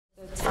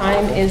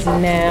time is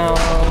now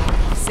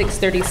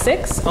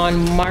 6:36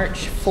 on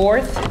March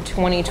 4th,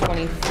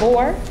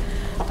 2024.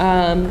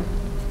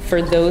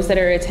 For those that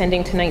are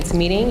attending tonight's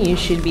meeting, you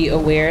should be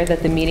aware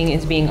that the meeting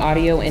is being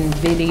audio and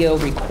video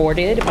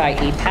recorded by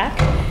APAC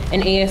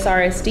and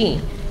ASRSD.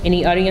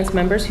 Any audience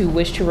members who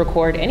wish to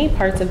record any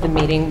parts of the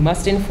meeting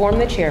must inform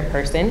the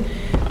chairperson,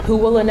 who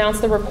will announce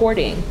the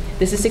recording.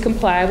 This is to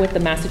comply with the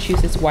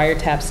Massachusetts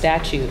wiretap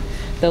statute.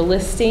 The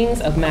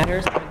listings of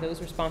matters are those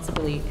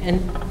responsibly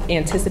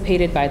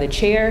anticipated by the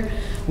chair,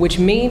 which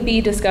may be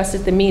discussed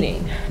at the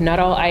meeting. Not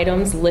all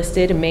items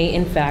listed may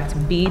in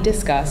fact be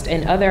discussed,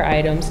 and other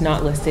items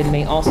not listed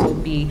may also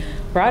be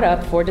brought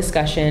up for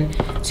discussion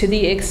to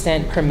the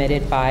extent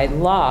permitted by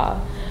law.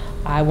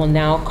 I will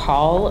now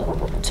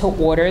call to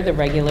order the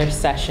regular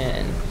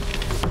session.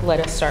 Let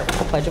us start with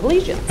the Pledge of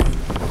Allegiance.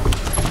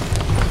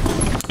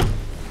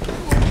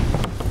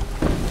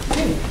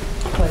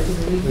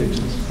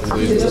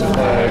 Allegiance to the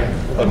flag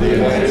of the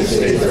United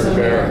States of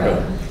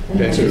America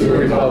and to the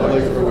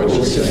republic for which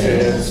it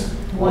stands,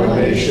 one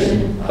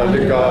nation,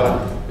 under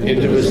God,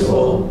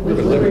 indivisible, with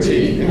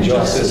liberty and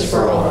justice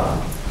for all.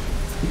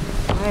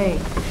 All right.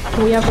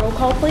 Can we have roll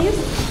call, please?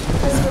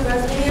 Mr.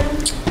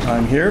 Wesleyan?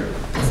 I'm here.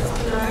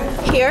 Mrs.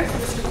 Bernard? Here.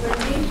 Mr.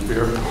 Quincy?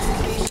 Here.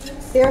 Mrs.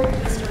 Patience? Here.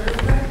 Mr.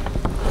 Rupert?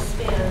 Ms.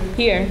 Span?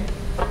 Here.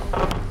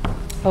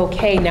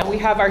 Okay, now we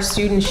have our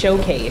student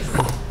showcase.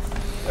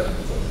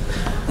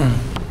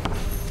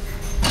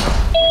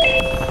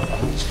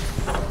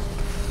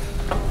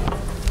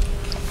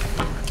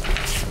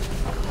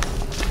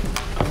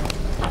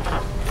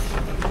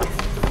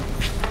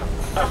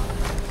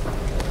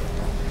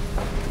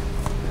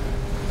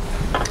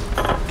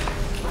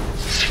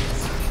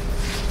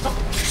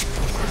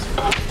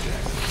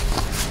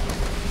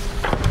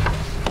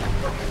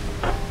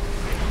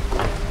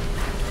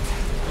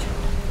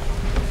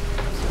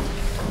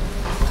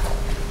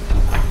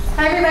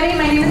 Hi everybody,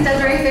 my name is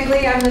Desiree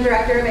Figley. I'm the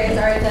director of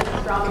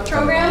ASRSD Drama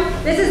Program.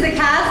 This is the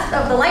cast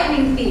of The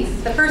Lightning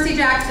Thief, the Percy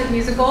Jackson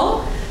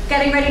musical,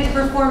 getting ready to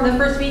perform the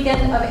first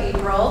weekend of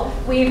April.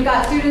 We've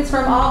got students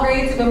from all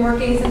grades who've been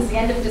working since the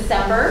end of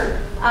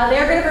December.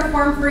 They're going to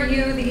perform for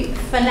you the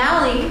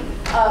finale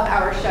of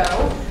our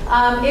show.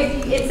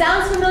 If it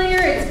sounds familiar,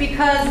 it's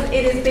because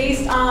it is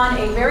based on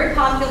a very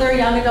popular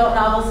young adult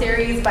novel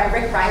series by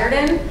Rick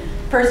Riordan,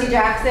 Percy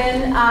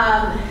Jackson.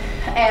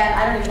 And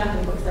I don't even know how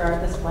many books there are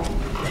at this point.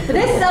 But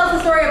this tells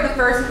the story of the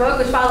first book,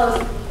 which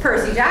follows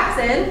Percy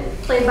Jackson,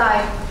 played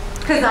by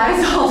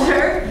Kazai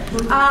Salter,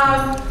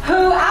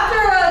 who, after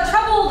a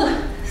troubled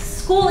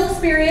school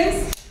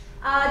experience,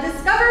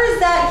 discovers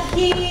that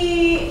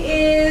he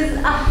is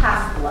a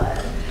half-blood,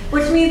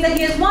 which means that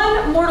he has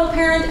one mortal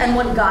parent and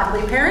one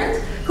godly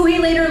parent, who he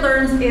later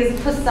learns is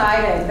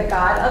Poseidon, the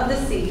god of the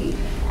sea.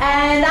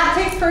 And that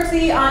takes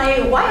Percy on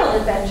a wild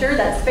adventure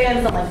that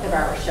spans the length of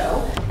our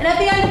show. And at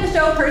the end of the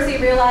show, Percy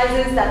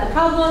realizes that the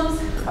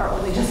problems are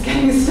only just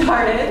getting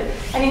started,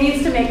 and he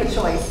needs to make a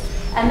choice.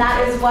 And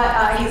that is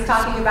what he's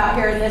talking about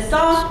here in this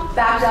song,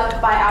 backed up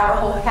by our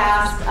whole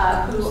cast,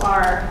 who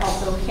are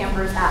also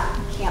campers at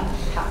Camp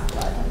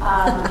Half-Blood.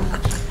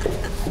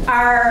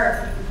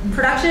 Our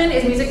production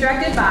is music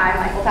directed by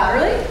Michael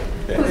Powderly,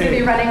 who's going to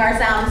be running our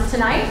sounds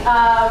tonight.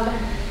 I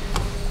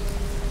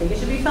think it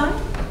should be fun.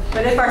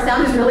 But if our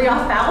sound is really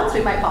off balance,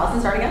 we might pause and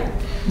start again.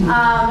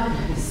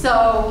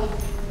 So,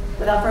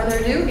 without further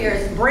ado,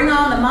 here's Bring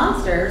On the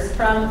Monsters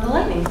from The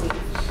Lightning Thief.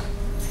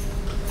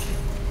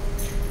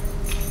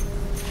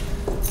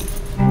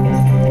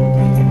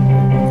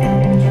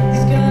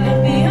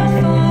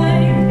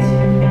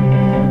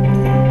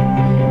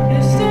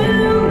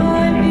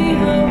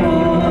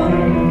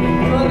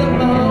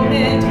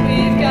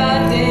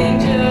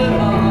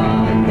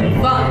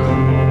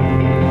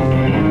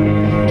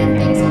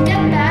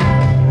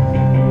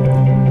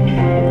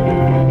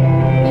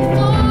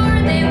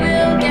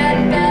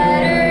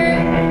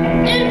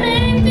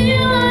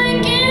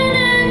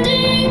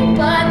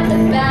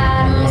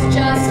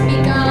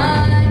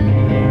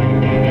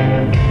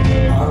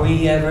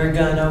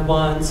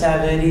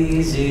 Have it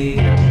easy.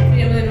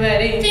 Feeling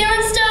ready.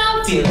 Feeling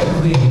stoked. Feeling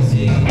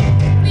queasy.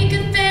 We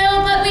could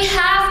fail, but we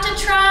have to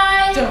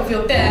try. Don't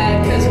feel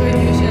bad, because we're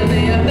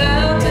usually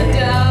about to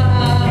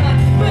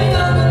die. Bring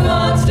on the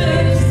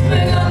monsters,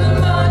 bring on the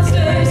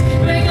monsters,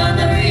 bring on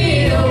the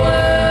real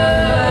world.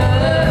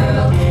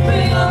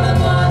 Bring on the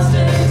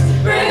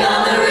monsters, bring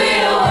on the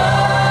real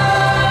world.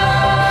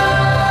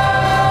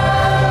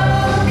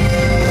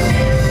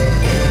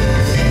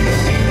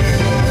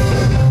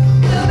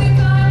 They'll be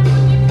fine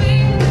when your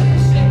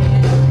fingers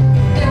shaking.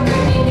 They're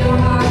breaking your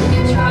heart,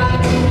 you try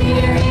to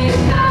hear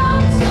it out.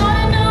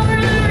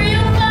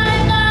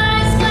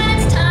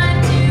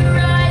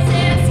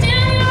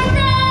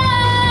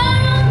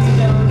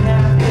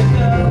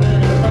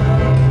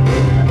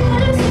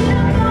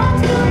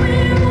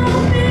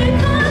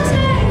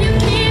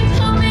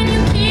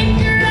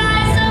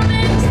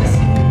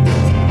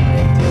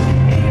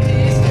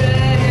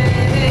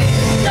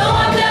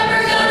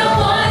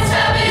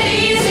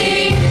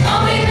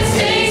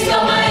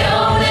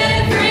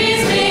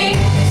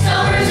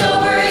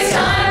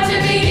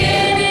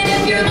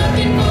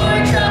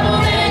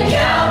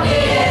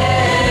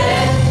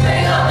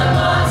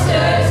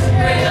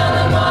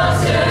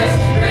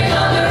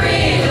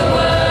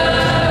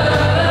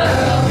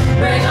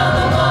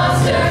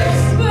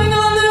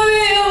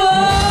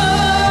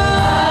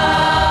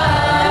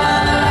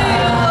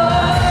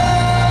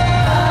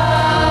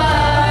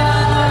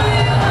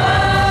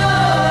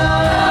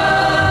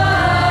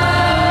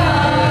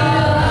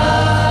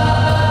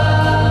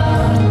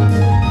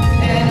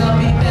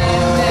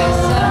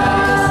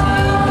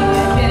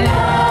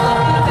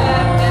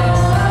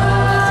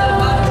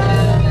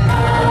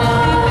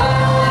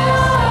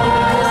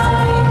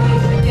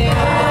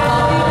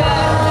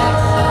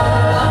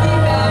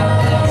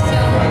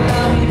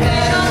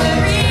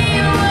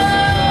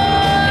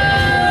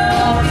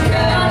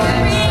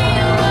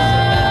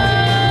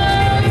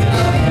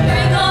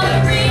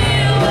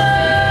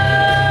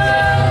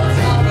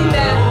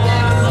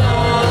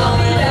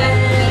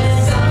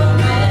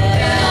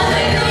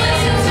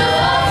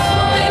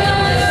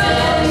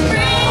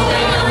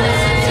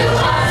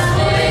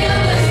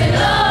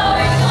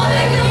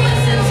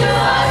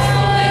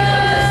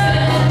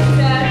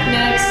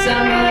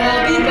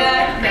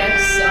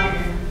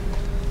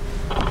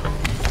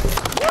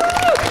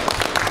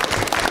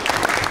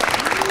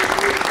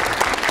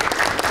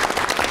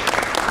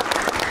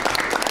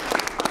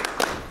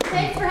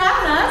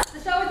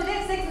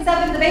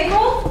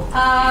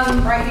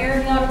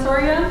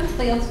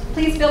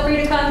 please feel free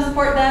to come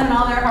support them and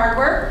all their hard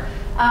work.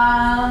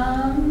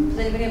 Does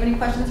anybody have any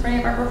questions for any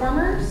of our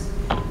performers?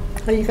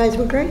 Oh, you guys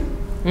were great.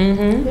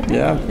 Mm-hmm.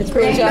 Yeah. It's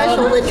very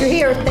special that you're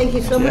here. Thank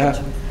you so much.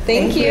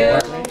 Thank you.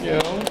 Thank you.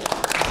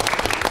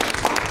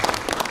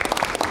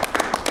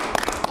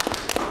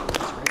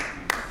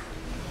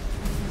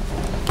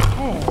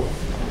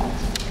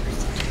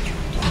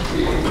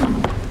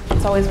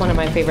 It's always one of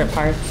my favorite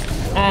parts.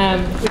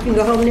 You can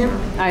go home now.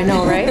 I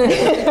know, right?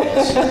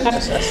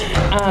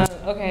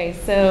 Okay,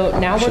 so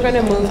now we're going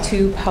to move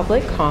to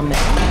public comment.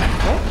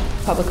 What?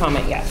 Public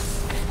comment, yes.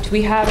 Do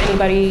we have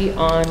anybody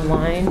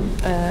online?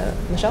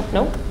 Michelle?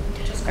 No?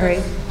 All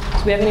right.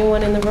 Do we have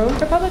anyone in the room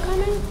for public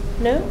comment?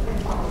 No?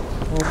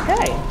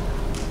 Okay.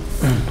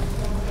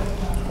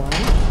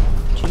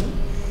 1, 2,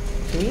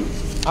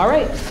 3. All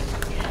right.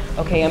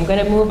 Okay, I'm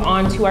going to move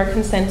on to our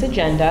consent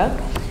agenda.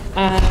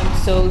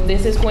 So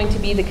this is going to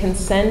be the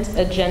consent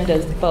agenda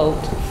vote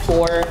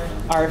for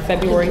our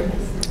February.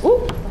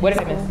 Ooh, what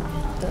did I miss?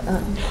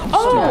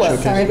 Oh,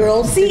 sorry,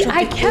 girls. See,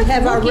 I kept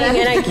looking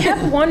and I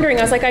kept wondering.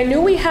 I was like, I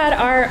knew we had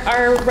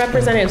our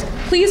representatives.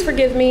 Please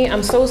forgive me.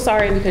 I'm so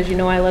sorry because you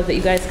know I love that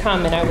you guys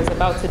come, and I was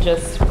about to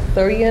just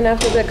throw you in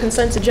after the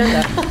consent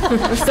agenda.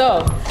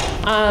 So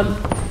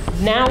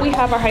now we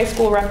have our high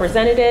school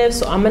representatives.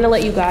 So I'm going to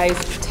let you guys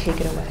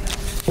take it away.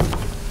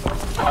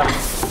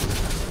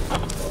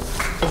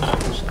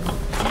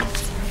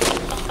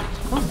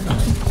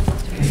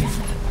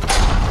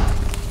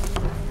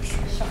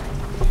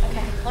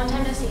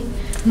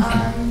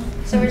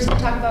 So we're just going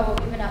to talk about what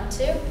we've been up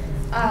to.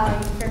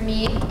 For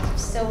me,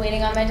 still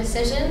waiting on my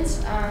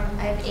decisions.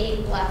 I have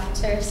 8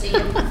 left to receive.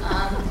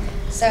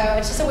 So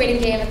it's just a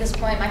waiting game at this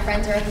point. My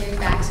friends are moving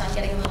back, so I'm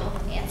getting a little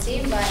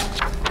antsy. But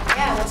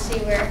yeah, let's see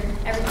where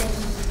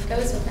everything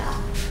goes with that.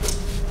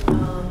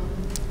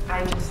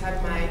 I just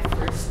had my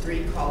first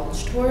 3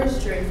 college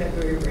tours during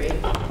February break.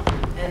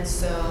 And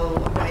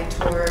so I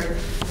toured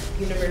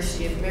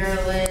University of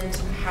Maryland,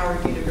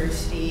 Howard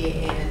University,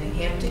 and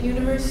Hampton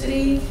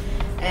University.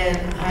 And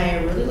I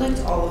really liked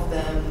all of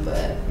them,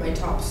 but my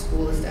top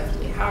school is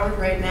definitely Howard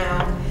right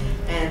now,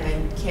 and I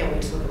can't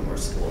wait to look at more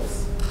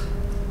schools.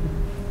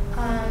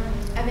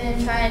 I've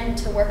been trying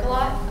to work a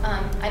lot.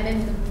 I'm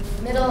in the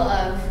middle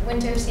of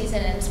winter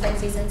season and spring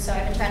season, so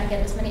I've been trying to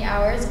get as many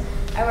hours.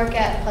 I work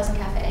at Pleasant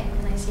Cafe,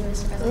 and I see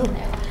Mr. President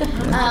there.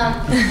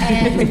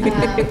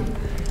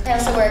 I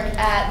also work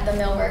at the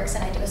Millworks,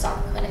 and I do a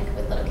soccer clinic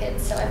with little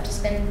kids, so I've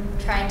just been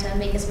trying to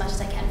make as much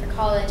as I can for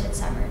college and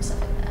summer and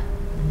stuff like that.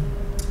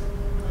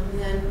 And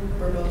then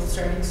we're both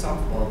starting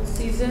softball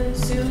season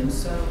soon,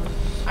 so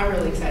I'm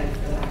really excited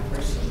for that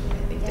personally.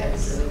 I think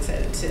Deb's really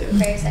excited too.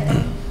 Very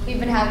excited. We've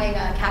been having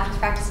captain's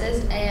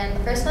practices, and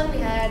the first one we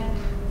had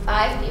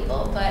 5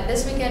 people, but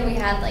this weekend we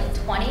had like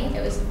 20.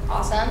 It was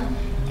awesome,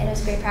 and it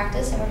was great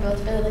practice, and we're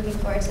both really looking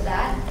forward to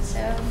that. So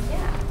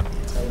yeah,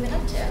 that's what we've been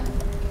up to.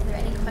 Are there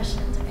any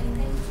questions or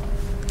anything?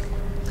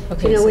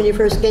 Okay, Do you know when your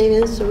first game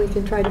is, so we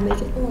can try to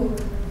make it? Ooh.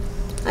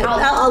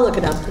 I'll look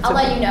it up. It's I'll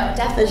okay. let you know.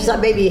 Definitely. It's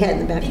not maybe you had in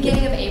the back.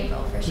 Beginning of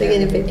April for sure.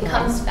 Beginning of April. It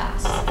comes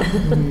fast.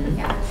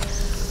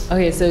 Yeah.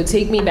 Okay, so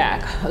take me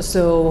back.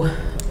 So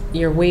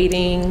you're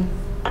waiting.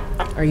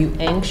 Are you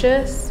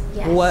anxious?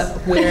 Yes.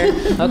 Where?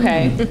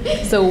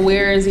 Okay. So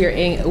where's your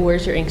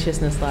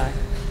anxiousness lie?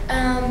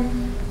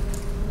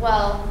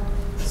 Well,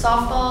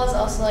 softball is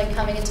also like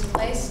coming into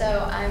place,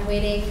 so I'm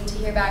waiting to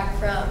hear back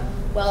from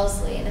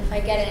Wellesley, and if I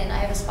get in, I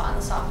have a spot on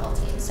the softball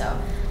team. So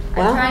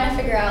I'm Wow. trying to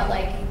figure out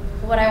like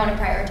what I want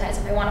to prioritize,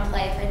 if I want to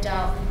play, if I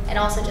don't, and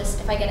also just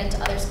if I get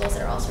into other schools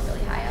that are also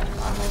really high up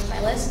on like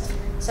my list.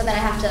 So then I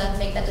have to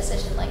make that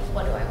decision, like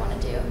what do I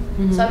want to do?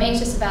 Mm-hmm. So I'm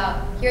anxious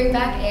about hearing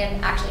back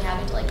and actually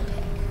having to like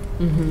pick.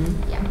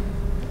 Mm-hmm. Yeah.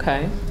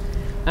 Okay.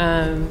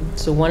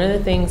 So one of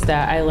the things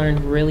that I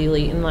learned really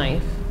late in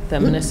life that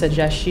I'm going to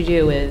suggest you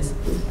do is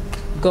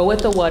go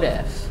with the what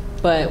if.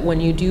 But when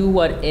you do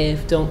what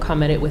if, don't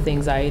come at it with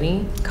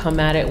anxiety. Come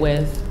at it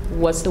with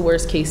what's the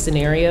worst case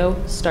scenario,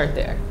 start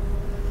there.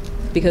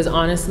 Because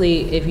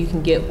honestly, if you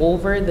can get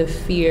over the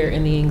fear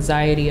and the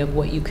anxiety of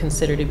what you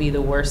consider to be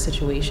the worst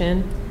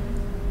situation,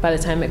 by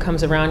the time it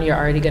comes around, you're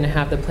already going to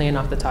have the plan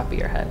off the top of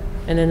your head.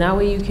 And then that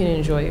way you can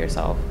enjoy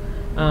yourself.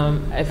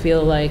 I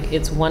feel like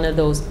it's one of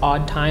those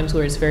odd times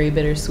where it's very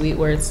bittersweet,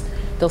 where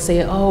they'll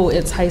say, oh,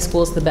 it's high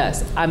school's the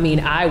best. I mean,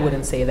 I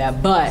wouldn't say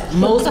that, but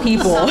most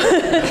people,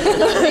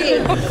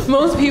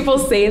 most people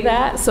say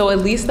that. So at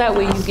least that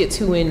way you get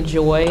to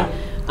enjoy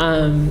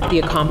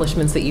the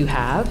accomplishments that you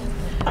have.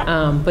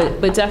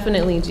 But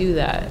definitely do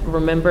that.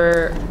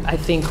 Remember, I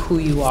think, who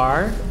you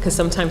are, because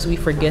sometimes we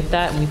forget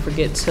that and we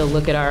forget to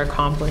look at our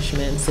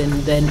accomplishments, and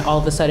then all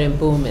of a sudden,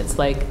 boom, it's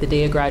like the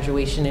day of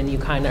graduation and you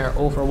kind of are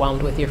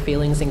overwhelmed with your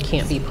feelings and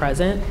can't be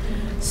present.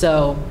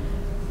 So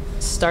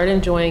start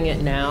enjoying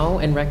it now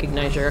and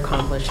recognize your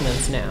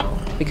accomplishments now,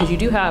 because you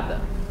do have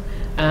them.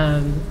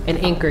 And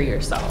anchor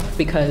yourself,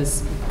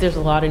 because there's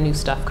a lot of new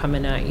stuff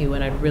coming at you,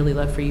 and I'd really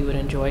love for you to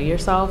enjoy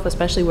yourself,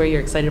 especially where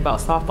you're excited about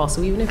softball.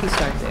 So even if you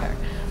start there,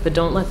 but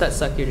don't let that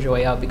suck your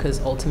joy out, because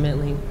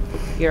ultimately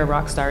you're a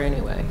rock star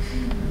anyway.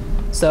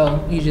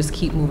 So you just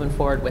keep moving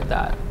forward with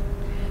that.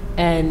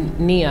 And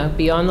Nia,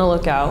 be on the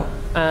lookout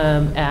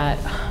at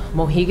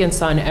Mohegan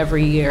Sun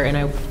every year, and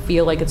I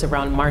feel like it's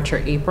around March or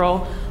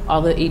April.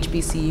 All the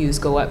HBCUs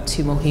go up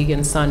to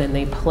Mohegan Sun and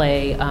they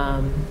play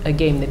a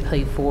game. They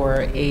play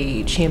for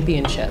a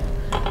championship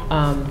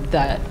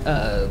that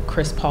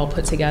Chris Paul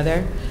put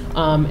together.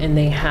 And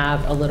they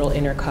have a little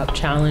intercup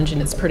challenge,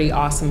 and it's pretty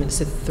awesome.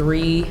 It's a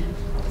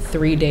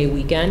three-day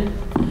weekend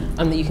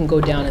that you can go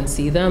down and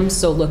see them.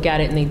 So look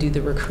at it, and they do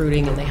the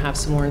recruiting, and they have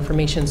some more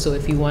information. So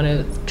if you want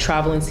to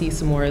travel and see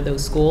some more of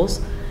those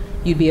schools,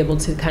 you'd be able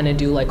to kind of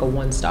do like a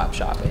one-stop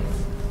shopping.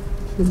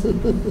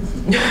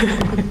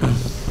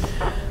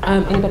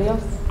 Anybody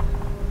else?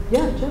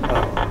 Yeah, Joe.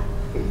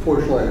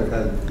 Unfortunately, I've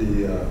had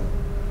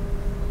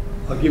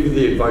I'll give you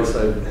the advice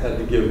I've had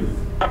to give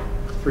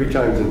 3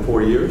 times in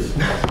 4 years.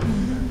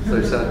 So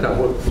I sat down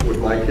with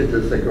my kids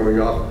as they're growing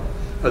up.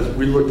 As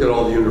we looked at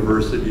all the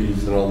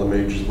universities and all the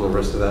majors and the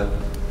rest of that,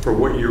 for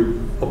what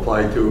you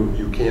apply to,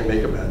 you can't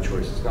make a bad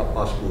choice. It's not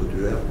possible to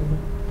do that.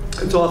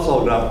 It's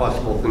also not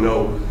possible to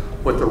know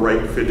what the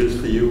right fit is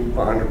for you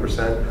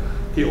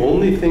 100%. The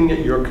only thing that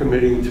you're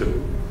committing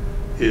to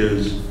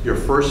is your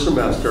first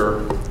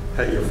semester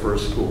at your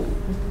first school.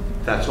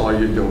 That's all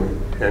you're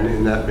doing, and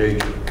in that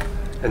major.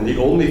 And the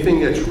only thing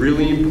that's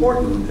really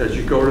important as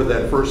you go to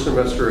that first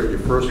semester at your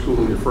first school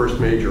and your first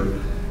major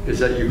is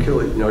that you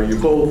kill it. You know, you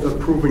both have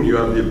proven you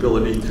have the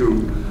ability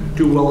to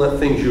do well at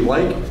things you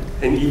like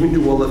and even do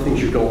well at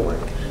things you don't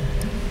like.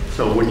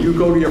 So when you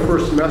go to your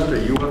first semester,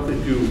 you have to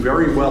do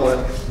very well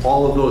at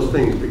all of those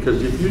things,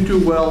 because if you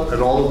do well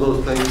at all of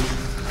those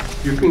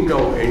things, you can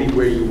go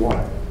anywhere you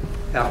want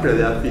after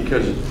that,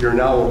 because you're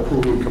now a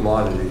proven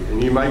commodity.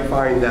 And you might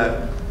find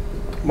that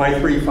my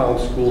 3 found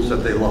schools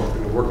that they loved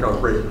and it worked out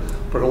great.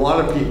 But a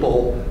lot of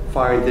people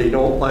find they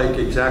don't like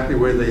exactly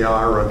where they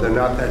are, or they're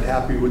not that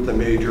happy with the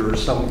major or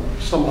some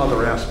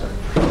other aspect.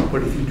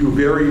 But if you do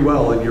very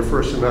well in your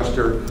first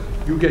semester,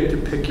 you get to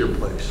pick your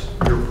place.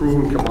 You're a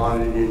proven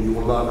commodity and you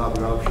will not have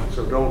an option.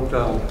 So don't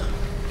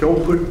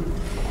put,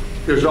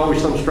 there's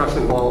always some stress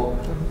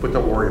involved, but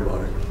don't worry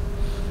about it.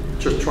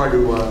 Just try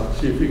to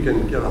see if you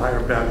can get a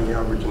higher batting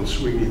average than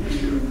Sweeney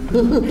this year.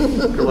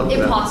 Good luck with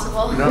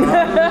Impossible. that. No.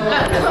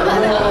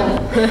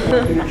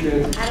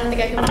 I don't think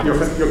I can.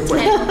 You're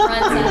quick. 10 runs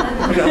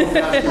I know how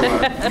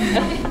fast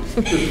you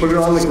are. Just put it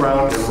on the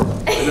ground and run.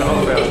 I know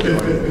how fast you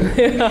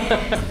are.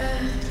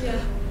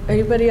 Yeah.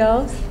 Anybody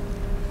else?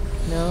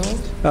 No?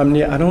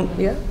 Yeah, I don't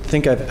Yeah.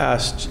 think I've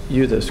asked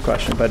you this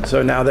question, but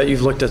so now that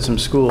you've looked at some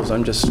schools,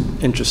 I'm just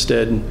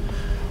interested.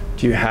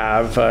 Do you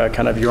have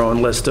kind of your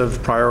own list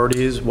of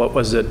priorities? What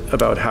was it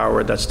about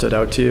Howard that stood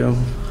out to you?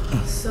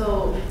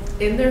 So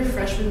in their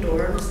freshman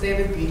dorms, they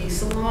have a beauty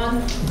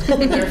salon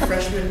in their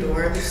freshman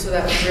dorms, so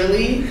that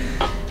really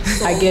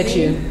I get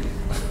you.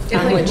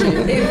 I'm with you.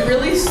 It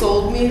really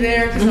sold me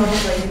there, because I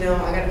was like, I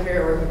gotta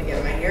figure out where I'm gonna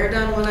get my hair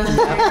done when I'm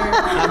there.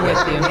 I'm with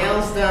get you. my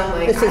nails done.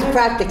 Like, This is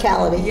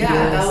practicality. Yeah,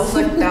 Yes.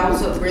 that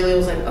was what really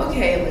was like,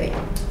 okay, like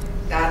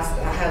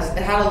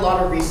it had a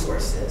lot of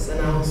resources,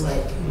 and I was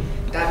like,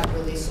 that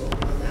really sold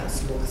me on that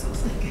school, because I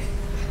was like,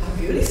 a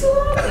beauty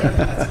salon? Like,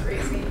 that's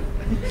crazy.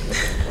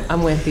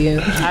 I'm with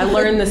you. I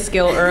learned the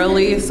skill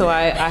early, so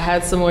I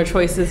had some more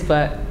choices,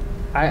 but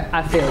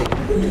I feel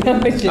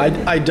you.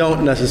 I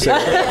don't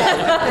necessarily.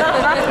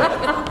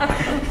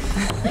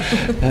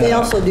 They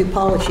also do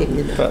polishing,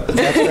 you know. But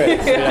that's great.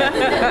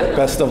 Yeah.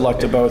 Best of luck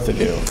to both of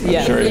you. I'm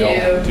Yeah. sure Thank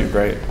you'll you. do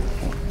great.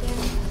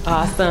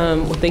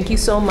 Awesome. Well, thank you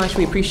so much.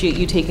 We appreciate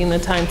you taking the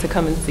time to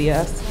come and see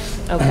us.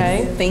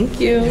 Okay? Thank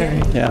you.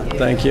 Yeah,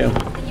 thank you.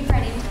 Thank you for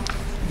having me.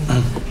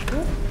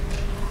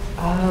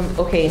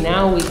 Okay,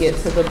 now we get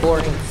to the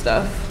boring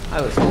stuff.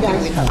 I was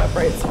hoping we'd have a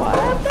bright spot.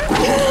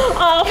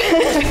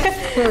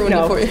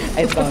 No,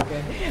 it's all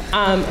good.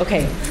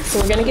 Okay, so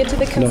we're gonna get to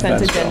the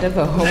consent offense, agenda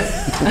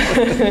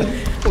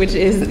vote, which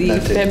is the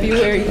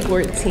February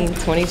 14th,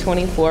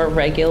 2024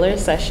 regular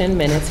session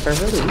minutes for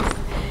release,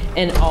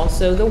 and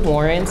also the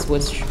warrants,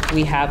 which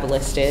we have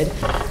listed,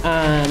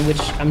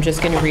 which I'm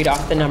just gonna read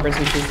off the numbers,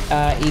 which is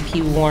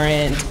AP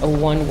warrant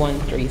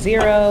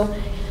 1130,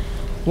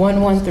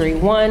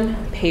 1131,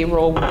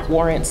 payroll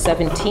warrant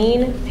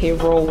 17,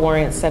 payroll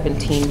warrant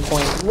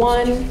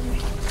 17.1,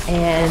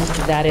 and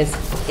that is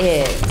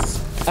it.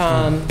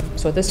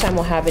 So at this time,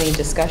 we'll have any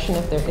discussion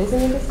if there is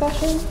any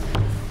discussion,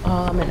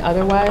 and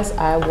otherwise,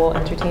 I will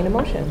entertain a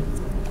motion.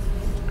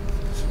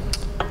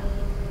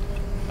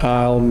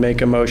 I'll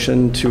make a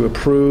motion to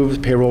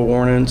approve payroll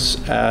warrants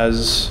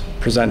as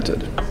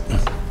presented.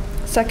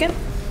 Second?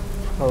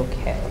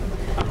 Okay.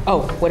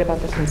 Oh, what about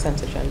the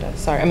consent agenda?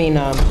 Sorry, I mean,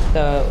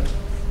 the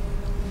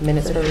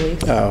minutes for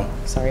release? Oh,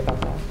 Sorry about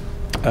that.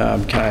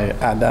 can I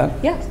add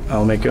that? Yes.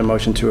 I'll make a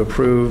motion to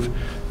approve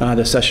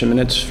the session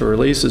minutes for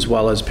release as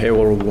well as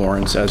payroll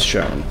warrants as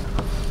shown.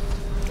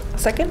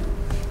 Second?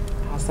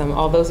 Awesome.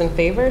 All those in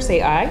favor,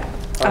 say aye.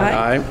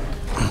 Aye.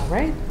 All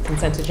right,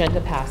 consent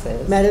agenda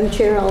passes. Madam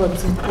Chair, I'll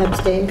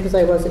abstain because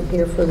I wasn't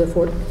here for the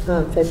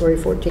February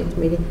 14th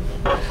meeting.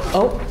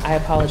 Oh, I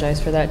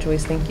apologize for that,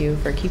 Joyce. Thank you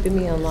for keeping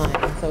me online.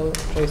 So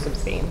Joyce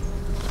abstains.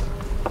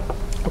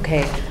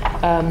 Okay,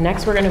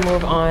 next we're going to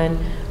move on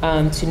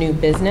to new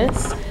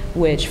business,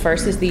 which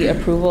first is the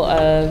approval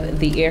of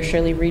the Air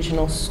Shirley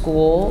Regional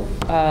School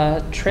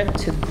trip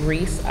to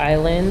Greece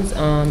Islands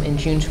in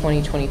June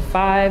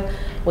 2025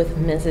 with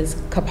Mrs.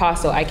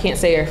 Capasso. I can't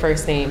say her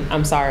first name.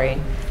 I'm sorry.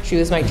 She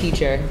was my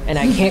teacher, and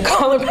I can't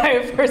call her by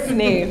her first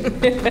name.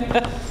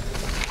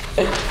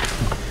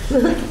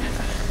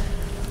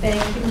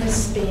 Thank you,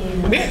 Ms.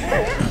 Bean.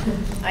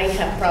 I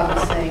have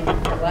problems saying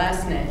her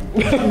last name.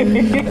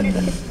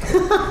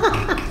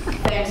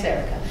 Thanks,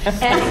 Erica.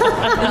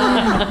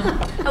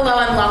 Hello,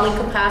 I'm Lolly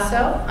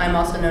Capasso. I'm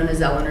also known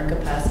as Eleanor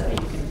Capasso. You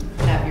can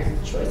have your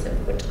choice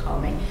of what to call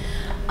me.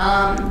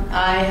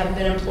 I have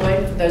been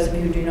employed, for those of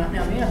you who do not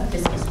know me,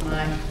 this is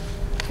my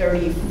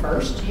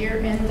 31st year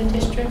in the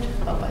district.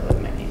 Oh, by the way,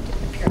 my name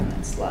didn't appear on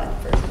that slide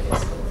first day of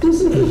school. Just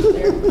so it's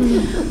clear.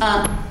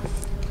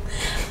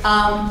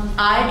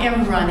 I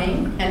am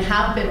running and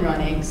have been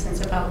running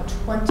since about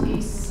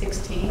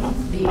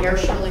 2016 the Air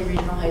Shirley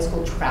Regional High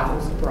School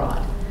Travels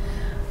Abroad.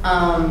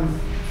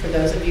 For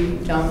those of you who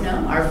don't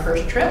know, our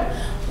first trip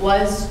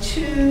was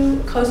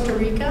to Costa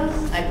Rica,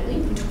 I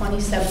believe in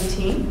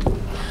 2017.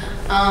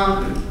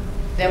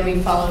 Then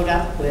we followed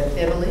up with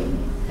Italy,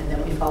 and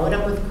then we followed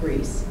up with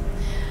Greece.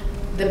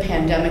 The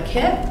pandemic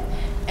hit,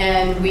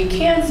 and we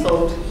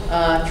canceled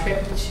a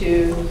trip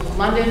to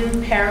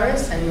London,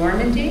 Paris, and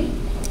Normandy,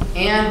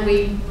 and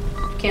we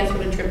canceled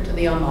a trip to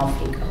the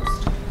Amalfi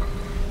Coast.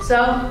 So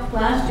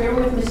last year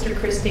with Mr.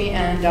 Christie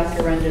and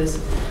Dr. Renda's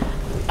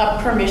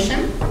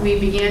permission, we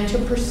began to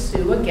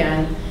pursue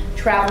again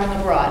traveling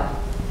abroad.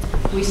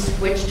 We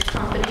switched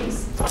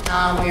companies.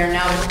 We are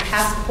now with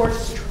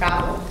Passports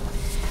Travel.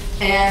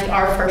 And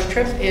our first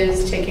trip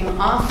is taking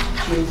off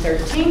June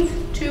 13th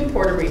to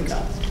Puerto Rico.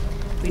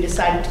 We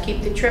decided to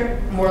keep the trip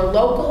more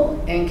local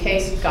in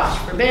case, gosh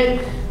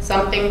forbid,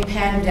 something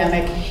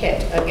pandemic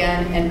hit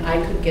again and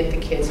I could get the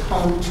kids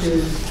home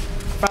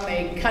from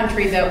a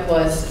country that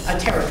was a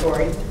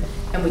territory,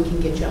 and we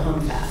can get you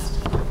home fast.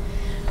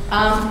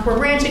 We're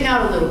branching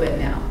out a little bit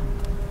now.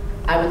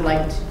 I would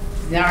like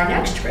our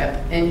next trip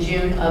in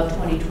June of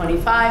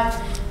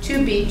 2025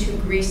 to be to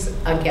Greece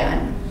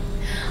again.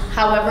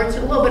 However, it's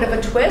a little bit of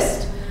a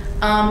twist.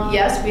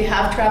 Yes, we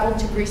have traveled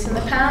to Greece in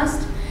the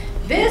past.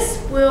 This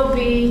will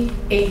be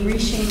a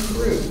Grecian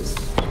cruise.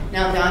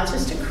 Now, not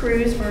just a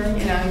cruise where,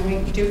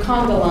 we do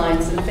conga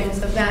lines and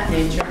things of that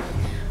nature.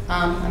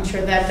 I'm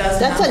sure that does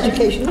That's happen.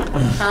 educational.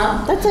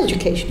 That's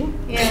educational.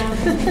 Yeah,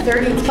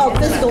 30 kids. Oh,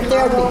 physical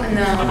therapy.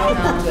 No,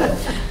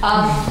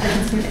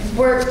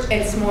 good.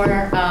 It's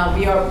more,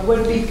 we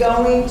would be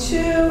going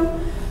to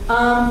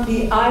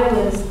the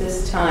islands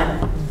this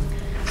time.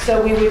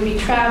 So we would be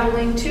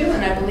traveling to,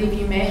 and I believe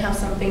you may have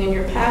something in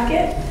your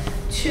packet,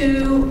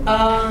 to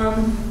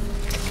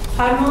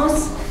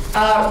Patmos,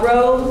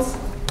 Rhodes,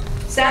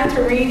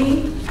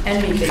 Santorini,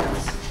 and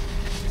Mykonos.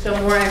 So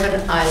more of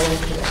an island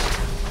trip.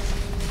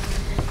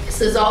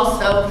 This is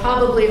also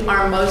probably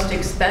our most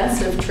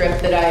expensive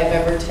trip that I have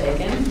ever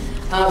taken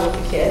with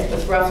the kids.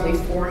 It's roughly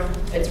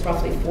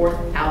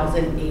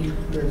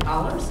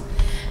 $4,800.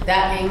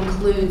 That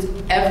includes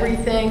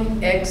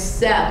everything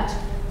except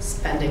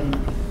spending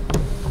money.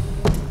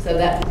 So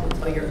that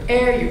includes all your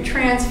air, your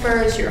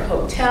transfers, your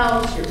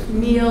hotels, your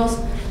meals,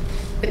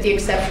 with the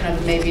exception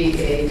of maybe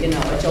a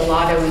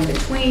gelato in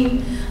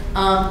between.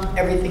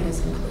 Everything is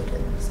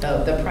included.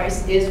 So the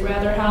price is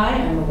rather high,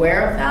 I'm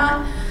aware of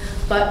that.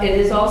 But it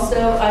is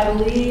also, I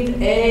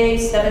believe, a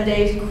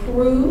 7-day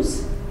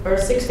cruise, or a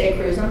 6-day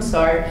cruise, I'm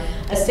sorry,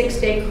 a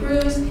 6-day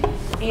cruise,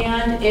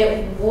 and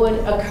it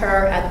would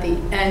occur at the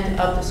end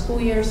of the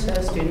school year, so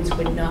students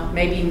would not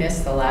maybe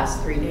miss the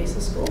last 3 days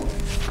of school,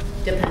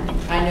 depending.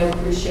 I know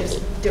cruise ships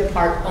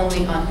depart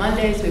only on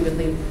Mondays. We would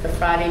leave the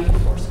Friday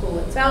before school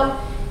lets out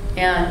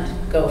and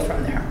go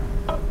from there.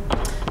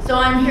 So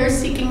I'm here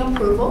seeking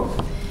approval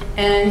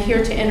and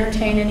here to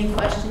entertain any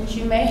questions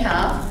you may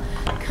have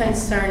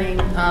concerning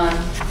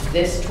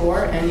this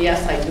tour. And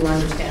yes, I do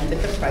understand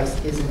that the price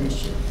is an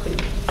issue.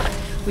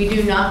 We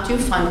do not do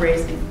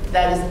fundraising.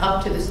 That is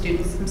up to the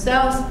students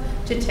themselves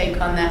to take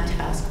on that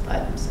task by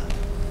themselves.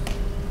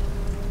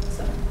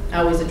 So I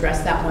always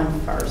address that one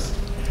first.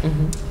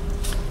 Mm-hmm.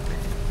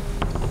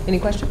 Any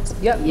questions?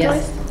 Yep.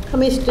 Yes. Joyce? How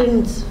many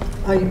students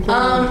are you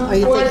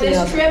planning? For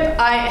this trip,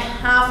 I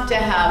have to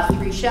have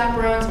 3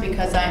 chaperones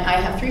because I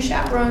have 3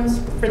 chaperones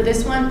for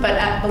this one,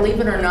 but believe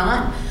it or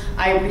not,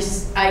 I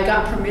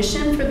got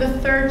permission for the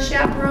 3rd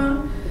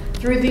chaperone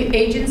through the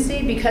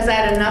agency because I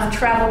had enough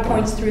travel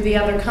points through the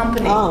other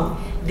company. Oh.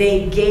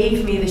 They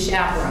gave me the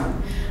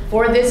chaperone.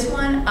 For this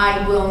one,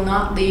 I will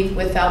not leave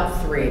without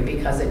 3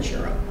 because it's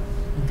Europe.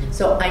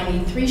 So I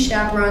need 3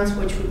 chaperones,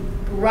 which would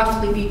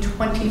roughly be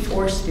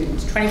 24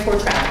 students, 24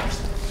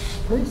 travelers.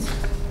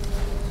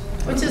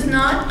 Which is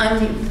not,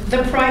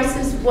 the price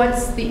is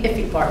what's the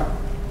iffy part.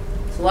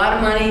 a lot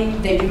of money.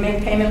 They do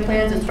make payment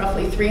plans. It's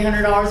roughly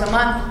 $300 a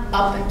month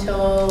up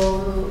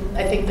until,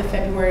 I think, the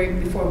February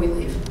before we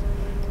leave.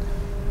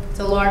 It's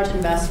a large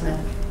investment.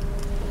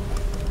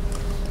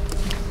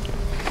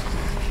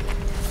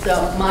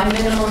 So my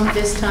minimum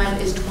this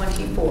time is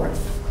 24.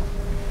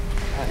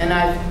 And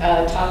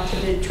I've talked to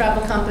the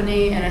travel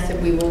company, and I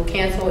said, we will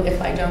cancel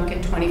if I don't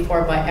get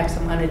 24 by X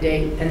amount of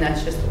date, and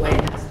that's just the way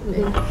it has to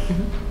be.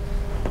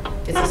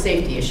 It's a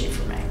safety issue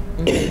for me.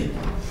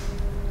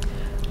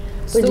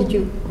 When do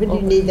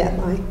you need that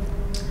by?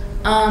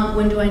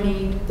 When do I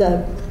need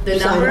The number?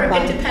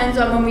 sign-up It depends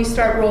on when we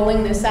start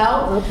rolling this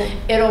out. Okay.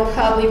 It'll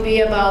probably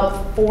be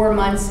about 4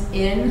 months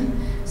in.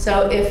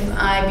 So if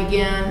I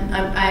begin,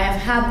 I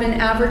have been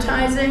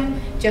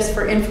advertising just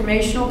for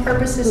informational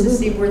purposes to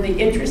see where the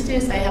interest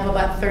is. I have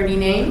about 30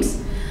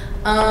 names.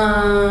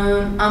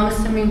 I'm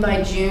assuming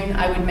by June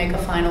I would make a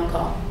final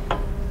call.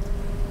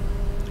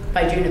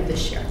 By June of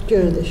this year.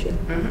 June of this year.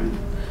 Mm-hmm.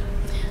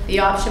 The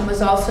option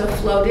was also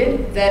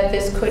floated that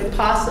this could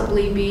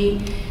possibly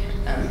be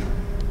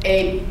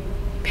a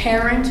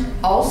parent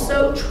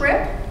also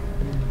trip,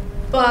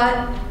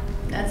 but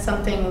that's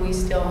something we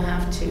still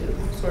have to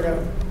sort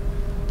of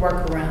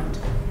work around.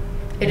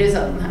 It is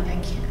a, I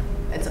can't,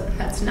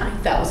 that's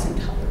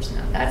 $9,000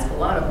 now. That's a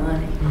lot of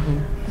money.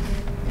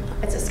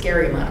 That's a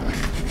scary amount of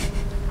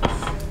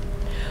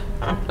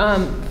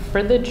money.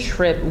 For the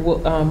trip,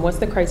 what's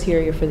the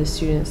criteria for the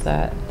students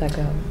that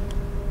go?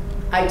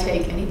 I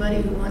take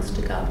anybody who wants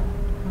to go.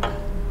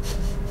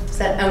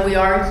 And we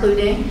are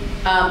including,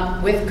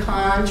 with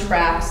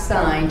contracts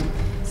signed,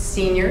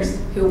 seniors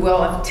who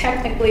will have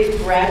technically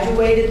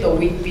graduated the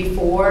week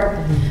before.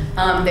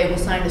 They will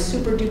sign a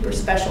super duper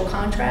special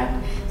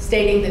contract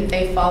stating that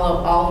they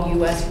follow all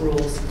U.S.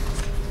 rules.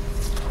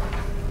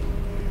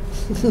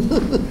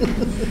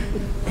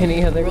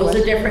 Any other Rules are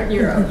questions? different in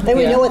Europe. And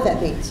we know what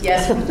that means.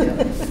 Yes, we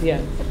do.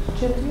 Yeah.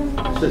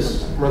 Does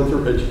this run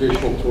through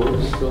educational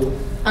tours still?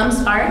 I'm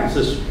sorry? Is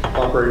this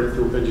operated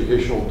through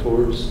educational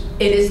tours?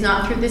 It is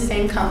not through the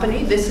same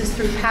company. This is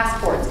through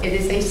Passports. It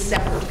is a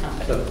separate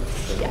company.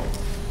 Yeah.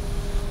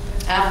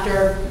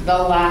 After the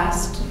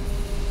last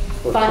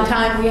fun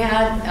time we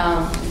had,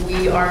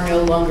 we are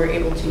no longer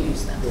able to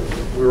use them.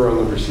 We were on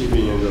the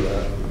receiving end of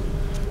that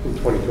in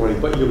 2020,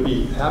 but you'll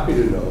be happy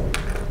to know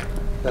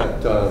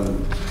that the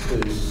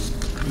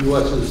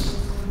U.S. has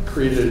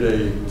created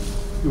a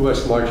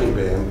U.S. marching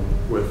band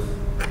with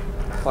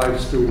 8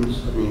 students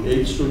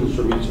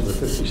from each of the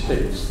 50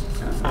 states.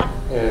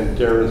 And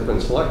Darren has been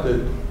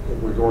selected,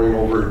 and we're going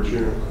over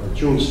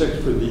June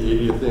 6th for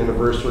the 80th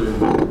anniversary of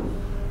the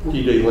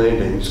D-Day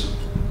landings.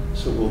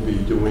 So we'll be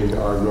doing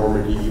our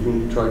Normandy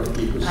evening. You tried to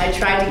keep us. I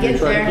tried to get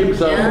there. To keep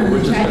us up,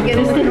 which is tried to get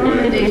us to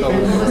Normandy. So-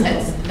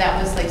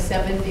 That was like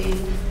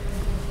 75th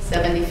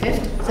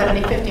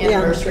Yeah.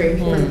 anniversary of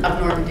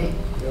Normandy.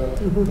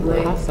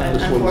 Yeah. Awesome.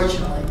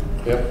 Unfortunately.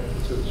 Yep.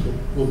 So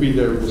we'll be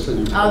there. We'll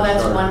send you. Oh,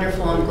 that's postcard.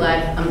 wonderful. I'm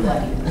glad.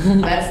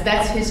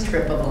 That's his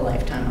trip of a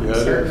lifetime, I'm Yeah, it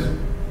is. certain.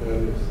 Yeah,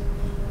 it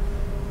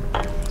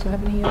is. Do I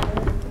have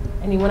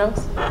anyone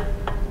else?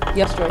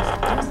 Yes, Joyce.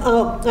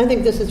 Oh, I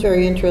think this is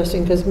very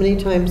interesting because many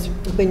times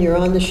when you're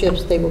on the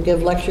ships, they will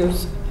give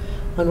lectures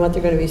on what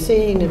they're going to be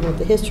seeing and what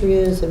the history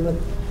is and what,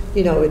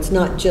 it's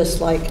not just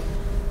like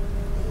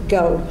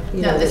go.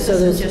 No, this so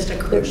isn't there's- just a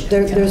cruise ship,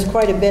 there- yeah. There's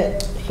quite a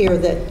bit here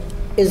that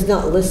is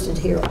not listed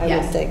here, I would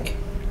Yes. think.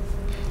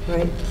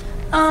 Right?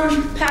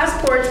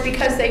 Passports,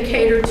 because they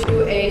cater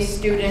to a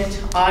student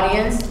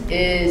audience,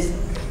 is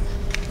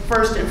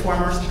first and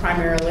foremost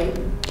primarily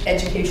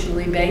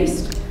educationally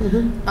based.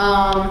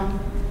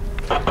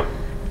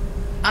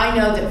 I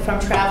know that from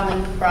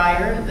traveling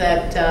prior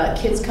that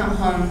kids come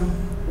home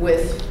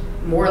with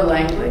more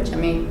language.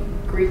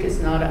 Greek is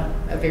not a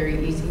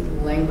very easy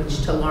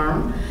language to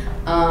learn.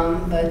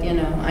 But,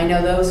 I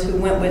know those who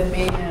went with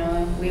me,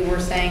 we were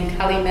saying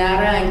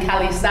Kalimera and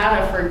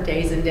Kalisara for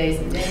days and days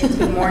and days.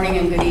 Good morning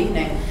and good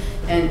evening.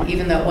 And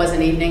even though it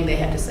wasn't evening, they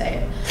had to say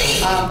it.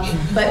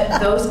 But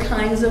those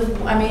kinds of,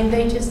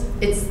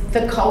 it's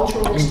the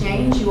cultural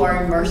exchange. You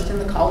are immersed in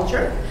the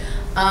culture.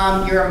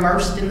 You're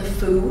immersed in the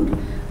food.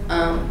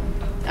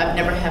 I've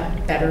never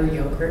had better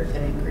yogurt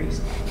than in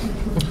Greece.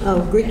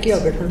 Oh, Greek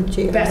yogurt, huh?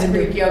 Gee, I Best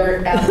wonder. Greek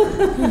yogurt ever.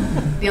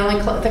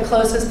 The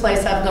closest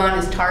place I've gone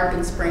is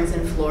Tarpon Springs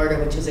in Florida,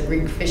 which is a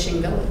Greek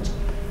fishing village.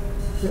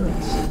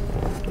 Nice.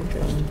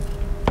 Interesting.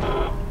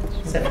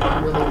 Except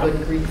for really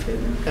good Greek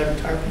food, go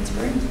to Tarpon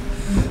Springs.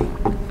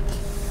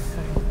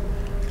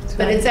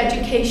 But it's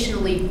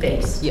educationally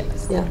based.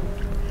 Yes. Yeah.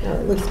 Oh,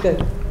 it looks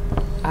good.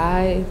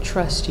 I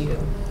trust you.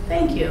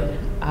 Thank you.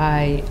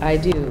 I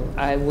do.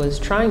 I was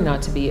trying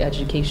not to be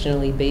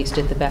educationally based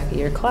at the back of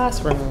your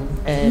classroom,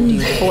 and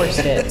you forced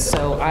it.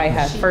 So I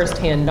have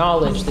firsthand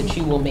knowledge that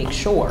you will make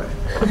sure.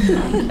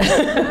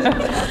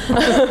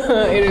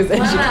 It is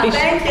education. Wow,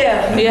 thank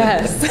you.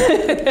 Yes.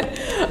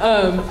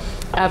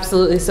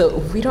 Absolutely. So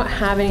if we don't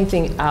have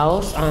anything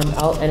else,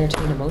 I'll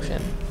entertain a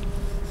motion.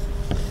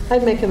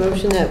 I'd make a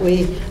motion that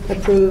we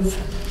approve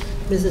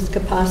Mrs.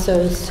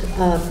 Capasso's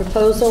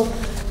proposal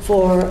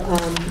for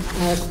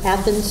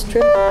Athens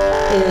trip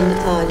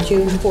in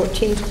June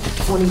 14th,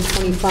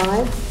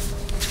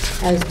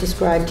 2025, as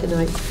described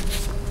tonight.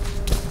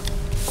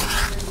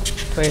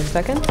 Wait a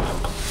second.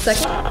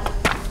 Second?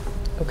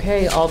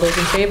 Okay, all those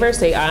in favor,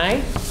 say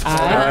aye.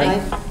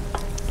 Aye.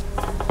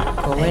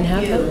 Go and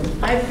have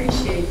them. I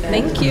appreciate that.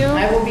 Thank you.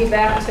 I will be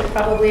back to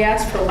probably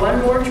ask for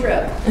one more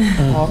trip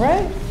All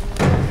right.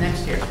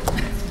 next year.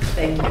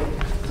 Thank you.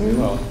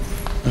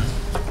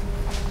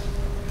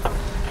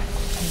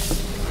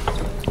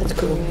 That's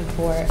cool.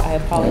 I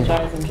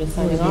apologize, I'm just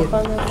signing off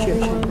on this,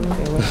 everyone.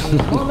 Bear with me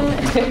a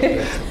moment.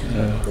 They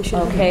should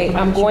have Okay,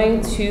 I'm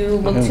going to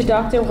look to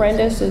Dr.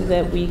 Renda so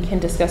that we can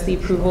discuss the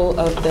approval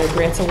of the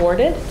grants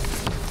awarded.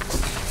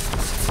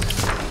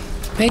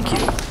 Thank you.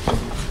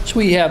 So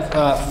we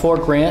have 4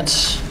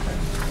 grants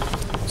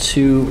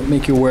to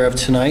make you aware of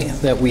tonight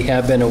that we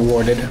have been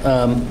awarded.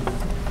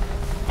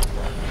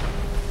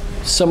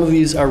 Some of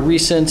these are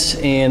recent,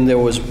 and there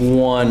was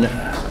one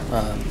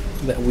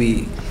that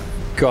we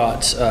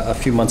got a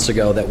few months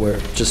ago that we're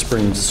just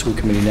bringing to the school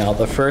committee now.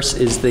 The first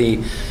is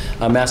the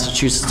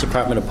Massachusetts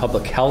Department of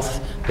Public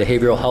Health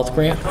Behavioral Health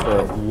Grant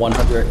for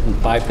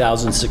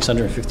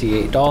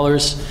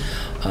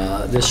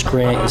 $105,658. This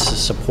grant is to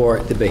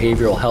support the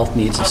behavioral health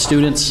needs of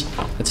students.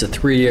 It's a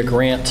 3-year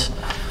grant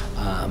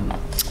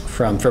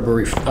from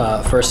February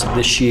 1st of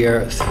this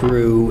year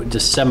through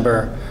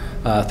December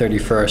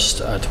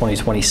 31st,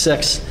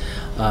 2026.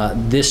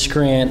 This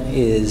grant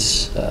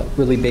is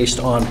really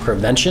based on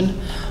prevention,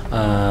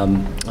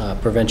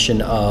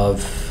 prevention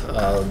of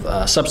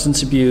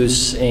substance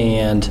abuse,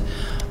 and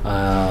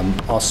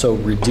also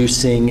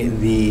reducing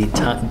the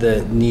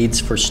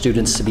needs for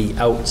students to be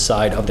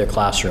outside of their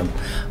classroom.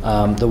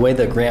 The way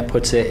the grant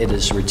puts it, it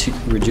is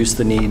reduce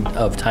the need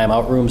of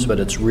timeout rooms, but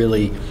it's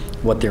really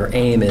what their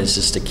aim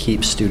is to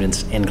keep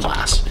students in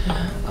class.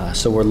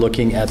 So we're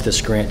looking at this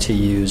grant to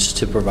use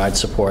to provide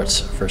supports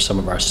for some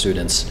of our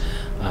students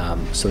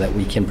so that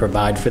we can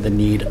provide for the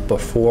need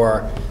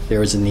before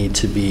there is a need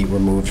to be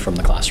removed from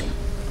the classroom.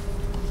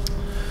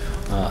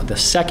 The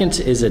second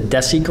is a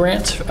DESE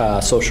grant,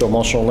 Social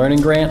Emotional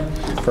Learning Grant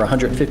for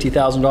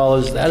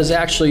 $150,000. That is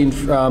actually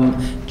from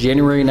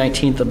January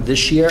 19th of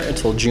this year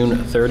until June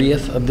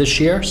 30th of this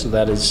year, so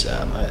that is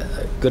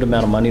a good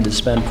amount of money to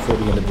spend before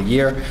the end of the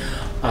year.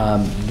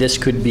 This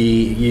could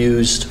be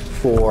used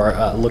for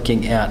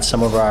looking at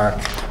some of our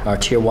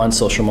Tier 1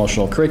 social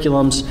emotional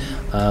curriculums.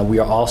 We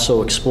are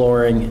also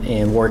exploring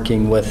and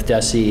working with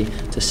DESE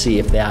to see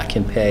if that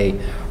can pay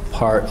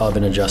part of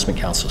an adjustment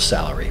counselor's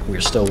salary. We're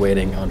still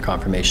waiting on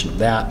confirmation of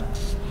that.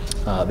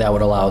 That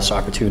would allow us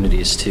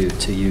opportunities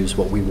to use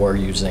what we were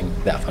using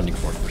that funding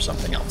for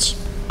something else.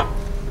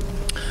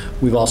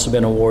 We've also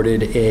been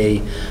awarded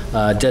a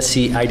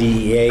DESE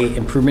IDEA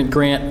improvement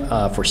grant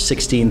for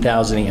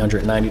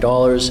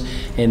 $16,890,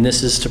 and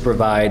this is to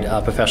provide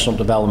professional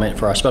development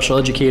for our special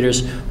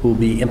educators who will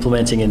be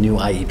implementing a new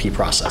IEP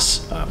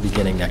process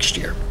beginning next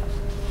year.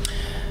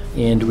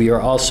 And we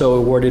are also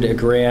awarded a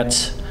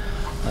grant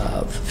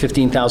of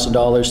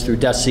 $15,000 through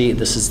DESE.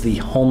 This is the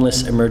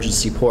Homeless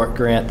Emergency Support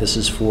Grant. This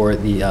is for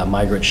the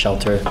migrant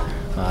shelter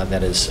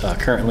that is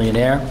currently in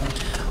air.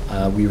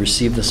 We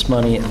received this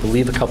money, I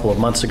believe, a couple of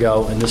months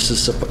ago, and this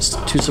is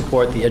to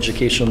support the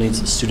educational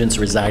needs of students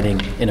residing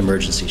in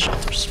emergency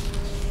shelters.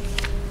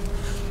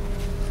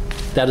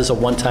 That is a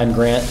one-time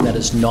grant. That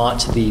is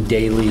not the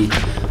daily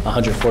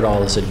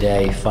 $104 a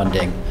day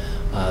funding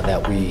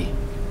that we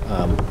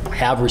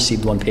have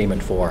received one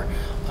payment for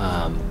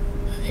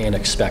and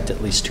expect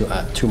at least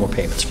two more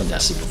payments from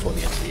DESE before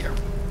the end of the year.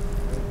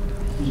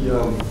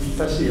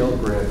 The SEL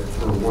grant,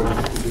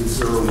 is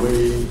there a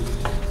way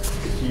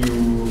if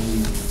you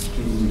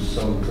do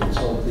some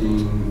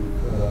consulting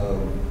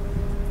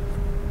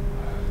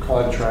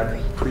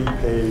contract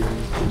prepay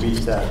to meet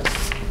that?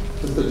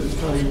 Just a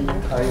tight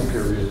time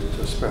period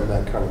to spend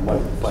that kind of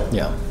money. But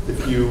yeah,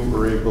 if you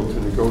were able to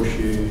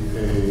negotiate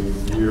a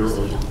year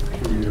or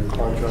 2-year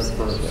contract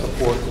for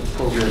support the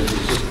programs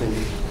existing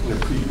in a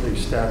prepay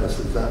status,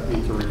 does that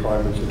meet the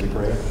requirements of the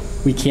grant?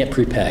 we can't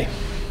prepay.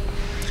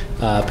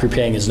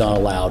 Prepaying is not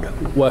allowed.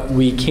 What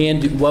we can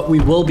do, what we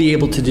will be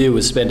able to do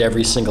is spend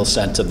every single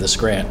cent of this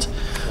grant.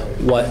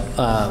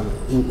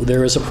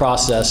 There is a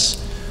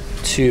process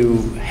to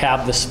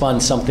have this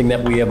fund something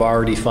that we have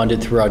already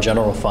funded through our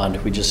general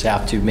fund. We just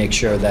have to make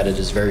sure that it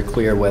is very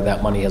clear where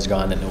that money has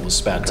gone and it was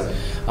spent.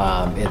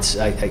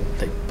 I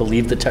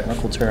believe the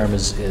technical term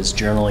is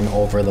journaling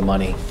over the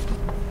money.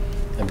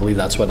 I believe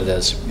that's what it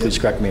is. Please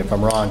correct me if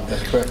I'm wrong.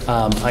 That's correct.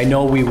 I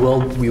know we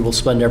will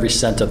spend every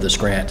cent of this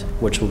grant,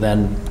 which will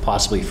then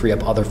possibly free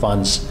up other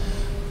funds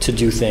to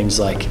do things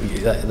like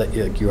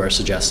you are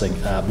suggesting.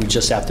 We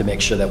just have to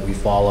make sure that we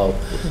follow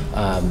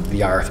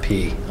the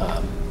RFP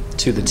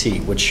to the T,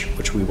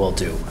 which we will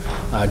do.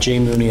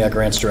 Jane Mooney, our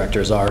grants director,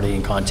 is already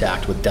in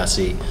contact with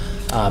DESE,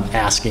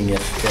 asking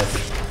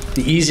if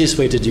the easiest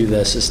way to do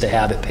this is to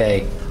have it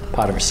pay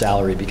part of her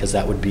salary, because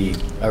that would be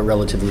a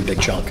relatively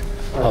big chunk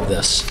of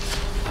this.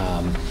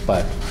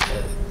 But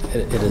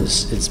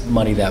it's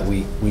money that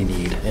we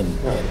need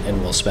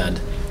and will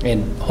spend.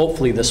 And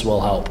hopefully this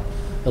will help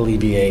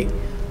alleviate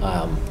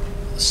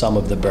some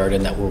of the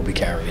burden that we'll be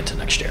carrying into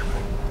next year.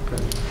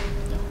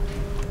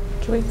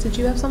 Joyce, did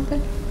you have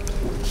something?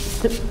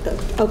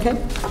 Okay.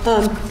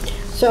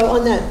 So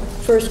on that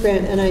first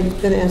grant, and I'm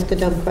going to ask a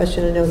dumb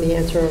question, I know the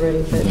answer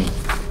already, but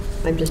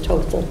I'm just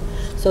hopeful.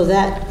 So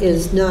that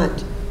is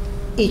not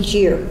each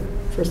year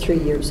for 3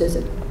 years, is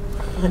it?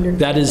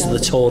 That is the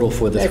total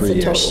for the 3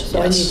 years. That's the total,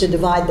 so I need to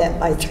divide that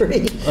by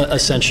 3.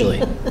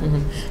 Essentially.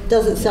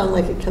 Doesn't sound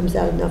like it comes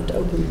out enough to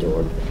open the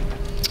door.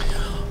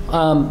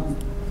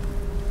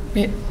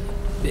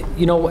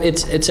 You know,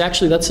 it's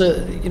actually, that's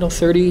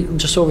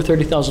just over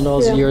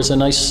 $30,000 a year is a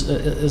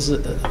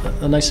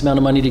nice amount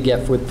of money to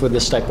get for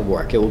this type of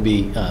work. It will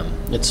be,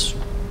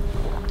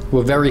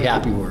 we're very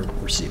happy we're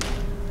receiving.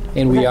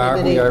 And we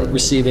are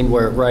receiving,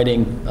 we're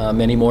writing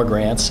many more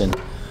grants and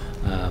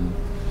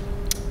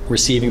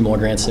receiving more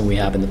grants than we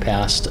have in the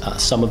past.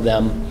 Some of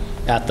them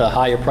at the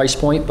higher price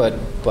point, but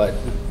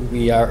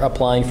we are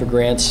applying for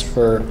grants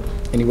for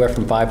anywhere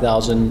from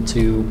 $5,000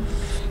 to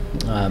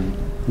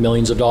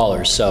millions of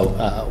dollars.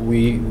 So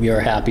we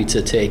are happy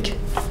to take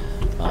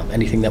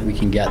anything that we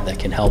can get that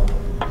can help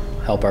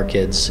our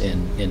kids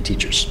and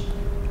teachers.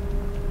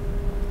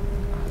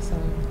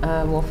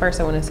 Awesome. Well, first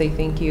I want to say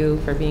thank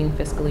you for being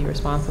fiscally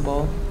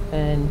responsible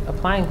and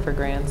applying for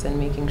grants and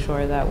making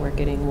sure that we're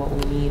getting what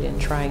we need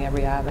and trying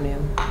every avenue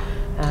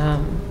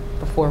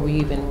before we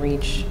even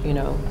reach,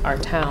 our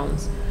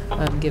towns.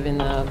 Given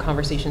the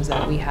conversations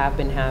that we have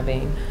been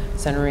having,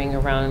 centering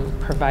around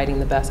providing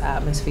the best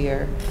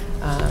atmosphere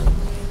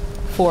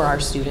for our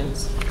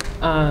students.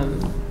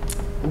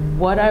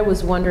 What I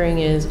was wondering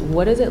is,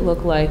 what does it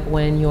look like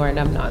when you're, and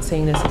I'm not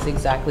saying this is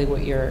exactly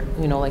what your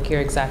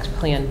exact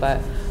plan,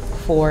 but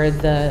for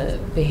the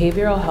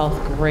behavioral health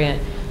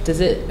grant, does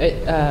it,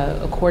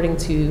 according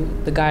to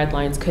the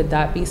guidelines, could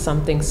that be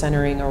something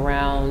centering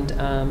around,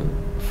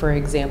 for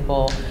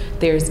example,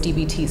 there's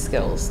DBT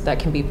skills that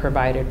can be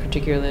provided,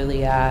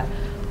 particularly at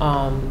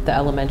the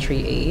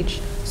elementary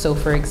age. So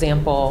for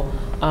example,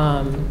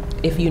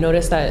 if you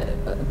notice that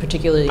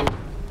particularly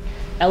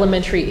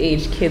elementary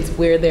age kids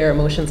wear their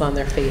emotions on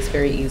their face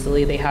very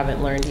easily, they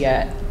haven't learned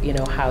yet,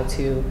 how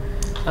to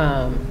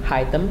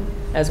hide them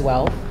as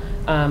well,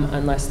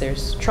 unless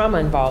there's trauma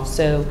involved.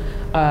 So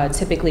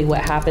typically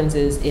what happens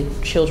is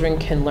if children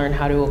can learn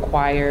how to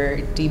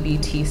acquire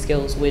DBT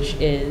skills, which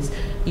is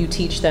you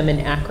teach them an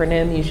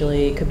acronym,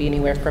 usually it could be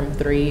anywhere from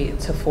 3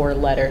 to 4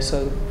 letters.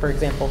 So for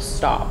example,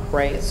 STOP,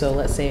 right? So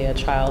let's say a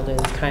child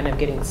is kind of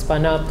getting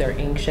spun up, they're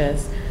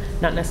anxious,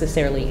 not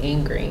necessarily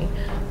angry.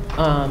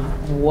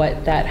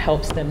 What that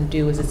helps them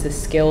do is it's a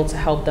skill to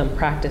help them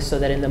practice so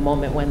that in the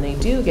moment when they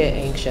do get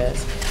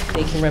anxious,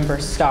 they can remember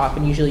stop,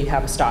 and usually you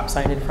have a stop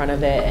sign in front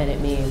of it, and it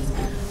means,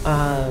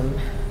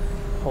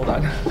 hold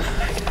on,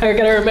 I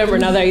gotta remember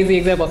now that I use the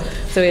example.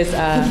 So it's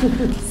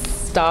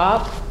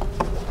stop,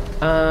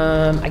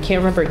 I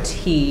can't remember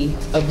T,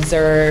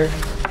 observe,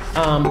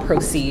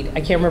 proceed. I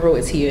can't remember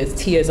what T is.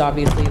 T is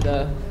obviously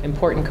the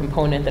important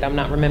component that I'm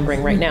not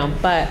remembering right now,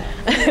 but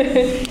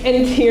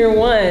in tier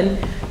 1,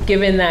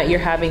 given that you're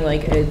having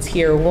like a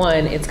tier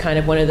 1, it's kind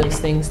of one of those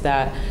things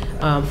that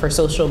for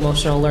social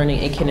emotional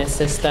learning, it can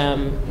assist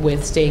them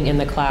with staying in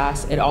the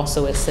class. It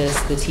also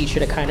assists the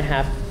teacher to kind of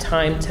have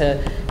time to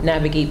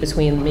navigate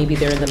between, maybe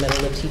they're in the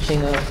middle of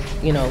teaching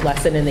a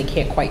lesson and they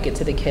can't quite get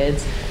to the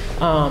kids.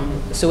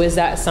 So is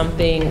that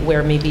something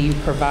where maybe you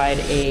provide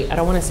I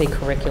don't want to say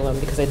curriculum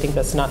because I think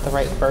that's not the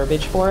right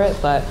verbiage for it,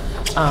 but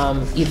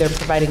either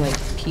providing like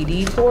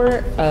PD for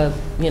it,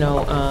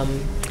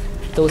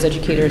 those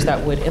educators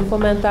that would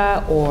implement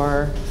that,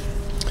 or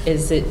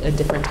is it a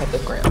different type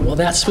of grant? Well,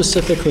 that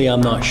specifically,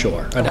 I'm not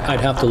sure. I'd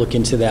have to look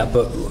into that,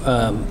 but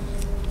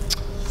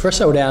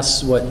first I would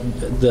ask what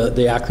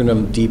the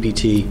acronym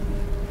DBT,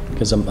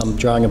 because I'm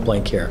drawing a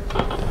blank here.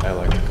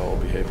 Dialectical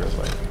behavior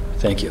therapy.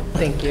 Thank you.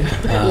 Thank you.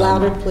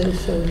 Louder,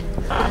 please.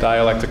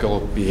 Dialectical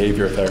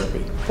behavior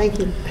therapy. Thank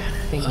you.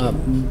 Thank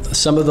you.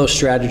 Some of those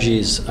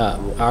strategies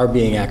are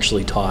being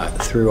actually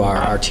taught through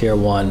our Tier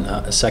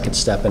 1 second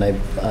step, and I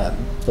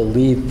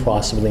believe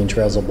possibly in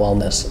Trails of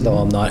Wellness, though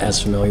I'm not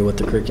as familiar with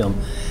the curriculum.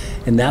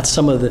 And that's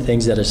some of the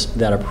things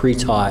that are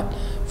pre-taught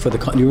for the,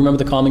 do you remember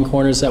the Common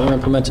Corners that were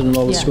implemented in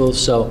all the schools?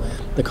 So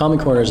the Common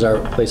Corners are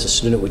a place a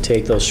student would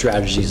take those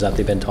strategies that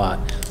they've been taught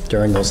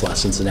during those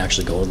lessons and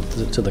actually go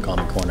to the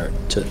Common Corner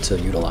to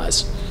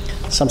utilize.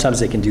 Sometimes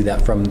they can do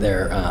that from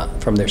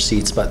their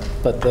seats, but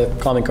the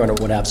Common Corner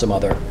would have some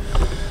other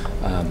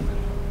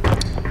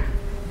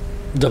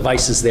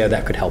devices there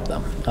that could help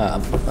them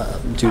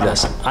do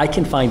this. I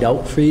can find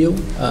out for you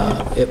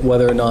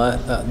whether or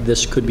not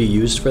this could be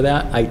used for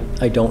that.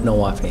 I don't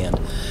know offhand.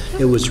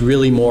 It was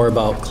really more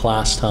about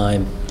class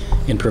time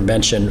and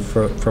prevention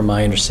from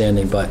my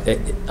understanding, but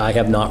I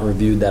have not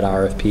reviewed that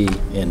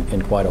RFP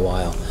in quite a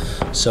while.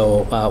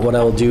 So what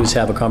I will do is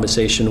have a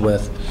conversation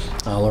with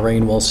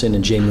Lorraine Wilson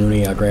and Jay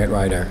Mooney, our grant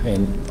writer,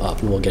 and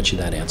we'll get you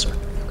that answer.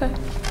 Okay,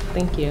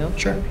 thank you.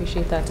 Sure. I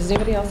appreciate that. Does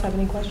anybody else have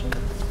any questions?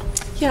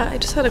 Yeah, I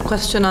just had a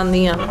question on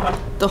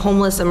the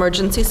homeless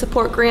emergency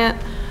support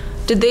grant.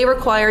 Did they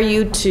require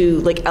you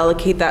to like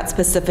allocate that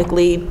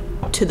specifically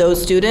to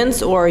those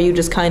students, or are you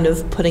just kind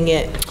of putting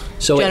it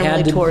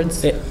generally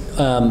towards?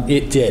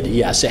 It did,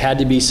 yes. It had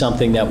to be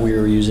something that we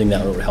were using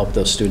that would help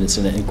those students.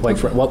 And quite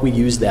frankly, what we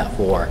used that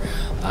for,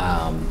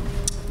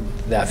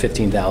 that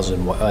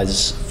 15,000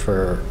 was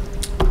for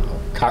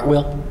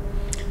Cartwheel.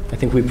 I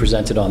think we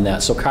presented on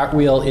that. So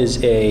Cartwheel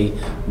is a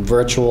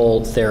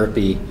virtual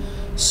therapy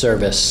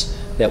service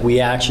that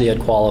we actually had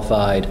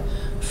qualified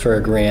for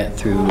a grant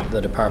through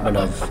the Department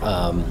of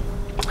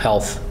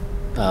Health.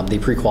 They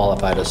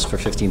pre-qualified us for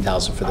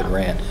 $15,000 for the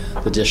grant.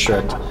 The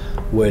district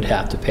would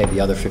have to pay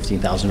the other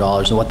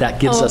 $15,000. And what that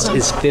gives us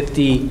is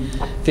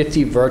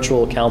 50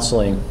 virtual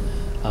counseling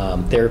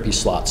therapy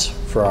slots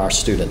for our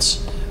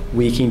students.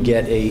 We can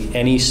get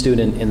any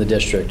student in the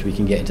district, we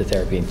can get into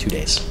therapy in 2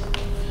 days,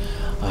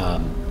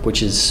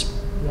 which is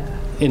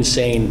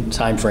insane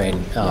time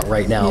frame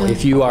right now.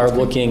 If you are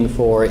looking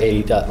for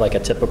like a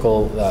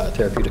typical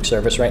therapeutic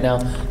service right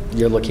now,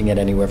 you're looking at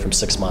anywhere from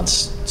 6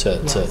 months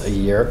to a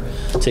year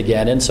to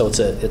get in. So it's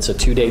a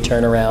 2-day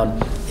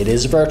turnaround. It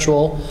is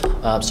virtual.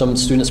 Some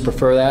students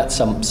prefer that,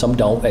 some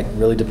don't. It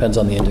really depends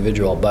on the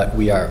individual, but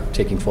we are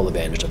taking full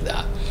advantage of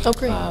that. Oh,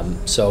 great.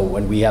 So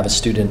when we have a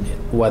student,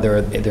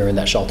 whether they're in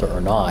that shelter or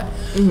not,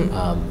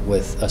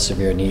 with a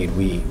severe need,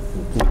 we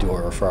do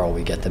a referral,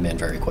 we get them in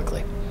very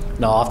quickly.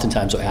 Now,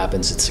 oftentimes what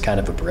happens, it's kind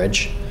of a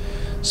bridge.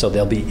 So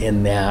they'll be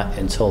in that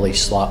until a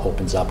slot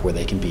opens up where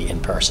they can be in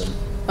person.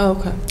 Oh,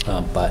 okay.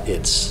 But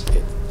it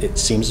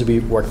seems to be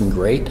working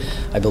great.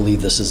 I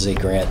believe this is a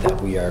grant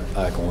that we are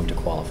going to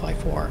qualify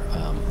for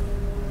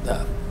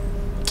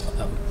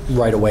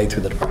right away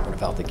through the Department of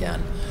Health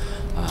again.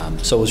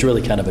 So it was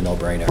really kind of a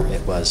no-brainer.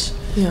 It was,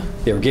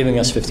 they were giving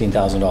us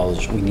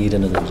 $15,000. We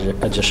needed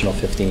an additional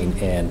 15,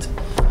 and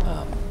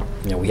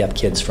you know, we have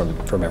kids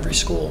from every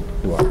school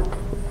who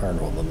are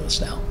enrolled in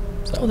this now.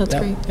 So, that's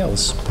great. Yeah, it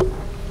was.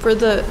 For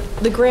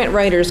the grant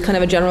writers, kind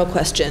of a general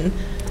question,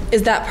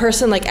 is that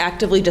person like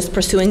actively just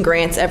pursuing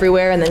grants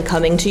everywhere and then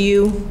coming to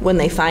you when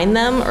they find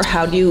them, or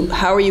how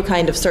are you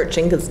kind of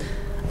searching? Because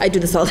I do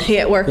this all day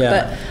at work,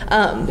 but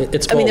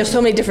it's both. I mean, there's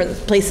so many different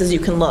places you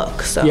can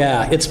look. So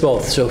yeah, it's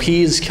both. So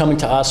he's coming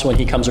to us when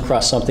he comes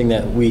across something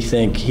that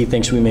he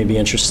thinks we may be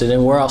interested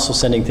in. We're also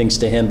sending things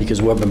to him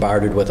because we're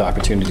bombarded with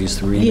opportunities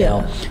through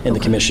email and the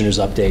commissioner's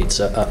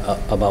updates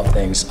about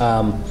things.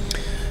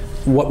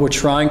 What we're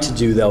trying to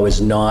do, though,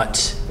 is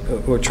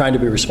we're trying to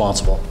be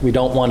responsible. We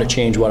don't want to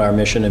change what our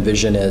mission and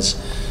vision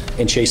is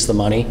and chase the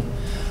money.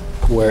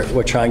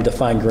 We're trying to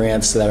find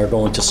grants that are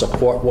going to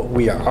support what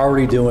we are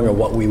already doing or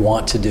what we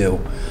want to do,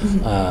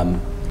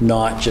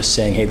 not just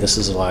saying, hey, this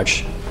is a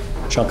large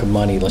chunk of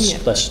money,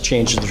 let's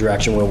change the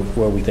direction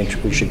where we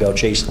think we should go,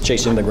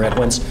 chasing the grant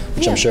wins,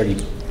 which I'm sure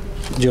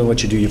doing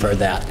what you do, you've heard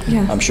that,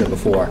 I'm sure,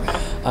 before.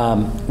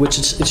 Which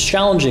it's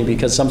challenging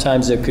because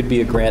sometimes there could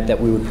be a grant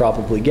that we would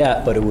probably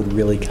get, but it would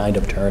really kind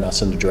of turn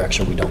us in the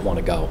direction we don't want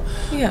to go.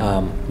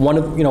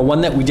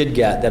 One that we did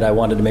get that I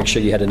wanted to make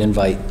sure you had an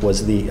invite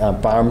was the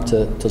farm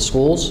to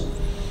schools.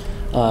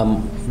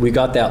 We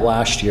got that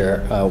last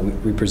year,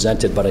 we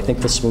presented, but I think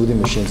the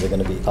smoothing machines are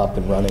going to be up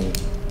and running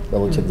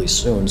relatively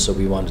soon, so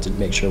we wanted to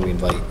make sure we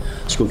invite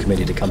school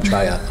committee to come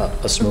try a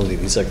smoothie.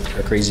 These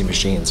are crazy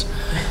machines.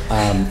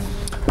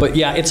 But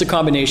yeah, it's a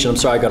combination. I'm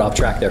sorry I got off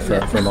track there for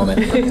a moment.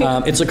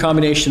 It's a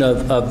combination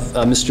of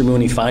Mr.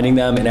 Mooney finding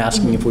them and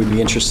asking if we'd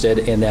be interested,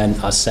 and then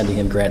us sending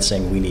him grants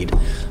saying we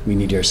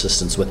need your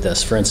assistance with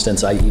this. For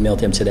instance, I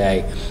emailed him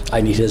today.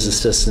 I need his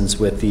assistance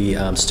with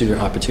the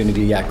Student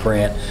Opportunity Act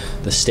grant.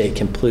 The state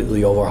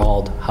completely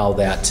overhauled how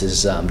that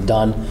is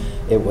done.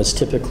 It was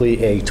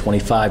typically a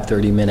 25,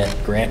 30-minute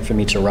grant for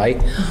me to write.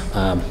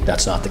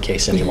 That's not the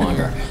case any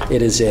longer.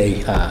 It is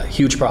a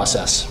huge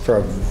process for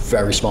a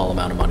very small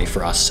amount of money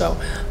for us. So,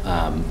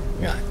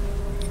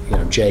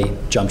 Jay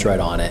jumped right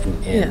on it,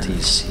 and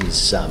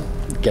he's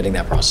getting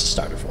that process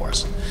started for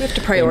us. We have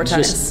to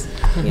prioritize.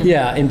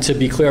 And to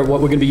be clear, what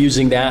we're going to be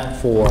using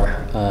that for,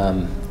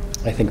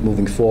 I think,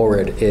 moving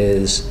forward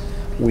is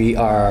we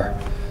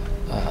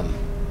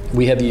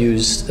have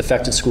used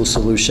Effective School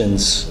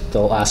Solutions the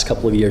last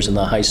couple of years in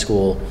the high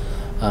school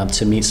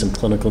to meet some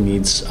clinical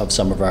needs of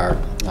some of our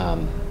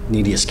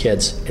neediest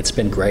kids. It's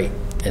been great.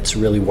 It's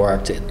really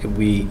worked.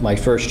 My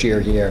first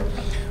year here,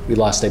 we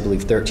lost, I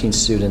believe, 13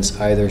 students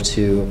either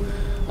to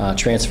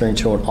transferring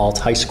to an alt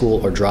high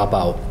school or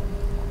dropout.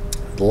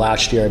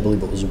 Last year, I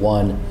believe it was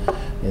 1,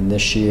 and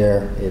this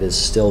year it is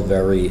still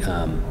very,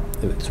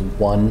 it's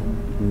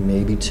 1,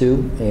 maybe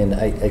 2, and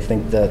I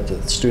think that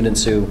the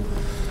students who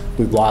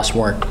we've lost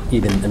weren't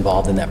even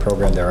involved in that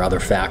program. There are other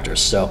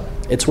factors. So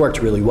it's worked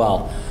really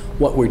well.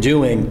 What we're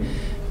doing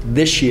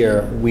this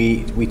year,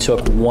 we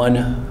took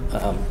one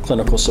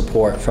clinical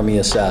support from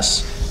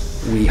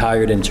ESS. We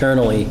hired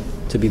internally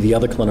to be the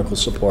other clinical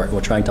support, and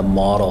we're trying to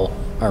model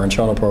our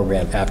internal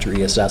program after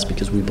ESS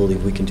because we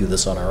believe we can do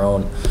this on our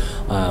own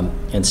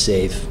and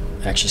save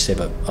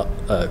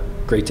a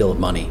great deal of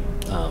money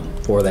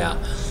for that.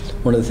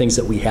 One of the things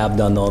that we have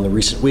done, though, in the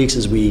recent weeks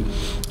is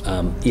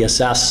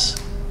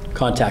ESS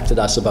contacted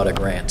us about a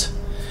grant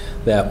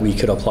that we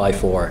could apply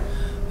for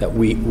that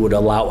we would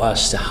allow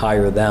us to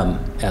hire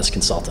them as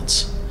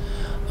consultants.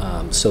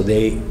 So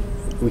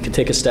we could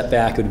take a step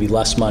back, it would be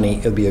less money,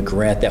 it would be a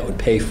grant that would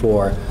pay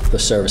for the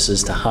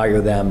services to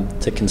hire them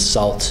to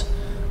consult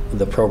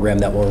the program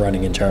that we're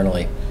running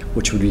internally,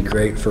 which would be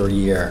great for a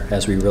year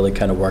as we really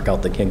kind of work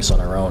out the kinks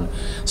on our own.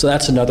 So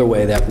that's another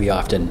way that we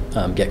often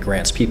get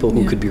grants. People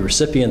who could be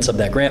recipients of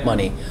that grant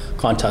money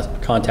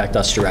contact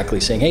us directly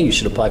saying, hey, you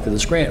should apply for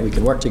this grant, we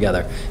can work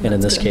together. And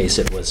in this case,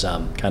 it was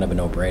kind of a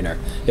no-brainer.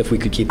 If we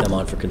could keep them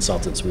on for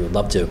consultants, we would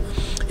love to.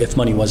 If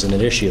money wasn't an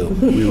issue,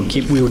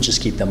 we would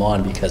just keep them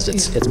on because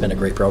it's been a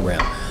great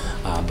program.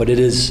 But it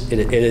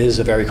is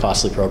a very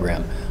costly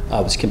program.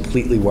 It was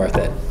completely worth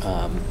it.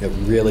 It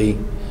really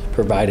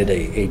provided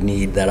a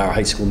need that our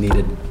high school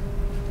needed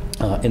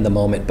in the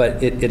moment,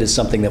 but it is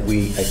something that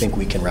I think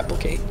we can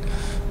replicate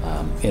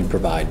and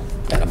provide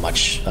at a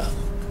much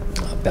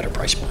better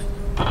price point.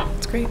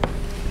 That's great.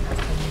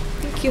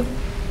 Thank you.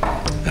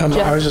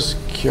 I was just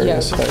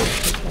curious,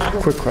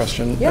 quick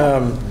question.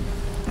 Yeah.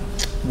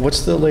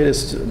 What's the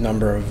latest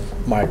number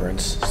of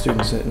migrants,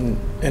 students, and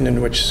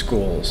in which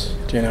schools?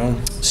 Do you know?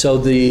 So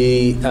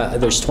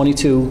there's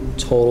 22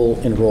 total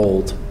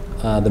enrolled.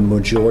 The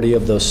majority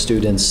of those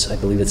students, I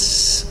believe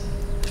it's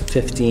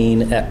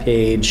 15 at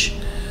Page,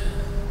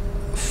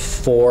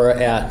 4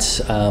 at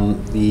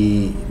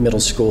the middle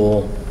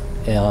school,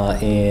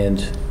 and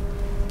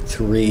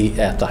 3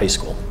 at the high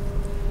school.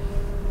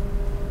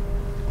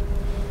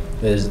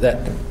 Is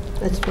that?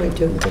 That's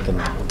 22. I'm thinking,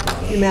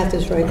 Your math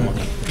is right.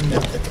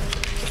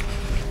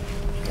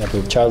 I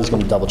believe Charlie's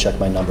going to double check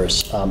my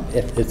numbers.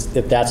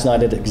 If that's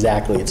not it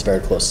exactly, it's very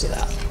close to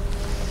that.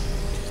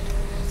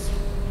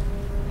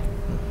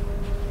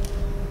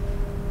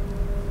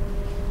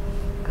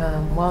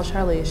 While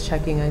Charlie is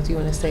checking, I do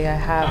want to say I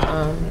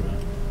have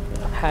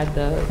had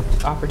the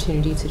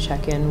opportunity to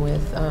check in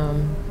with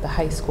the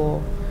high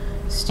school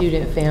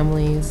student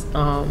families,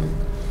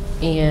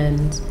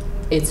 and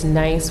it's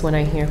nice when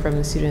I hear from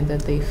the student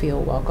that they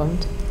feel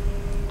welcomed.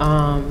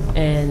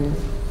 And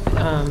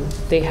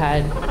they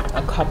had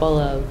a couple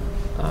of,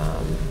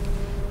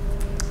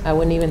 I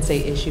wouldn't even say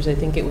issues, I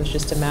think it was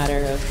just a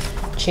matter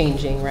of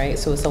changing, right?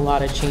 So it's a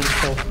lot of change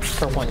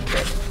for one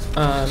kid.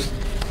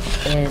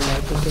 And I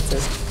think it's a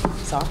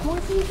sophomore,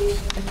 maybe?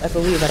 I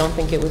believe. I don't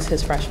think it was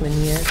his freshman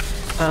year.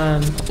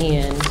 And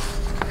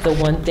the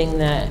one thing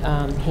that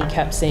he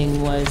kept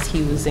saying was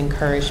he was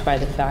encouraged by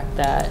the fact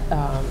that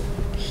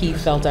he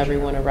felt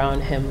everyone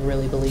around him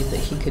really believed that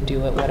he could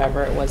do it,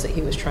 whatever it was that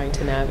he was trying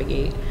to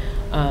navigate.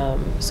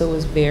 So it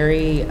was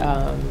very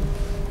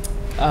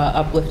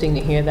uplifting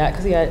to hear that,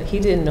 because he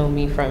didn't know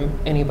me from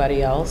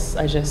anybody else.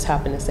 I just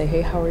happened to say,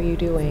 hey, how are you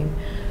doing?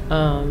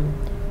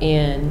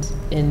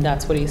 And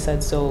that's what he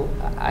said. So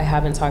I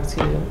haven't talked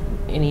to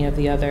any of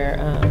the other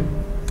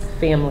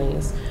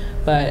families,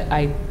 but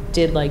I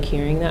did like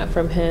hearing that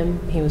from him.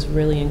 He was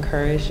really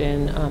encouraged,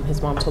 and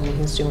his mom told me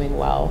he's doing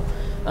well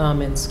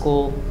in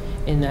school,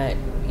 in that,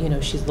 you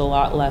know, she's a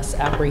lot less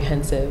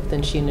apprehensive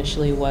than she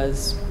initially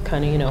was,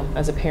 kind of, you know,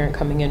 as a parent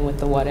coming in with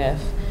the what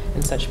if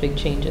and such big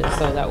changes.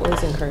 So that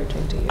was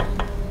encouraging to hear.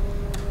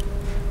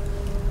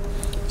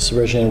 So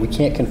Regina, we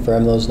can't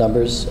confirm those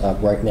numbers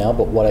right now,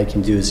 but what I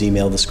can do is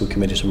email the school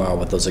committee tomorrow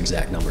with those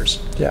exact numbers.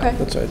 Yeah, Okay.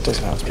 that's right. It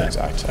doesn't have to be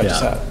exact. I Yeah.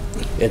 just had,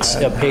 It's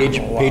I- Page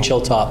wow.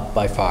 Hilltop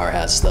by far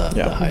has the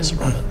highest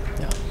enrollment.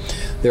 Yeah.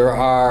 There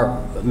are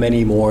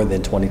many more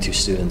than 22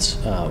 students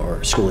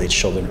or school-age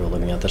children who are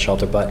living at the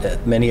shelter,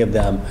 but many of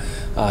them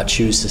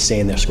choose to stay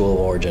in their school of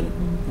origin.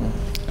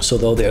 So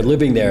though they're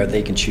living there,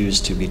 they can choose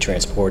to be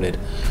transported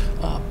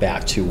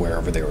back to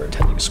wherever they were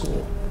attending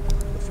school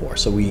before.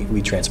 So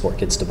we transport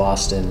kids to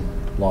Boston,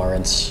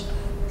 Lawrence,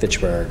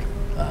 Fitchburg,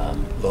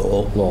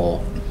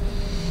 Lowell.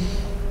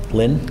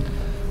 Lynn?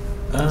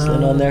 Is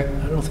Lynn on there?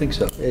 I don't think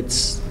so.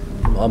 It's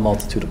a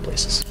multitude of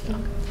places.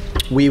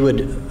 We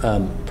would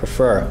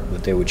prefer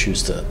that they would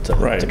choose to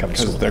right, come to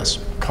school because with their us.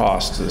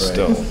 cost is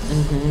still,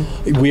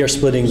 We are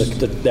splitting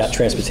that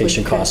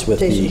transportation Split cost with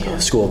the transportation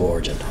cost. school of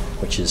origin,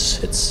 which is,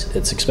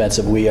 it's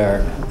expensive.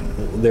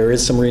 There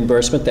is some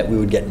reimbursement that we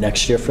would get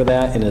next year for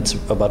that, and it's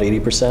about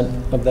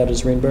 80% of that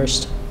is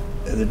reimbursed.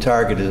 The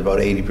target is about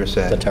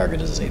 80%. The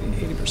target is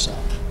 80%.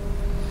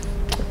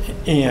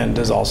 and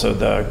does also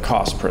the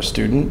cost per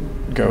student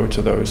go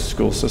to those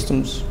school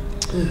systems?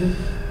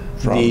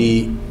 From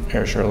The-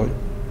 Air Shirley?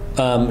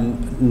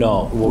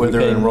 No. what Where we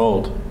they're pay-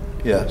 enrolled,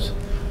 yes.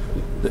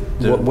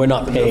 We're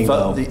not paying,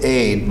 though. The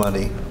aid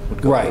money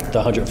would go. Right,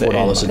 the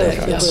 $104 a day,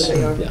 Okay. yes. Where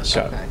they are. Yes.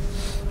 Okay.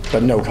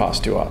 But no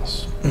cost to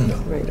us?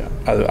 Right.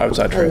 Yeah,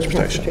 outside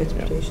transportation? Yeah.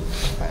 Transportation.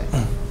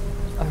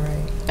 All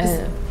right.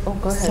 And, oh,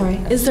 go ahead. Sorry.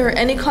 Is there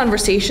any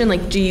conversation,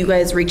 like, do you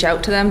guys reach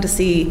out to them to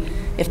see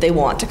if they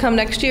want to come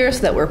next year so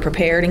that we're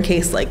prepared in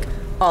case, like,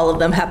 all of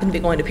them happen to be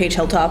going to Page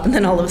Hilltop and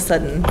then all of a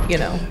sudden, you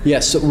know?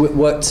 Yes, so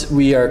what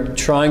we are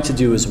trying to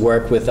do is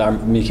work with our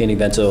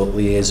Community-Vento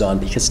liaison,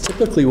 because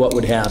typically what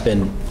would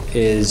happen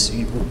is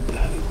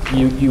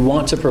you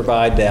want to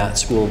provide that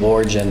school of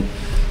origin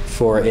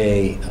for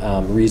a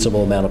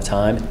reasonable amount of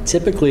time.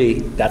 Typically,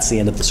 that's the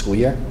end of the school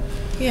year.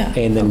 Yeah.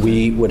 And then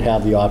we would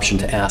have the option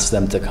to ask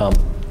them to come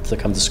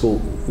to school.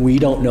 We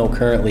don't know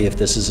currently if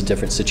this is a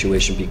different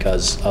situation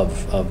because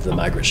of the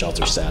migrant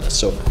shelter status.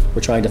 So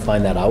we're trying to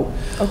find that out.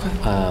 Okay.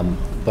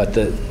 But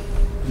the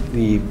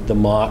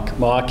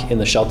mock in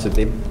the shelter,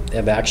 they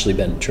have actually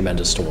been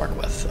tremendous to work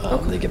with.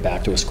 They get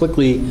back to us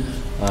quickly,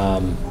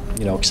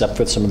 you know, except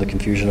for some of the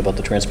confusion about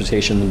the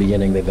transportation in the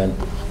beginning. They've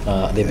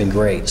been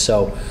great.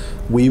 So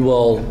we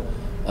will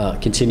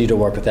continue to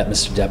work with that.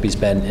 Mr. Deppie's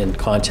been in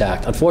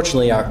contact.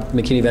 Unfortunately, our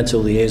McKinney-Vento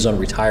liaison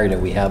retired,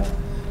 and we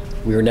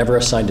were never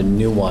assigned a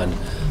new one.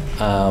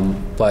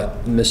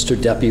 But Mr.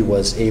 Deppie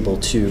was able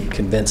to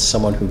convince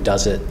someone who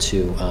does it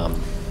to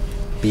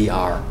be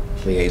our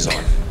liaison.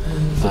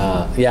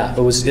 Yeah,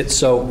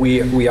 so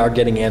we are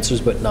getting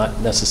answers, but not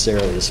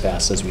necessarily as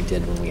fast as we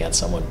did when we had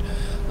someone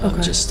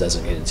just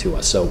designated to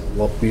us. So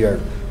we are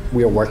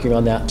working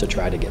on that to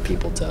try to get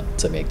people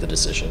to make the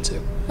decision to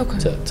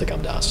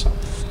come to us.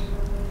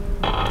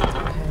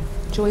 Okay.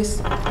 Joyce,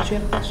 did you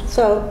have a question?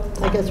 So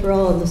I guess we're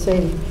all on the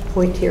same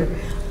point here.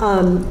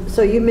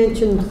 So you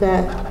mentioned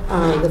that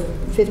the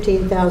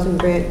 15,000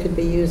 grant could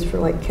be used for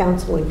like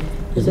counseling.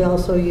 Is it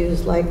also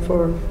used like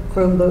for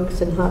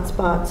Chromebooks and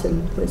hotspots,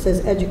 and it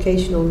says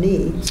educational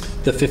needs?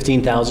 The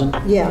 15,000?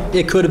 Yeah.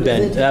 It could have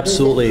been,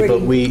 absolutely,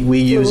 but we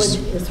used...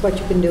 It's what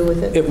you can do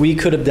with it? We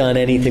could have done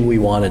anything we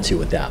wanted to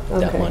with that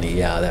money,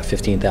 that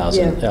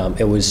 15,000. Yeah.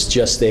 It was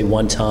just a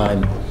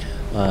one-time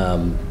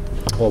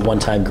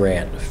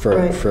grant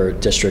for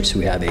districts who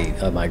have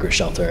a migrant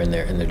shelter in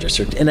their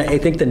district. And I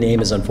think the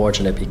name is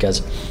unfortunate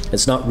because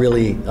it's not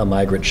really a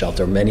migrant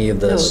shelter. Many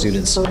of the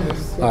students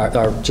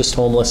are just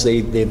homeless.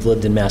 They've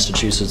lived in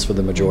Massachusetts for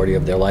the majority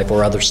of their life,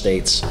 or other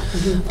states.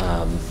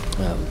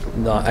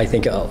 I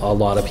think a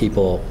lot of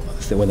people,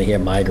 when they hear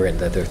migrant,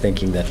 that they're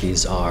thinking that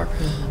these are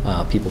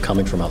people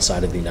coming from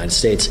outside of the United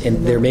States.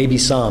 And there may be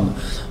some,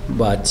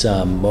 but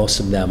most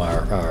of them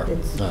are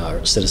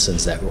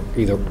citizens that were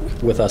either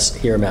with us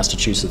here in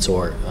Massachusetts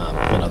or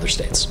in other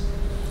states.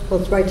 Well,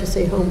 it's right to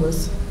say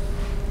homeless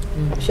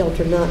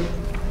shelter, not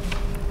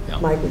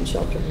migrant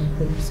shelter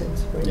in a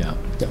sense, right? Yeah.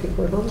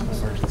 People are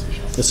homeless.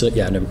 It's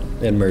an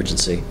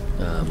emergency.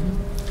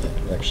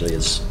 It actually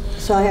is.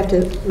 So I have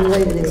to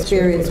relate an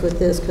experience with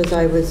this because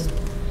I was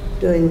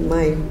doing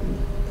my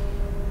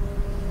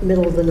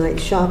middle of the night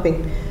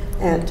shopping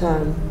at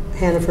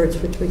Hannaford's,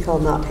 which we call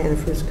not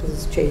Hannaford's because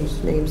it's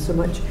changed names so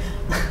much.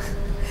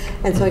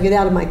 And so I get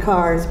out of my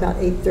car, it's about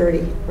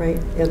 8:30,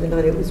 right? The other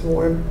night it was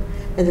warm,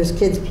 and there's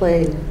kids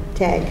playing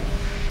tag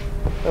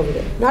over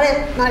there. Not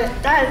it,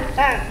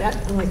 that.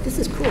 I'm like, this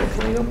is cool,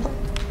 can I go play?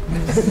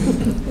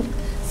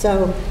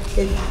 So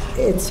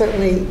it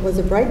certainly was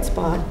a bright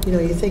spot. You know,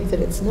 you think that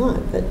it's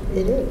not, but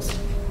it is.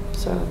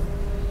 So,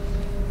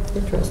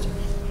 interesting.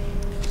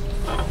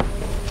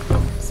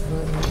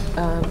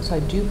 So I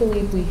do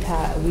believe we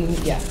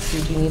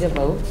do need a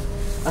vote.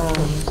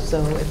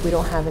 So if we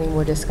don't have any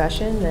more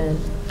discussion, then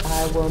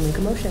I will make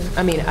a motion.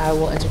 I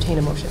will entertain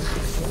a motion.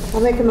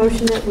 I'll make a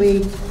motion that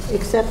we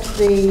accept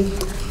the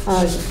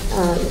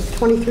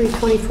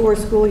 23-24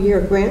 school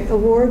year grant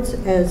awards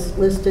as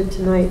listed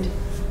tonight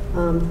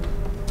from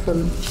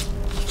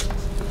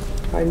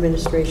our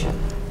administration.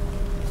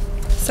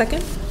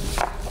 Second?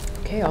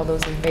 Okay, all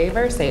those in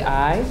favor, say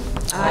aye.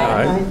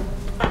 Aye.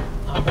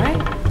 All right,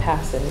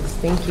 passes.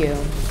 Thank you.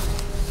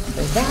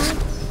 For that,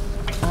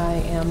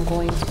 I am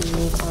going to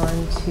move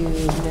on to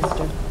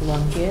Mr.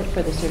 Plunkett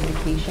for the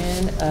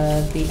certification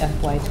of the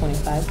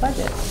FY25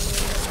 budget.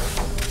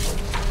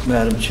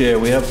 Madam Chair,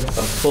 we have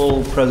a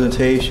full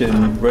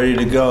presentation ready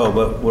to go,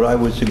 but what I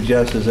would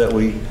suggest is that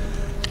we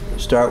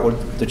start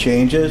with the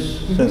changes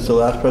since the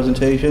last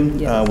presentation.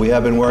 Yes. We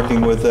have been working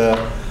with the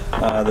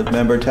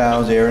member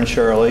towns, Aaron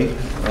Shirley,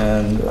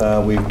 and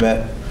we've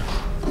met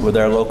with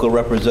our local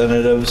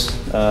representatives,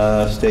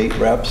 state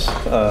reps.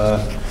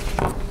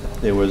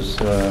 There was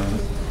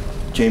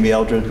Jamie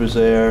Eldridge was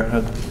there,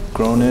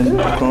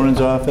 Cronin's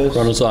office.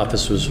 Cronin's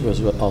office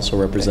was also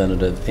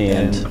representative,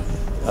 and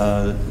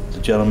the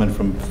gentleman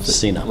from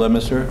Cena.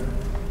 Leominster.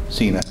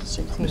 Cena.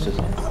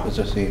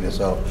 Mr. Cena.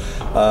 So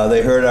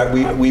they heard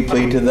we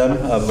plead to them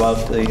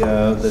about the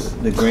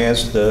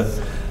grants,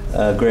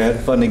 the grant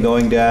funding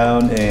going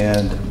down,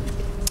 and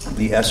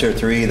the ESSER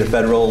 3, the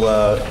federal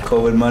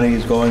COVID money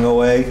is going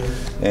away,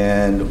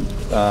 and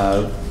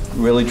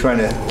really trying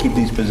to keep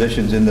these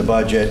positions in the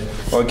budget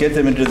or get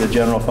them into the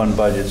general fund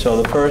budget. So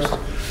the first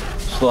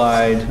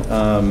slide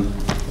I'm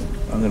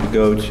going to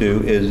go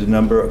to is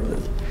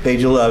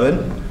page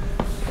 11.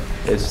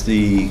 It's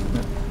the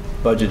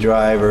budget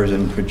drivers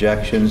and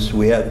projections.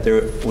 We have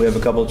a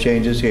couple of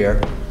changes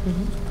here.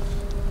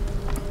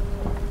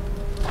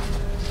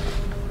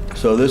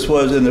 So this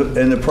was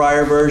in the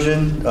prior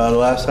version, the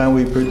last time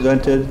we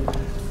presented,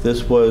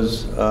 this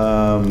was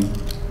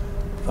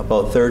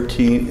about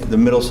 13, the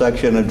middle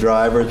section of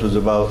drivers was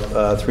about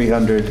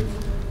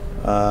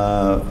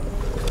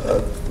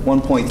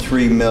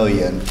 1.3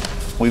 million.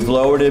 We've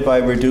lowered it by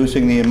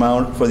reducing the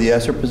amount for the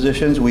ESSER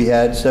positions. We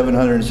had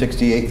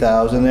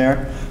 $768,000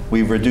 there.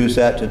 We've reduced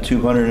that to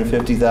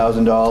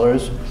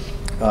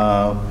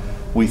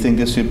 $250,000. We think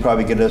this would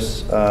probably get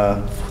us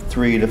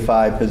 3 to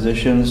 5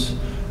 positions.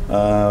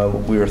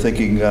 We were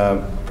thinking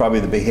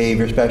probably the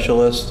behavior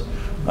specialist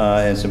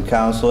and some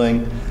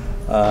counseling.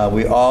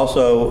 We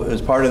also,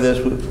 as part of this,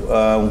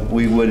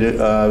 we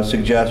would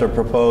suggest or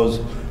propose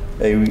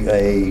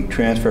a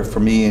transfer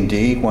from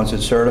E&D once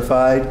it's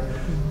certified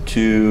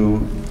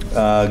to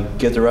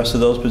get the rest of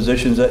those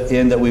positions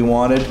in that we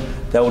wanted.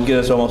 That would get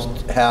us almost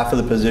half of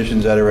the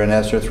positions that are in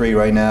ESSER 3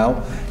 right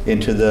now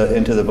into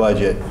the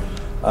budget.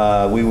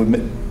 We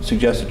would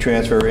suggest a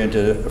transfer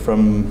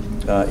from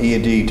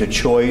E&D to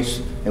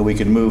choice, and we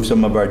could move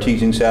some of our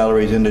teaching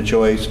salaries into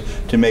choice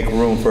to make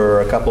room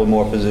for a couple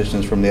more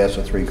positions from the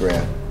ESSER 3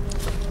 grant.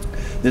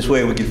 This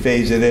way we could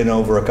phase it in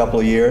over a couple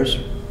of years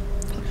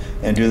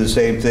and do the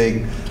same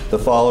thing the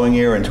following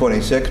year in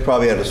 26,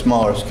 probably at a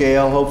smaller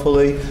scale,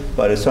 hopefully,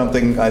 but it's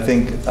something I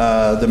think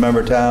the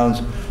member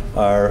towns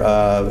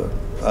are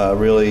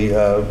really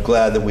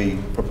glad that we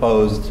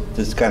proposed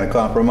this kind of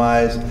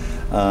compromise,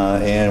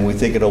 and we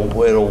think it'll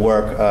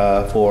work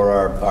for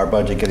our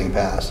budget getting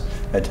passed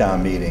at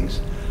town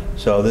meetings.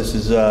 So this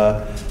is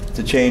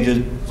the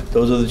changes.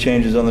 Those are the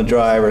changes on the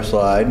driver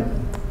slide.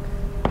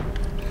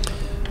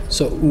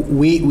 So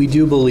we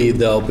do believe,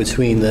 though,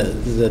 between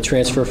the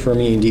transfer from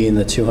E&D and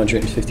the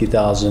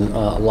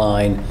 $250,000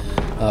 line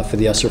for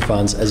the ESSER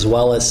funds, as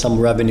well as some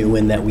revenue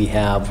in that we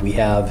have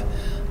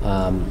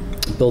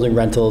building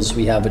rentals,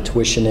 we have a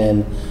tuition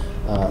in,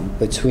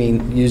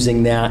 between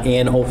using that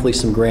and hopefully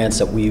some grants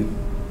that we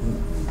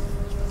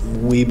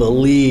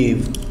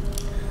believe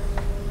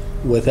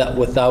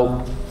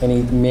without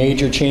any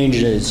major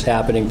changes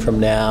happening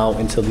from now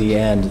until the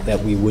end, that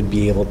we would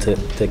be able to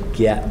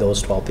get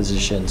those 12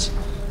 positions.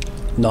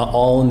 Not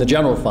all in the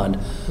general fund,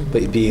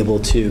 but be able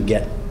to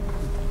get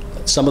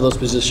some of those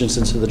positions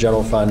into the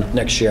general fund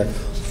next year,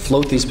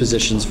 float these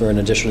positions for an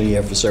additional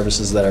year for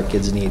services that our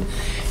kids need,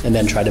 and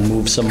then try to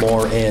move some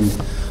more in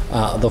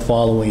the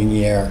following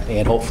year,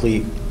 and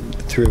hopefully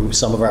through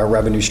some of our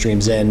revenue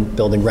streams in,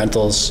 building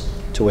rentals,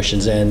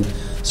 tuitions in,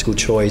 school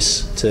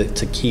choice, to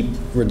keep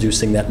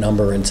reducing that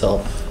number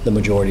until the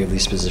majority of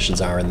these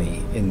positions are in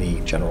the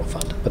general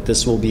fund. But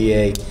this will be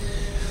a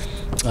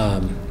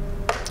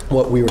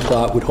what we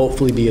thought would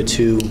hopefully be a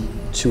 2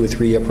 or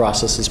 3 year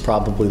process is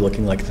probably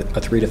looking like a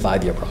 3 to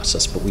 5 year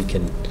process, but we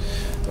can,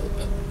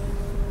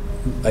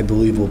 I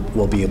believe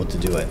we'll be able to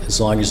do it as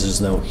long as there's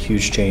no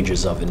huge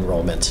changes of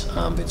enrollment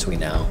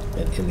between now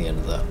and the end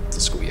of the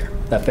school year.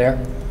 Is that fair?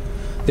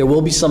 There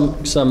will be some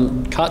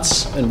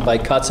cuts, and by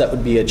cuts that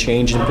would be a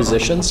change in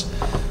positions,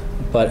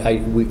 but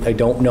I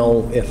don't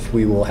know if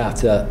we will have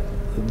to,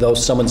 though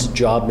someone's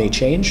job may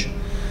change,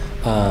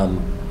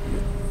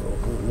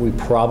 we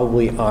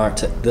probably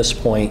aren't at this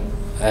point,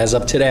 as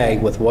of today,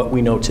 with what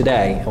we know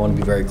today, I want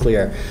to be very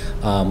clear,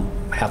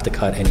 have to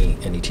cut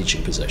any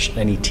teaching position,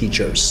 any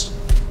teachers.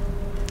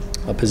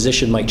 A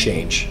position might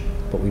change,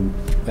 but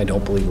I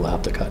don't believe we'll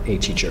have to cut a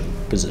teacher,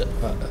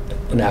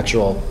 an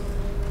actual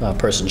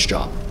person's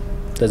job.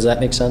 Does that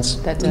make sense?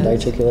 That does. Did I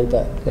articulate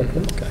that?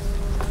 Okay.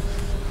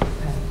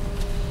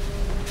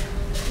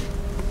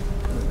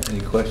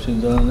 Any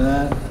questions on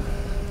that?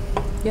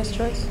 Yes,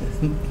 Joyce?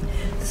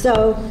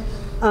 So,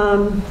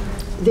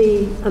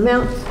 the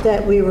amount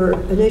that we were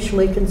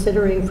initially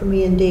considering from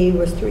E&D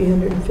was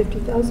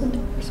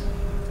 $350,000.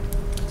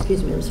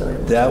 Excuse me, I'm sorry.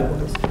 That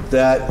has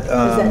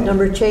that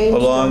number changed?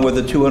 Along with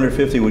the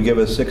 250 would give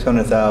us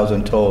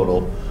 600,000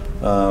 total.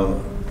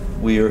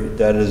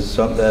 That is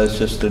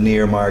just a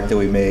near mark that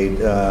we made,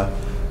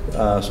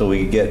 so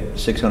we could get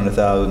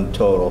 600,000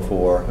 total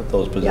for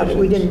those positions. Yeah, but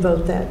we didn't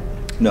vote that.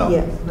 No,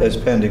 yet, that's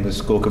right. pending the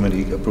school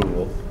committee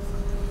approval.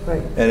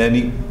 Right. And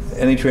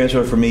any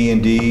transfer from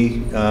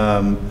E&D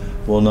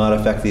will not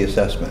affect the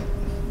assessment,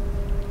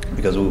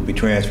 because we'll be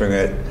transferring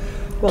it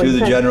to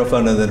the general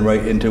fund and then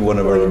right into one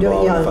of our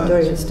revolving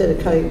funds. Instead of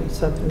cutting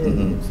something,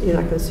 you're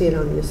not going to see it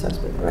on the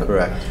assessment, right?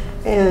 Correct.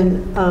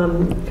 And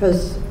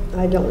because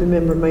I don't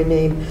remember my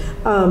name,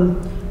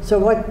 so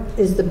what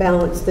is the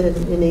balance then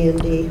in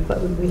E&D? What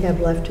would we have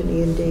left in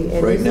E&D?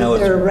 And right now,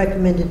 is there a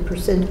recommended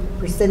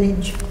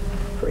percentage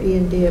for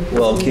E&D?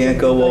 Well, it can't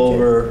go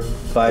over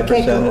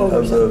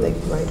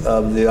 5%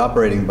 of the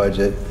operating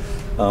budget,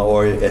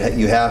 or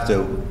you have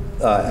to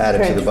add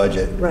it to the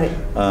budget. Right.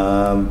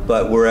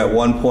 But we're at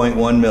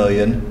 1.1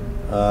 million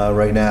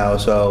right now,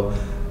 so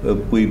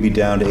we'd be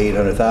down to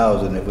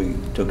 800,000 if we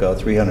took out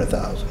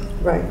 300,000.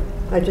 Right.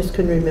 I just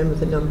couldn't remember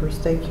the numbers.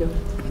 Thank you.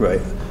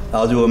 Right.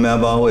 I'll do a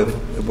memo if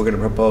we're going to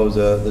propose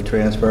the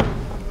transfer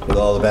with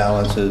all the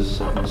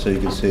balances, so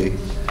you can see.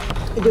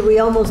 Do we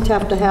almost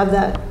have to have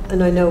that?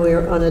 And I know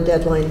we're on a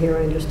deadline here.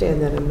 I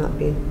understand that. I'm not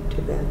being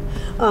too bad.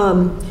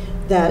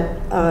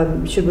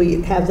 Should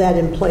we have that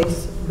in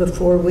place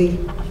before we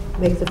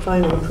make the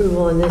final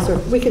approval on this? Or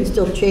we can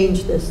still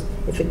change this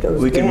if it goes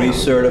down? We can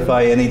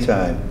recertify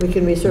anytime. We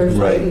can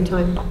recertify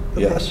anytime?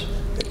 Okay. Yes.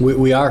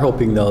 We are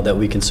hoping, though, that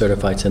we can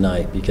certify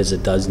tonight, because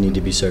it does need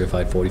to be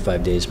certified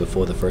 45 days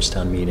before the first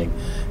town meeting,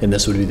 and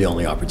this would be the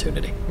only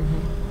opportunity.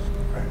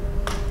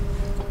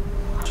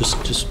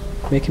 Just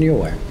making you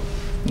aware.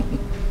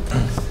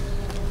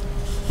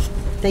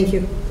 Thank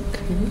you.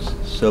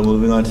 So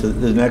moving on to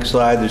the next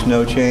slide, there's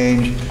no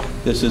change.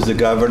 This is the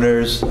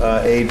governor's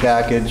aid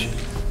package.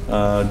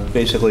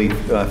 Basically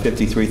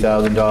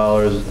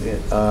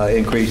 $53,000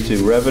 increase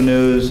to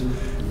revenues,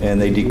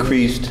 and they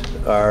decreased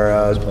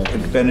our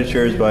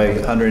expenditures by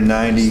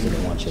 190,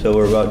 so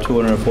we're about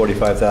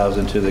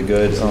 245,000 to the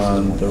good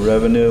on the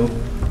revenue.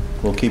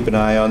 We'll keep an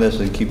eye on this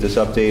and keep this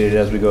updated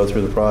as we go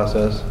through the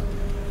process.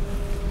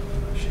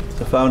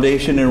 The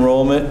foundation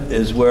enrollment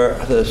is where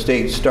the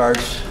state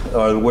starts,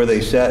 or where they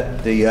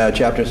set the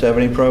Chapter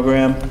 70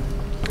 program.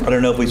 I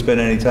don't know if we spent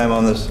any time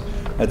on this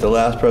at the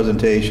last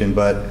presentation,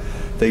 but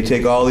they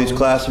take all these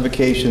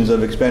classifications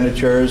of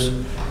expenditures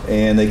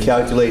and they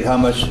calculate how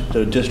much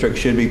the district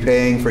should be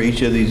paying for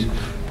each of these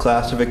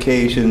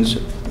classifications,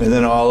 and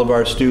then all of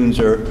our students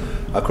are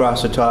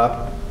across the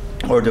top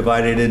or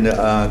divided into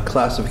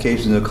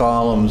classifications of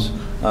columns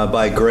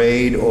by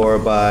grade or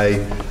by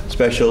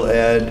special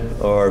ed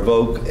or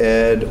voc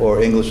ed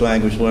or English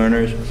language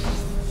learners,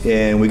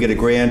 and we get a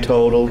grand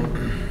total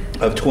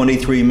of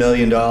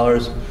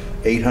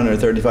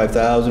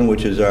 $23,835,000,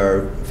 which is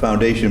our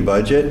foundation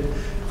budget,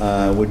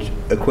 which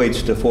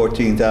equates to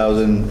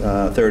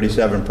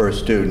 $14,037 per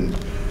student.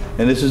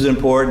 And this is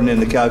important in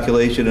the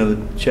calculation of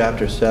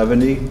Chapter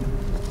 70.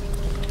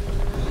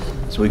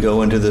 So we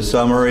go into the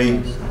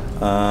summary.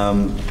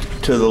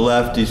 To the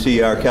left, you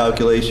see our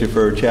calculation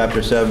for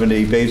Chapter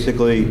 70.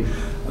 Basically,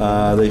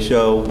 they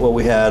show what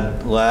we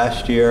had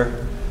last year.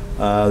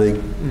 They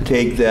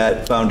take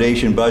that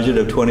foundation budget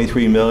of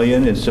 $23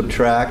 million and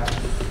subtract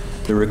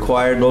the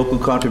required local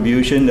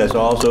contribution that's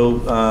also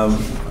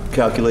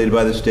calculated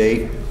by the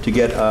state to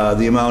get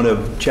the amount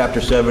of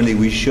Chapter 70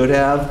 we should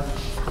have.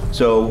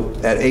 So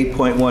at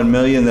 8.1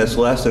 million, that's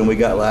less than we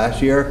got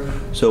last year.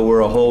 So we're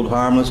a hold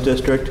harmless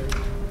district,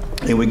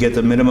 and we get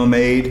the minimum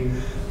aid,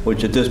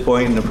 which at this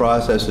point in the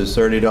process is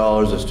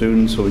 $30 a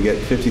student. So we get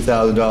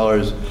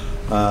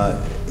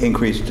 $50,000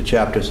 increase to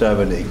Chapter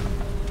 70.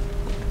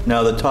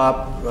 Now the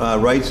top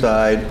right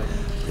side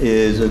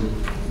is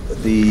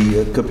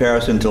the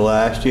comparison to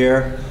last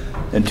year.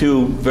 And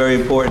two very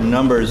important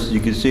numbers.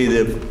 You can see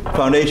the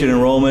foundation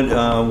enrollment,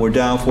 we're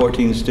down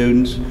 14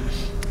 students,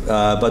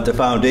 but the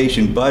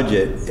foundation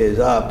budget is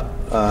up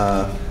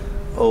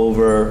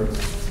over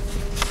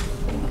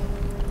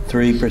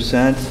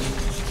 3%.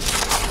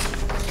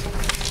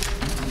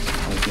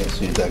 I can't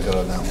see that good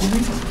on that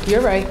one.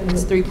 You're right,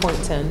 it's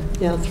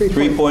 3.10. Yeah,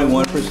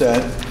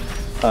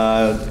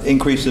 3.1%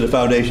 increase to the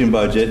foundation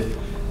budget.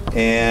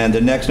 And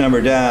the next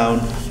number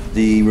down,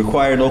 the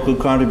required local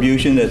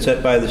contribution that's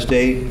set by the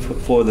state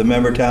for the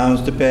member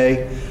towns to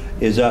pay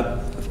is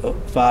up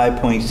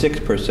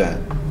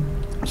 5.6%.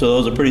 So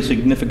those are pretty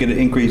significant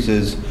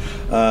increases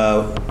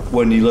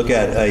when you look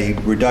at a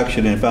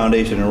reduction in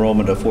foundation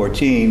enrollment of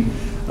 14.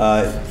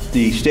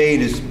 The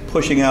state is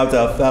pushing out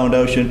the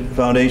foundation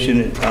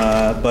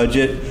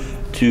budget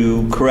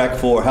to correct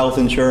for health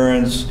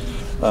insurance,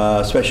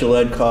 special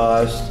ed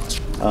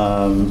costs,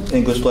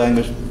 English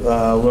language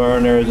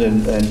learners,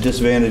 and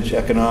disadvantaged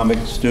economic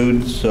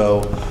students.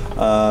 So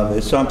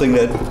it's something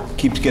that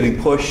keeps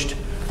getting pushed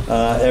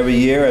every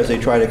year as they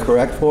try to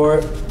correct for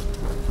it.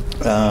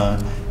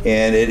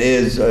 And it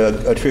is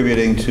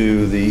attributing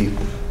to the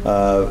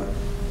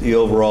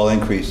overall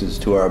increases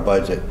to our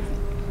budget.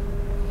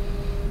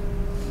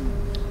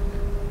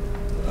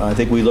 I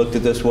think we looked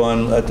at this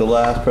one at the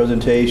last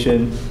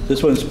presentation.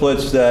 This one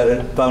splits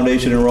that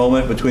foundation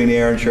enrollment between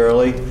Air and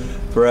Shirley.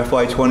 For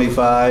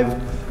FY25,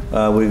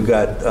 we've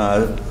got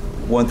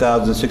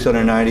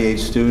 1,698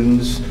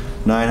 students,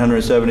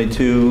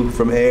 972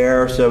 from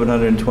Air,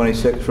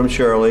 726 from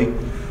Shirley.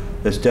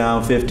 That's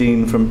down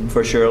 15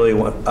 for Shirley,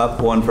 up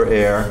 1 for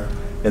Air.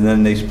 And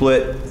then they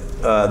split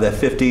that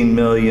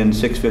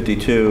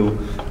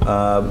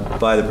 15,652,000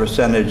 by the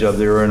percentage of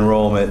their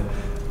enrollment,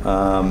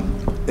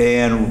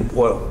 and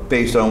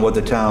based on what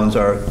the towns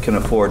can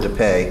afford to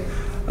pay.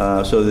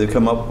 So they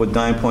come up with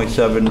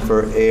 9.7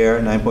 for Air,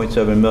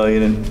 9.7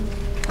 million, and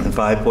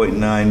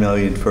 5.9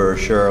 million for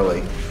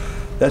Shirley.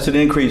 That's an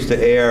increase to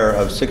Air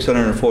of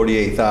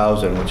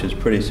 648,000, which is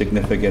pretty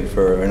significant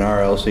for an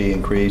RLC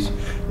increase.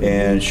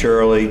 And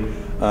Shirley,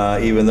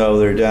 even though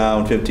they're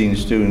down 15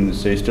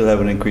 students, they still have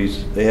an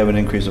increase. They have an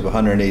increase of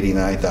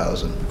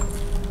 189,000.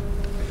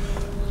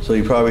 So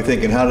you're probably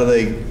thinking, how do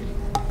they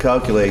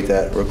calculate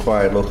that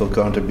required local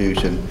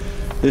contribution?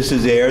 This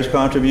is Air's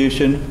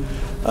contribution.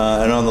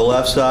 And on the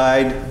left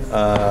side,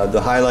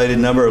 the highlighted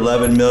number,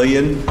 11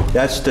 million,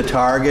 that's the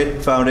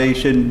target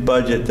foundation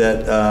budget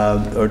that,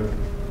 or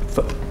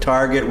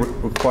target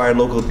required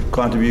local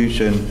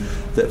contribution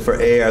that for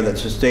Air that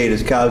the state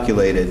has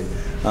calculated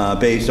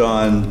based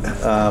on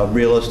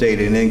real estate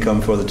and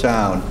income for the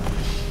town.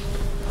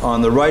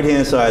 On the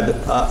right-hand side,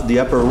 the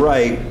upper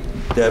right,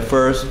 that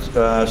first,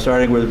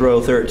 starting with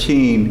row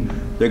 13,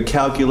 they're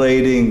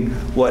calculating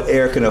what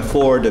air can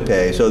afford to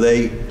pay. So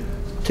they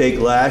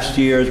take last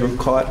year's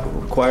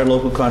required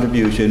local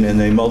contribution and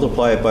they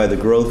multiply it by the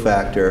growth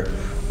factor,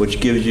 which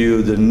gives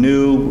you the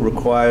new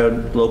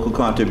required local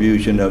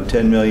contribution of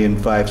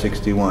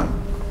 $10,561,000.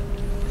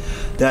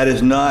 That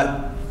is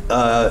not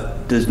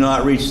does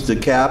not reach the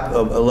cap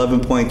of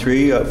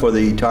 11.3 for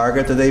the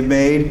target that they've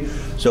made.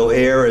 So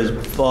air has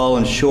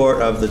fallen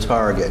short of the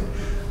target.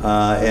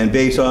 And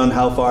based on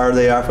how far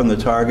they are from the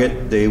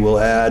target, they will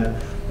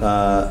add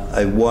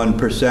a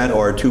 1%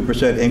 or a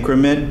 2%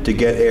 increment to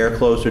get air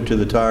closer to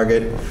the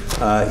target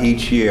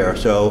each year.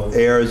 So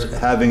air is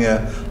having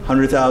a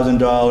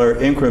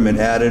 $100,000 increment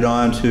added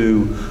on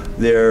to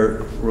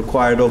their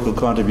required local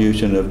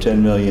contribution of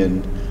 10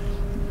 million.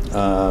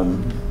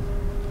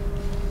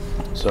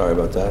 Sorry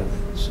about that.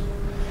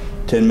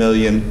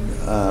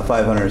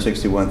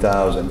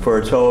 10,561,000 for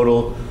a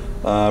total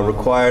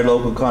required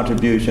local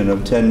contribution of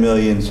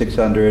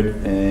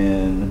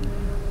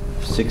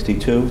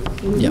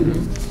 10,662,000. Yep.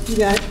 You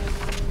got it?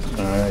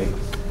 All right.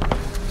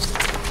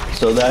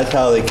 So that's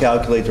how they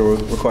calculate the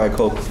required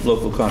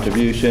local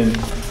contribution.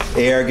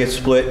 Air gets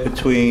split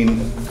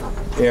between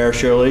Air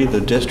Shirley,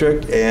 the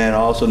district, and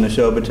also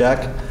Neshoba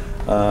Tech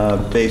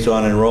based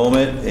on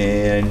enrollment.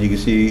 And you can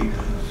see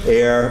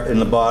Air in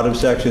the bottom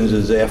sections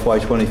is the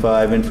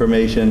FY25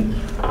 information.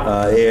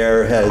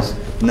 Air has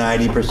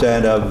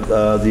 90% of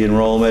the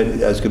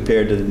enrollment as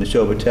compared to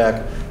Neshoba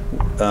Tech,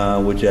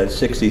 which at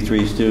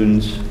 63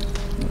 students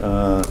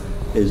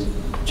is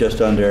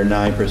just under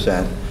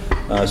 9%.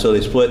 So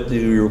they split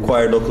the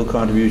required local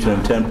contribution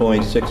of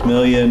 10.6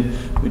 million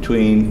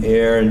between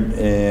Air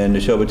and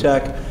Neshoba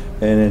Tech,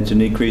 and it's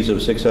an increase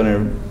of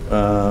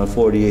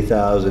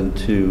 648,000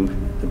 to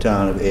the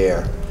town of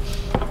Air.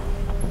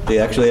 They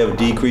actually have a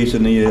decrease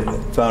in the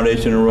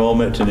foundation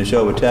enrollment to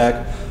Neshoba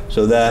Tech,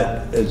 so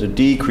that is a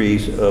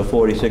decrease of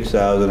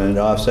 46,000 and it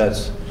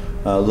offsets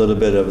a little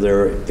bit of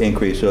their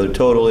increase. So the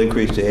total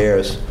increase to Air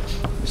is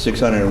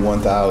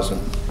 601,000.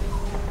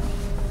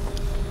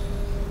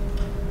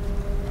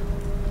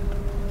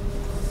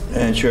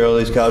 And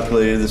Shirley's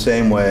calculated the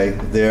same way.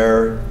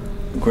 Their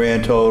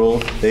grand total,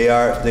 they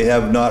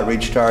have not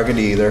reached target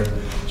either.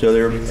 So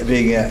they're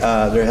having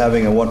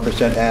a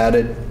 1%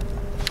 added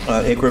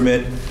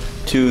increment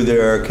to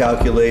their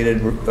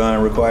calculated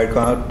required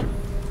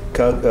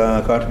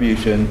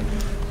contribution.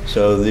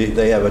 So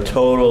they have a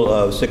total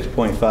of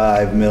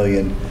 6.5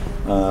 million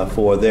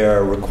for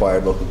their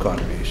required local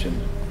contribution.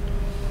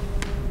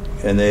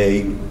 And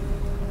they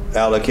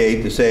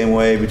allocate the same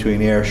way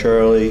between Air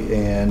Shirley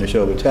and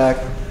Neshoba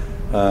Tech.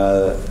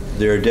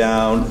 They're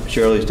down,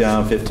 Shirley's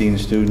down 15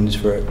 students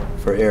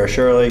for Air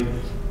Shirley,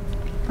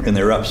 and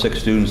they're up 6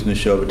 students in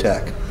Neshoba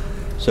Tech.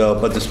 So,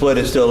 but the split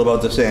is still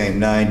about the same,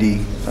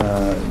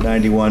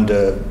 91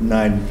 to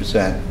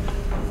 9%.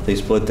 They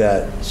split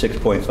that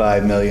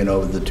 6.5 million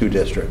over the 2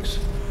 districts.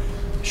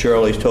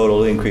 Shirley's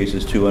total increase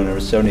is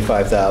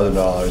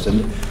 $275,000,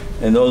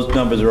 and those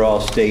numbers are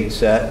all state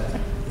set,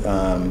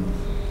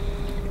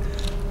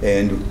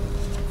 and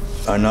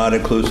are not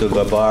inclusive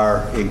of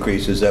our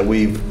increases that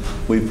we've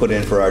put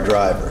in for our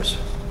drivers.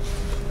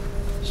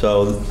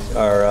 So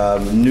our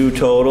new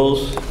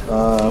totals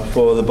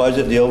for the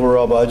budget, the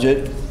overall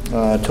budget,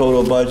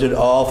 total budget,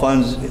 all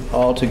funds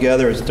all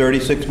together is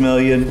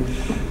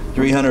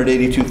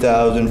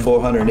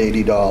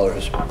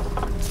 $36,382,480.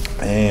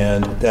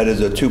 And that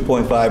is a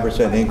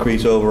 2.5%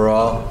 increase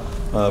overall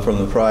from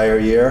the prior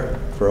year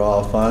for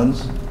all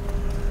funds.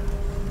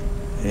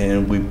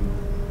 And we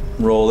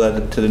roll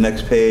that to the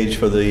next page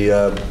for the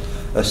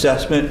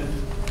assessment.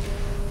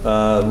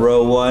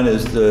 Row 1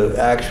 is the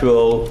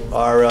actual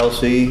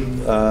RLC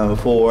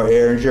for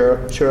Air and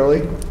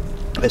Shirley,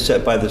 as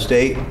set by the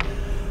state.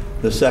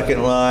 The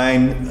second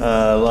line,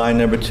 line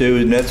number 2,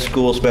 is net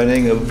school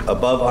spending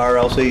above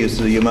RLC is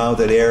the amount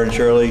that Air and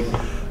Shirley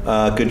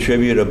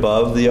contribute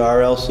above the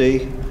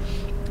RLC.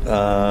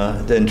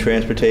 Then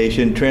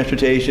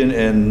transportation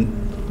and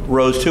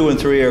rows 2 and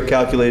 3 are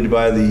calculated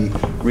by the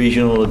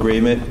regional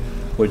agreement,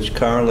 which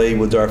currently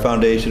with our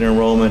foundation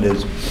enrollment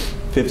is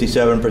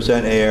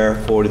 57% Air,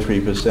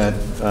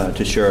 43%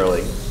 to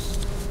Shirley.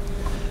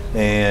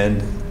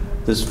 And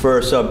this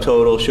first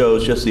subtotal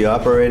shows just the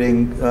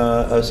operating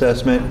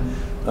assessment,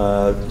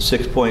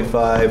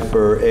 6.5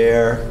 for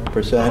Air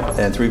percent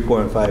and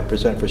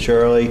 3.5% for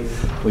Shirley.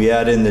 We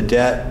add in the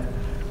debt,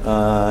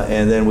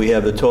 and then we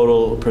have the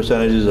total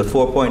percentages of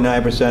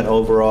 4.9%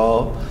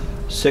 overall,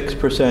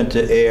 6%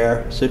 to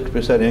Air,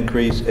 6%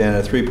 increase, and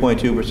a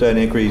 3.2%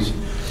 increase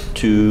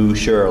to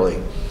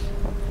Shirley.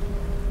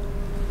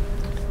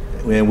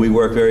 And we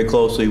work very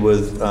closely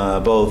with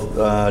both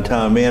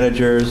town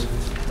managers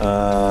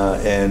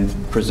and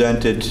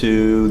presented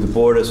to the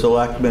Board of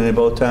Selectmen in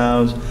both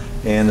towns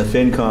and the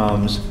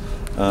FinComs,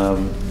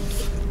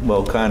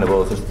 well, kind of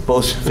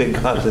both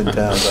FinComs in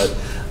town, but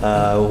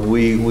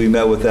we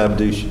met with them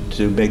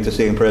to make the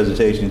same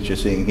presentations you're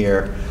seeing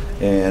here,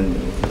 and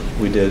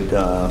we did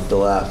the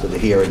last of the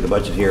hearing, the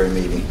budget hearing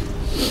meeting.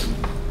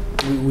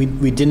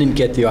 we didn't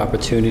get the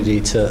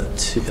opportunity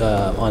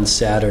to on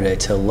Saturday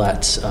to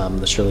let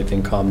the Shirley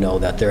FinCom know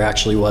that there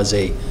actually was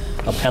a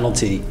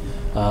penalty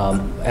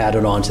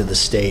added on to the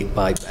state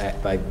by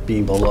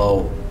being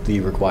below the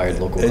required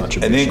local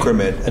contribution. An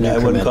increment, and I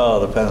wouldn't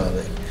call it a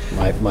penalty.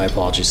 My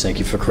apologies, thank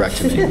you for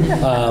correcting me.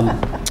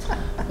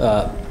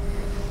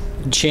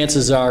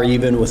 Chances are,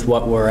 even with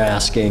what we're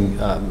asking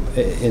for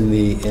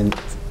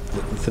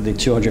the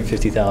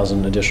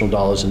 $250,000 additional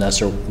dollars in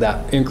ESSER,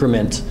 that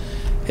increment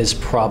is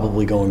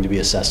probably going to be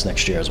assessed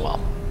next year as well.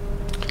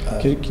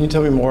 Can you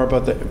tell me more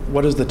about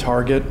what is the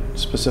target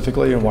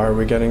specifically, and why are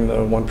we getting the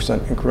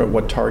 1% increment?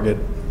 What target?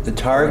 The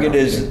target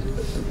is,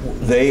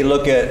 they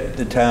look at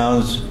the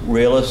town's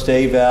real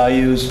estate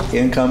values,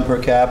 income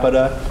per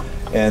capita,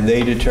 and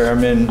they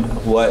determine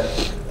what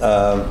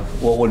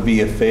would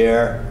be a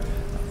fair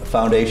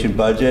foundation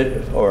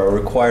budget or a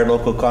required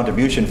local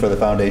contribution for the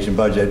foundation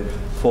budget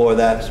for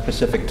that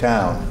specific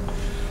town.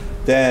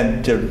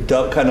 Then to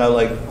kind of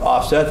like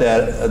offset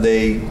that,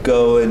 they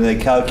go and they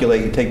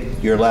calculate, you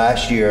take your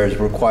last year's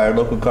required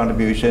local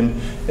contribution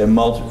and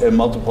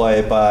multiply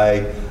it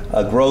by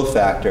a growth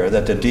factor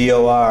that the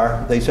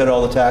DOR, they set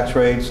all the tax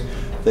rates,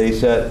 they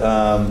set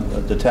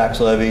the tax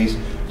levies,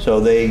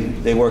 so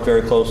they work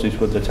very closely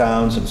with the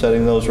towns in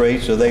setting those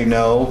rates, so they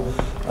know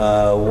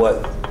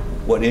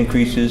what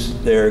increases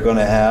they're going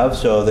to have,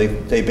 so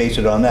they base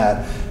it on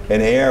that.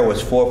 And AIR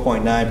was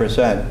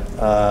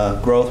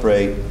 4.9% growth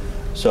rate,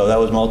 so that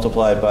was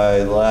multiplied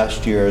by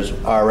last year's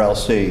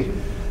RLC.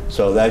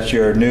 So that's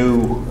your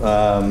new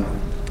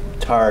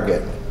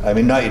target. I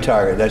mean, not your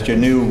target, that's your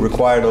new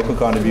required local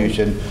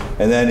contribution.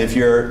 And then if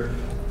you're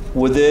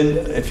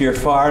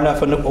far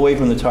enough away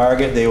from the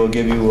target, they will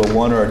give you a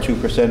 1 or a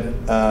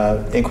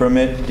 2%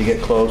 increment to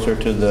get closer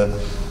to the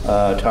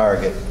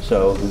target.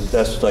 So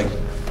that's like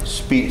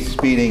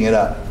speeding it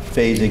up,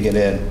 phasing it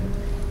in,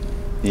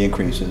 the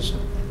increases.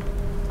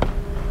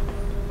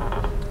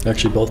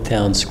 Actually, both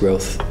towns'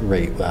 growth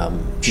rate,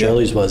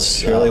 Shirley's was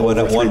Shirley went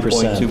up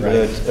 1.2% right?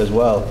 as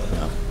well.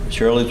 Yeah.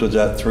 Shirley's was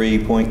at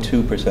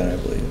 3.2%, I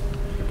believe.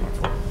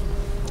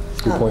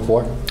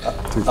 3.4?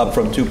 Up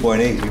from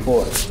 2.8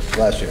 before,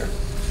 last year.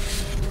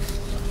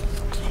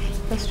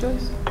 That's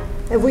Joyce.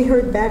 Have we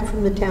heard back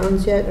from the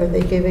towns yet? Are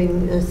they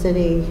giving us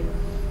any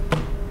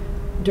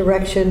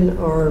direction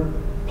or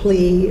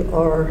plea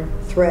or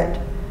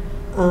threat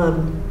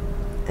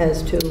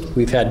as to?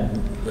 We've had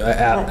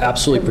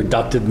absolutely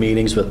productive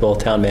meetings with both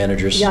town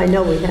managers. Yeah, I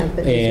know we have.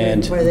 But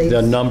and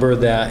the number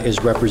that is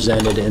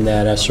represented in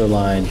that ESSER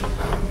line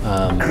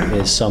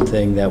is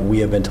something that we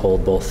have been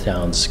told both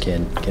towns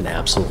can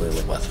absolutely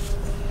live with.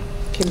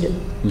 Can do.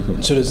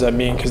 Mm-hmm. So does that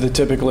mean, because they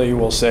typically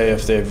will say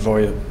if they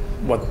vote,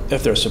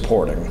 if they're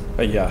supporting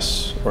a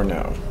yes or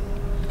no?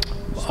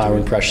 Our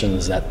impression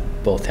is that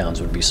both towns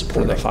would be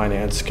supporting. For the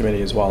finance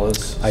committee as well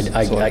as?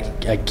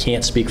 I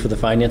can't speak for the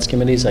finance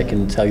committees. I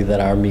can tell you that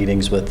our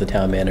meetings with the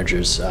town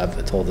managers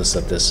have told us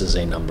that this is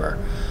a number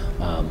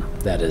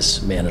that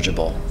is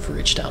manageable for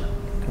each town.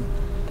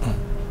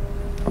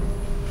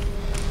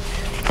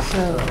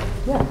 So,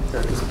 yeah.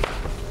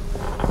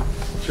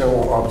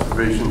 General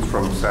observations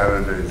from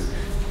Saturday's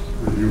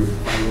review with the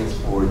Finance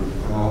Board.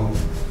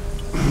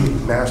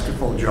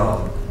 Masterful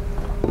job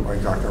by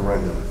Dr.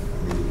 Renda. I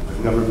mean,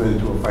 I've never been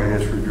to a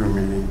finance review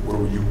meeting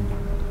where you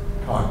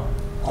talk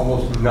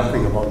almost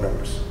nothing about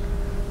numbers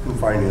and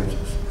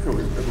finances. It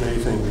was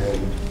amazing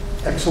and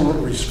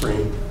excellent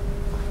restraint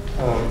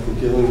in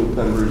dealing with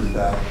members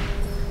that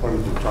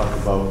wanted to talk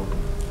about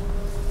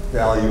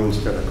value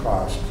instead of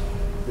cost.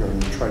 You know,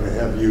 and try to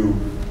have you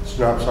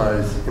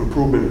synopsize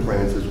improvement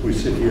plans as we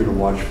sit here to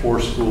watch 4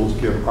 schools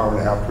give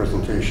hour-and-a-half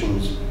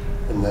presentations,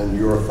 and then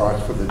your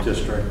thoughts for the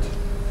district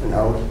and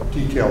how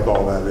detailed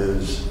all that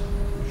is.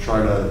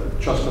 Try to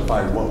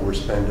justify what we're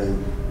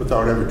spending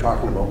without ever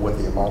talking about what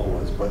the amount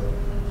was. But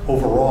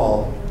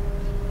overall,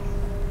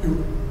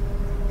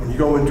 when you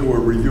go into a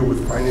review with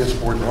the Finance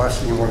Board, the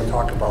last thing you want to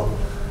talk about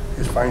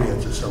is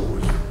finances. So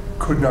it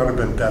could not have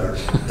been better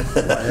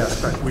in that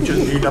aspect. We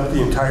just ate up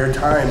the entire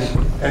time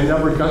and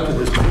never got to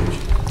this page.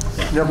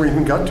 Never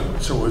even got to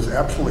it. So it was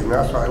absolutely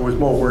massive. I was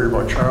more worried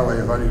about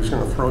Charlie. I thought he was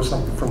going to throw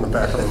something from the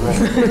back of the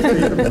room.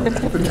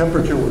 The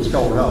temperature was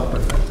going up,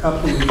 but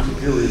absolutely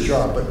superior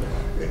job. But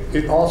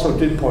it also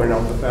did point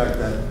out the fact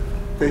that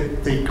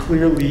they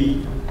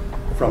clearly,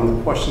 from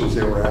the questions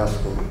they were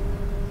asking,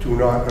 do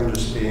not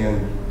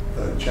understand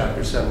the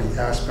Chapter 70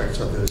 aspects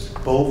of this.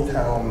 Both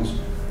towns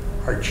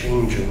are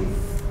changing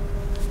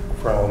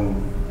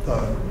from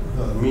the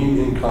mean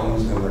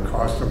incomes and the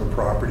cost of the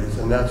properties,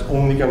 and that's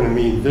only going to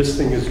mean this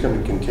thing is going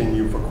to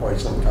continue for quite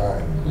some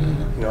time.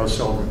 Mm-hmm. You know,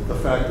 so the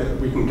fact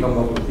that we can come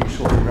up with these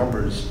sort of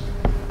numbers,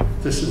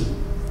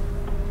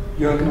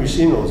 you're not going to be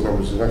seeing those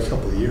numbers in the next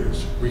couple of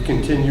years. We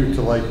continue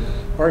to all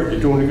right,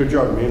 you're doing a good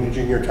job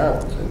managing your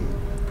towns, and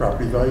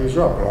property values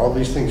are up, and all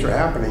these things are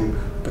happening,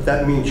 but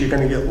that means you're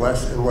going to get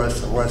less and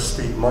less and less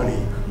state money.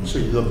 Mm-hmm. So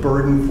the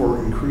burden for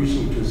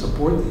increasing to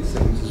support these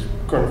things is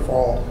going to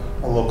fall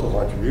on local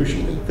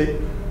contribution.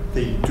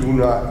 They do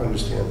not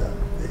understand that.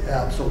 They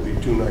absolutely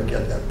do not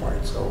get that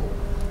part. So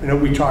I know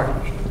we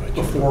talked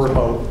before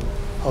about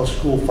how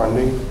school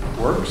funding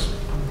works.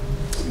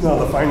 Now,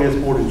 the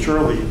Finance Board and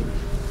Shirley,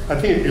 I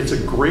think it's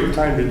a great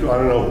time to do, I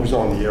don't know who's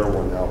on the air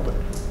one now, but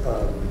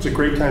it's a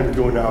great time to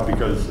do it now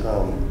because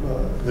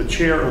the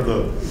chair of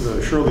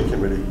the Shirley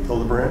Committee,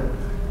 Hildebrand,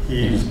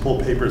 he's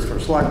pulled papers for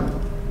selectmen,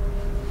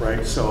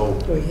 right? So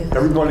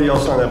everybody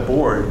else on that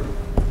board,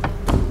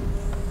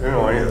 they don't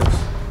know any of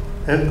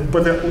this.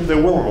 But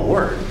they're willing to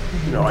learn.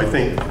 You know, I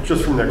think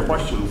just from their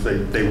questions,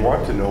 they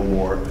want to know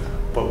more,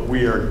 but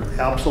we are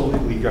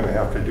absolutely going to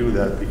have to do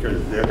that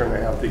because they're going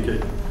to have to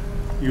get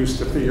used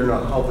to figuring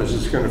out how this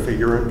is going to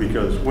figure in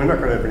because we're not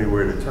going to have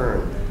anywhere to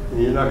turn.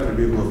 And you're not going to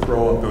be able to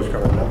throw up those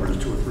kind of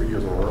numbers 2 or 3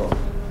 years in a row.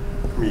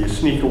 I mean, you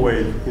sneak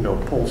away, you know,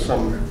 pull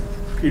some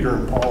Peter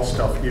and Paul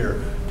stuff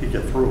here to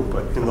get through.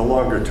 But in the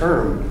longer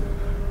term,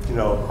 you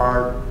know,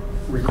 our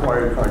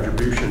required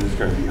contribution is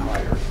going to be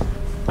higher,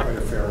 quite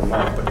a fair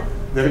amount. But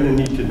they're going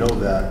to need to know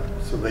that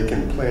so they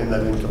can plan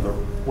that into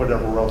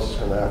whatever else is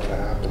going to have to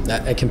happen.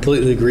 I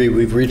completely agree.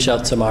 We've reached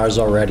out to Mars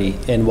already,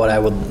 and what I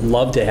would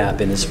love to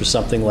happen is for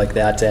something like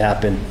that to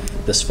happen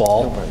this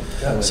fall,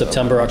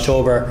 September,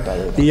 October.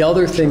 The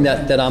other thing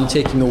that I'm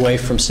taking away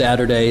from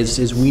Saturday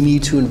is we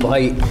need to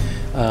invite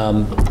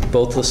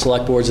both the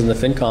select boards and the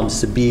FinComs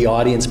to be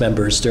audience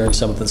members during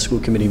some of the school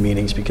committee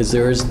meetings because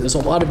there's a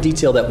lot of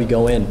detail that we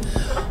go in.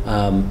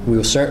 We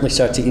will certainly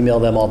start to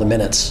email them all the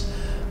minutes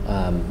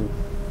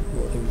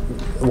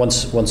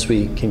once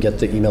we can get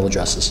the email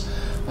addresses.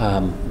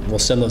 We'll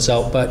send those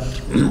out, but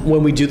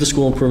when we do the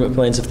school improvement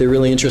plans, if they're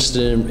really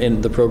interested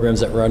in the programs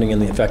that we're running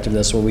and the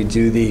effectiveness, when we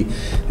do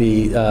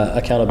the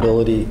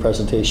accountability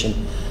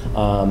presentation,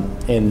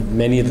 and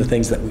many of the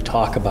things that we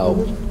talk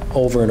about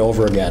over and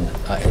over again,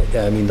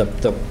 I mean,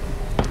 the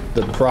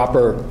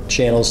proper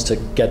channels to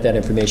get that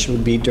information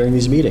would be during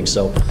these meetings.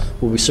 So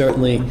we'll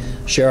certainly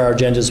share our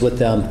agendas with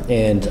them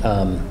and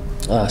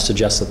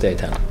suggest that they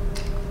attend.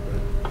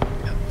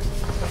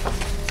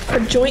 Are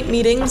joint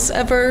meetings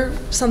ever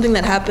something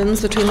that happens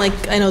between,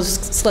 like, I know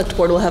Select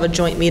Board will have a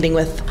joint meeting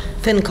with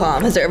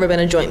FinCom. Has there ever been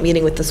a joint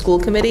meeting with the school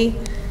committee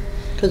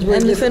and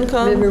the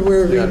FinCom? Remember,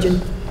 we're a region.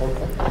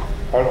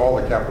 On all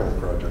the capital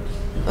projects.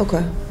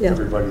 Okay. Yeah.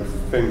 Everybody,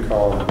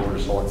 FinCom, Board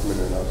of Selectmen,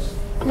 and us,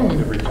 on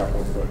every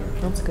capital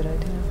project. That's a good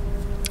idea.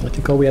 I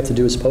think all we have to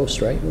do is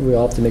post, right? We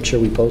all have to make sure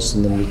we post,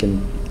 and then we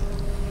can.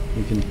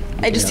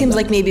 It just seems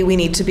like maybe we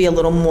need to be a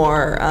little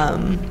more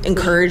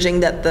encouraging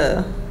that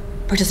the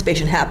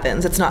participation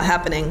happens. It's not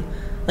happening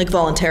like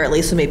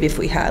voluntarily, so maybe if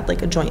we had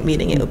like a joint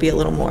meeting, it would be a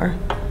little more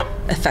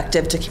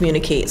effective to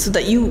communicate so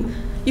that you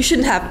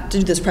shouldn't have to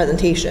do this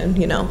presentation,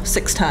 you know,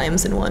 6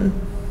 times in one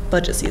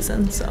budget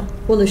season, so.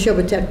 Well, the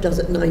Neshoba Tech does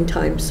it 9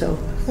 times, so.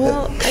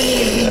 Well, I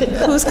mean,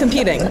 who's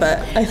competing, but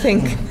I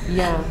think.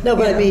 Yeah. No,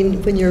 but I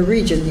mean, when you're a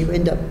region, you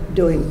end up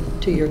doing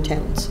to your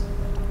towns.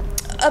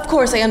 Of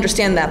course, I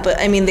understand that, but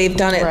I mean, they've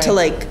done it to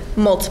like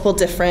multiple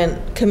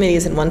different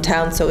committees in one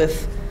town, so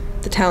if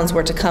the towns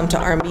were to come to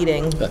our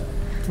meeting.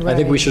 I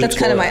think we should. That's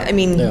kind of my. I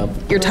mean, yeah.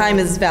 Your time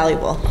is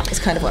valuable. Is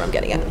kind of what I'm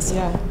getting at. So.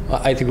 Yeah.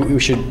 I think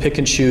we should pick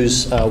and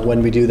choose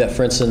when we do that.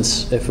 For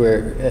instance,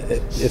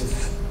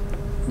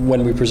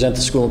 when we present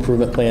the school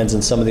improvement plans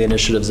and some of the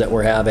initiatives that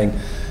we're having,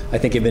 I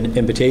think an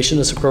invitation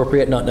is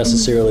appropriate, not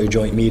necessarily a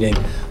joint meeting,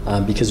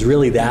 because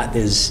really that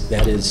is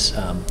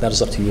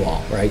up to you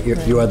all, right?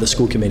 You are the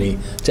school committee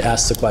to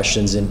ask the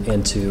questions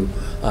and to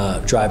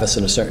drive us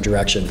in a certain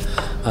direction.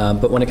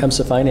 But when it comes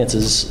to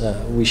finances,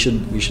 we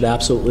should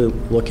absolutely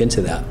look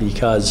into that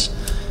because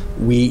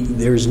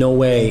there's no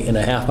way in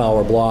a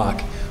half-hour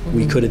block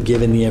we could have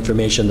given the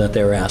information that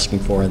they were asking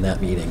for in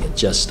that meeting. It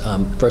just,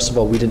 first of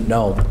all, we didn't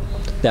know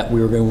that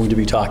we were going to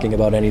be talking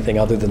about anything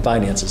other than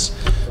finances.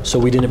 So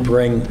we didn't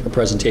bring a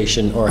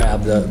presentation or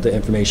have the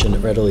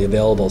information readily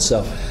available. So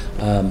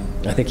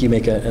I think you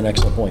make an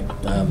excellent point.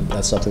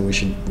 That's something we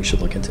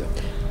should look into.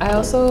 I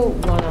also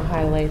want to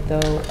highlight,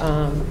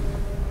 though,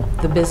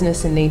 the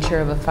business and nature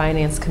of a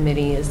finance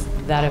committee is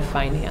that of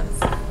finance.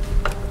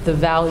 The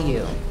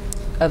value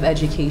of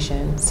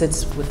education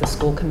sits with the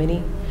school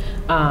committee.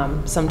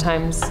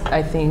 Sometimes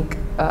I think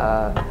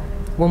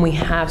when we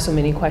have so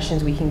many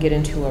questions, we can get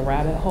into a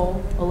rabbit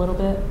hole a little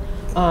bit,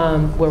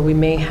 where we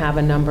may have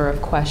a number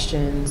of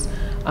questions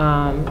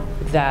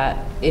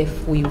that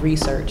if we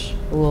research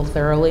a little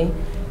thoroughly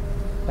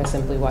by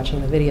simply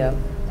watching the video,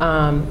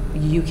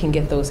 you can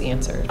get those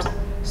answers.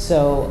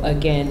 So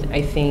again,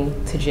 I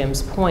think to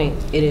Jim's point,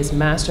 it is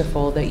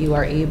masterful that you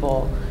are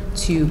able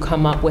to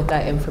come up with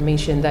that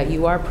information that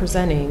you are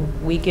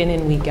presenting week in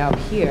and week out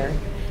here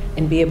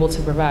and be able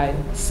to provide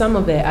some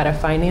of it at a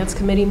finance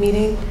committee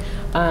meeting.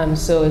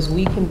 So as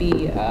we can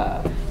be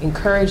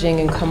encouraging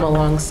and come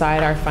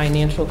alongside our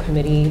financial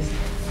committees,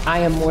 I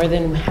am more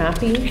than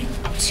happy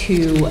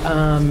to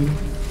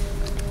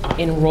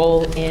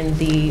enroll in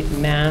the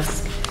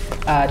MASC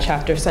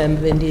Chapter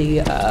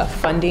 70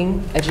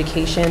 funding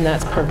education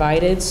that's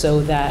provided so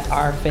that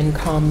our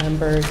FinCom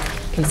members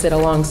can sit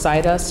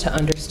alongside us to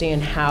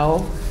understand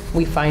how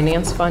we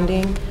finance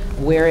funding,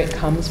 where it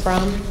comes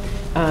from,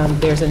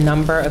 There's a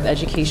number of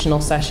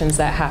educational sessions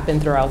that happen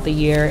throughout the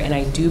year, and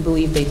I do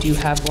believe they do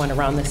have one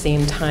around the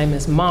same time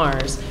as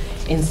Mars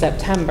in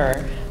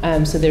September.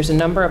 So there's a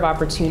number of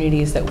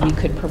opportunities that we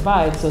could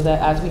provide so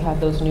that as we have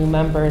those new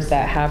members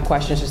that have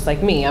questions, just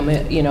like me,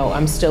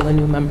 I'm still a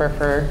new member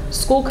for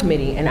school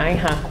committee, and I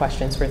have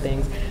questions for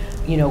things,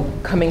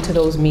 coming to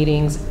those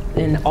meetings,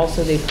 and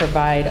also they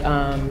provide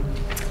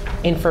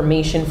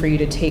information for you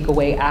to take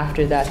away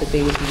after that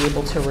they would be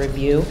able to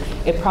review.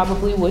 It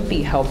probably would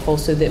be helpful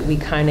so that we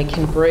kind of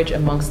can bridge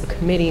amongst the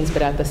committees,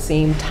 but at the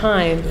same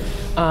time,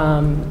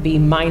 be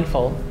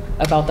mindful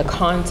about the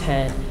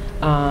content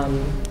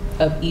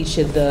of each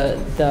of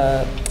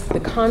the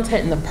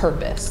content and the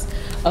purpose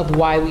of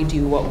why we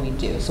do what we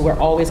do. So we're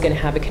always going to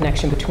have a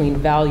connection between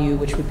value,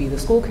 which would be the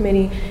school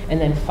committee, and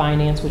then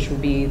finance, which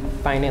would be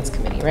finance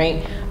committee,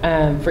 right?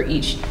 For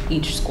each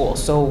school.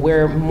 So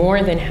we're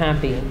more than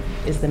happy,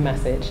 is the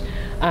message,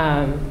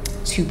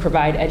 to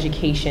provide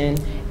education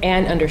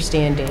and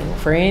understanding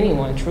for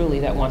anyone truly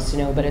that wants to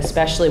know, but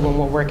especially when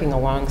we're working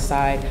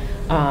alongside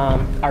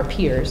our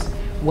peers,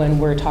 when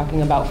we're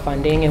talking about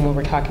funding and when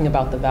we're talking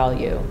about the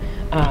value.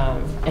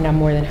 And I'm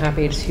more than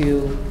happy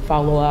to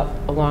follow up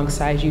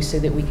alongside you so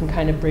that we can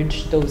kind of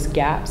bridge those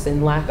gaps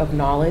and lack of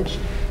knowledge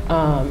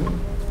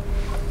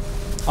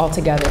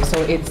altogether. So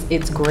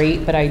it's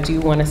great, but I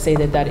do want to say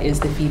that is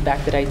the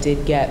feedback that I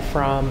did get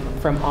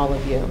from all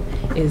of you,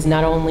 is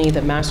not only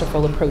the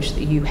masterful approach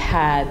that you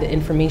had, the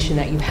information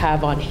that you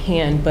have on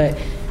hand, but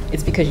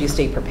it's because you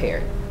stay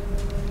prepared.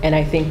 And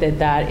I think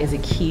that is a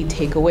key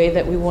takeaway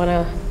that we want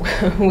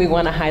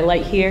to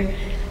highlight here.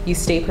 You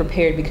stay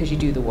prepared because you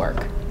do the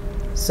work.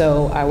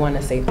 So I want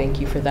to say thank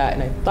you for that.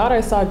 And I thought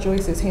I saw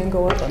Joyce's hand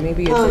go up, but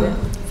maybe it didn't.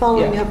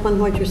 Following up on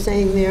what you're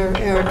saying there,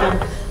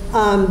 Erica,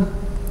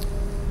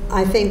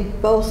 I think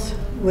both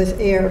with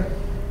AIR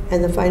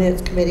and the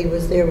Finance Committee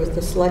was there with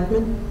the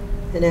selectmen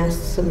and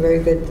asked some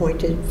very good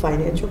pointed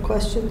financial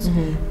questions.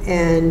 Mm-hmm.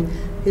 And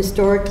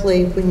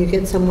historically, when you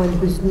get someone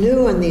who's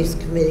new on these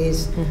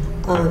committees,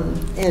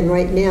 and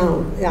right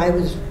now, I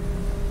was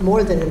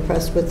more than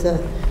impressed with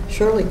the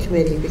Shirley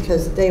Committee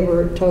because they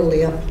were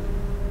totally up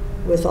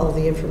with all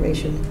the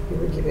information you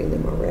were giving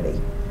them already.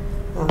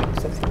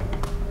 So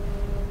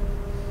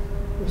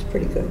it was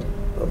pretty good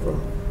overall.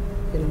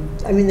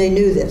 I mean, they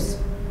knew this.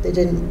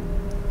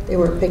 They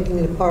weren't picking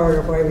it apart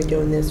or why are we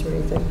doing this or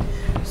anything.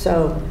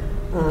 So,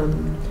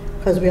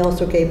 because we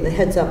also gave them the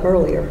heads up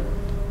earlier.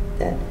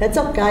 That heads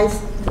up,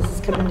 guys, this is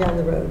coming down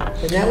the road.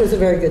 And that was a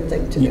very good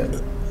thing to do.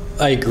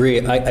 I agree.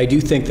 I do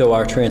think, though,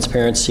 our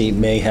transparency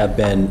may have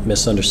been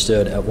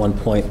misunderstood at one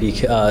point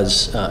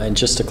because, and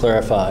just to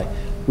clarify,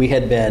 we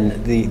had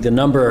been, the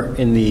number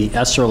in the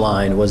ESSER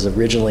line was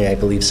originally, I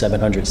believe,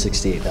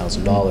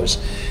 $768,000.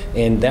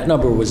 And that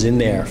number was in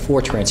there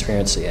for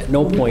transparency. At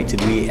no point did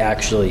we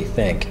actually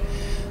think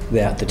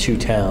that the two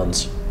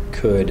towns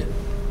could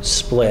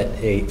split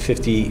a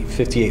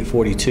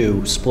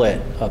 58-42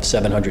 split of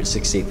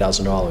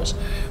 $768,000.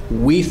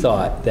 We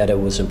thought that it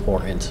was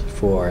important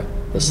for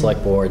the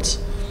select boards,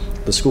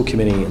 the school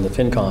committee, and the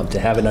FinCom to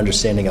have an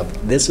understanding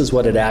of this is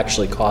what it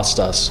actually cost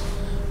us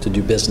to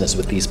do business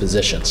with these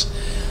positions.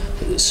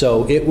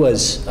 So it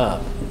was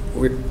an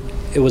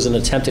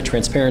attempt at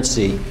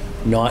transparency,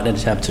 not an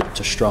attempt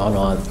to strong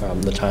on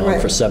the town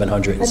for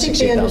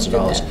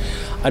 $768,000.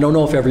 I don't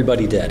know if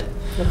everybody did.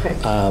 Okay.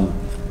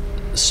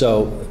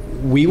 So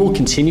we will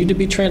continue to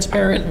be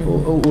transparent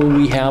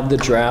when we have the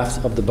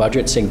draft of the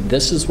budget saying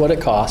this is what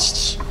it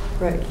costs.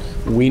 Right.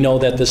 We know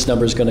that this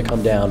number is going to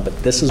come down,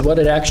 but this is what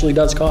it actually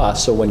does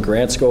cost. So when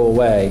grants go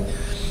away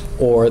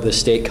or the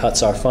state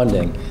cuts our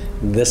funding,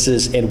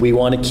 and we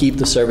want to keep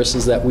the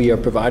services that we are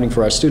providing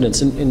for our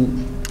students.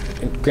 And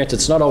granted,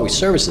 it's not always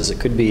services. It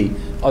could be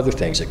other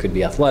things. It could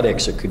be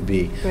athletics. It could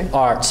be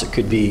arts. It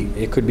could be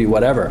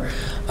whatever.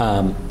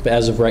 But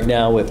as of right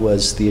now,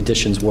 the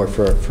additions were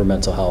for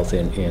mental health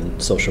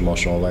and social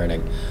emotional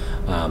learning,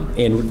 and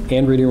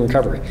reading and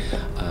recovery.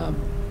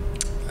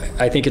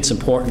 I think it's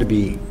important to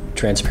be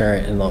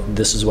transparent and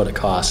this is what it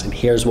costs, and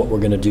here's what we're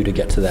going to do to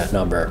get to that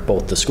number,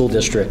 both the school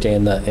district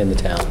and the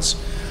towns.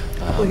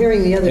 Well,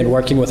 hearing the other and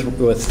working with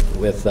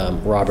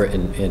Robert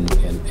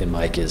and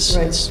Mike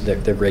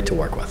they're great to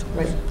work with.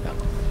 Right. Yeah.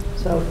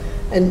 So,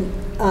 and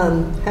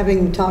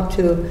having talked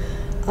to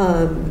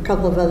a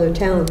couple of other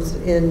towns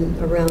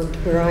around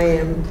where I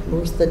am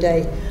most of the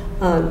day,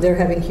 they're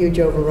having huge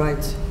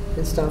overrides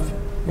and stuff,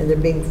 and they're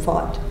being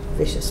fought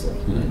viciously.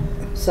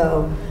 Mm-hmm.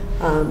 So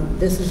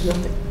this is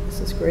nothing. This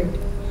is great.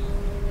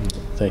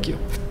 Thank you.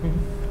 Mm-hmm.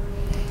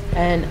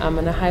 And I'm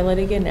going to highlight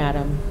again,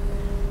 Adam.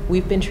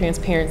 We've been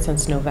transparent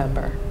since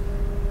November.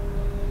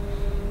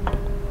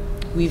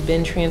 We've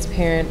been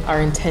transparent. Our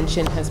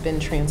intention has been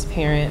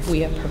transparent.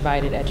 We have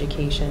provided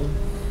education.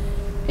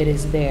 It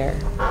is there.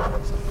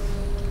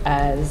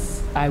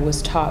 As I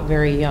was taught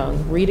very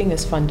young, reading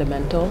is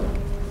fundamental,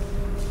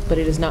 but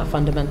it is not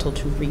fundamental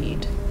to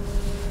read.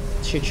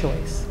 It's your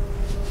choice.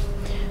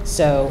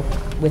 So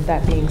with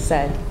that being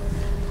said,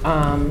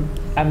 I'm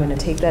going to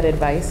take that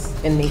advice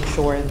and make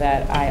sure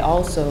that I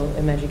also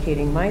am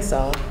educating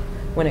myself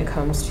when it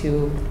comes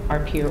to our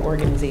peer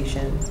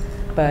organizations.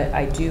 But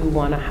I do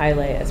want to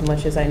highlight, as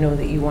much as I know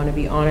that you want to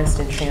be honest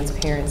and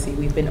transparency,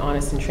 we've been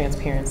honest and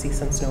transparency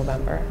since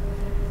November.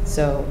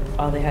 So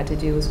all they had to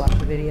do was watch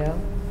the video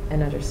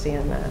and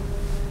understand that.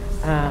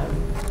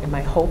 And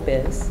my hope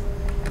is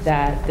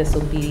that this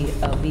will be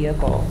a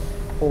vehicle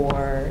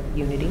for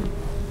unity,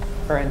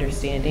 for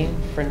understanding,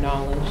 for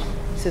knowledge,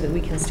 so that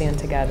we can stand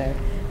together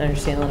and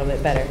understand a little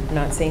bit better. I'm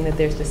not saying that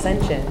there's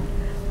dissension,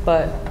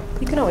 but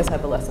you can always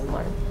have a lesson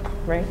learned,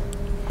 right?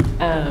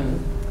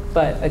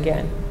 But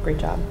again, great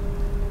job,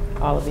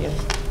 all of you.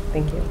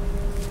 Thank you.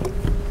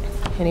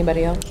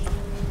 Anybody else?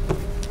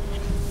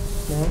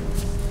 No?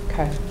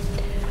 Okay.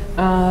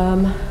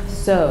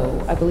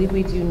 So I believe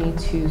we do need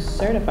to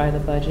certify the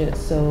budget.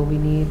 So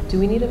do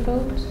we need a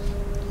vote?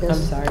 Yes.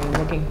 I'm sorry, I'm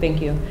looking,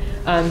 thank you.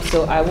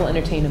 So I will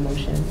entertain a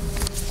motion.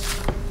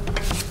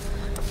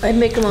 I'd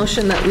make a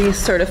motion that we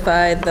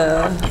certify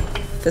the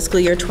fiscal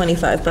year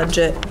 25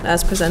 budget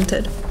as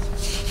presented.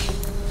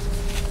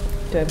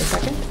 Do I have a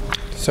second?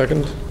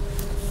 Second?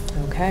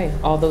 Okay,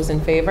 all those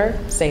in favor,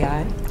 say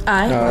aye.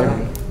 Aye.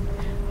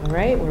 All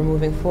right, we're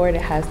moving forward.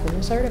 It has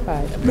been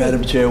certified.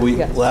 Madam Chair,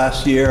 Yes.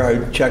 last year, I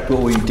checked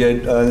what we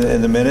did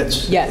in the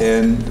minutes. Yes.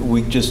 And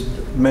we just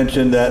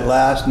mentioned that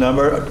last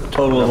number,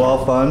 total of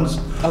all funds.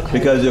 Okay.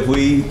 Because if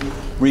we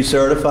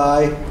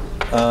recertify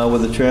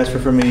with a transfer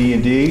from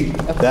E&D,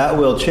 that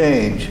will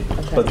change,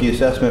 but the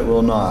assessment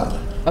will not.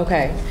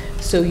 Okay,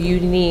 so you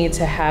need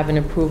to have an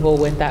approval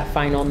with that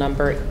final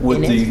number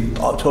With in the it?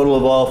 total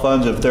of all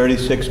funds of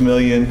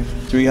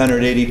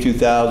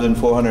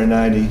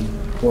 $36,382,490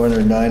 or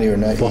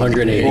 90.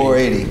 480.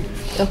 480.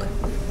 Okay.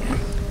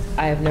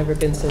 I have never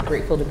been so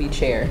grateful to be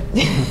chair.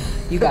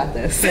 You got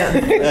this.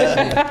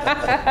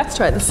 Let's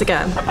try this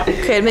again.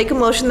 Okay, I'd make a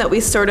motion that we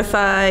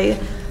certify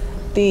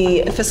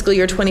the fiscal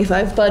year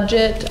 25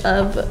 budget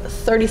of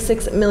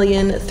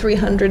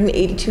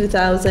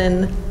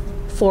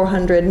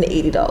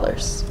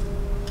 $36,382,480.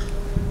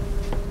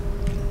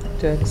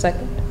 Do I have a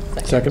second?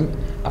 Second?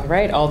 All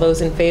right, all those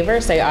in favor,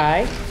 say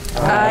aye.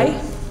 Aye.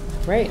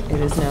 Right,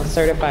 it is now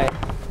certified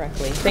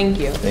correctly. Thank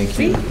you. Thank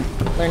you. See?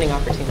 Learning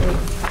opportunity.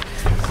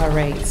 All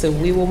right, so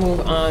we will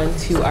move on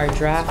to our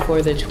draft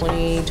for the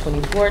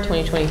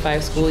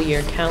 2024-2025 school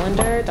year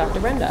calendar. Dr.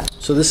 Brenda.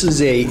 So this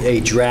is a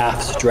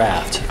draft,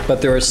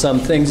 but there are some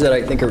things that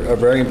I think are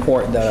very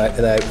important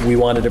that we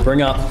wanted to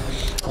bring up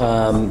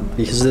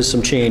because there's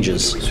some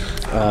changes.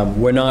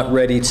 We're not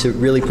ready to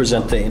really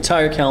present the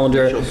entire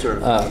calendar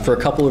for a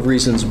couple of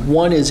reasons.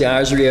 One is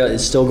ASRIA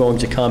is still going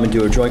to come and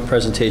do a joint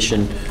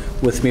presentation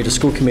with me to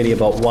school committee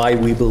about why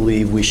we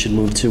believe we should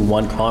move to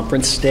one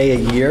conference day a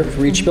year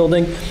for each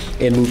building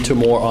and move to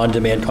more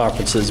on-demand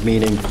conferences,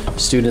 meaning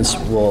students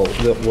will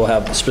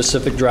have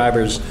specific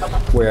drivers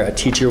where a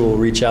teacher will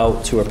reach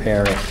out to a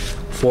parent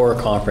for a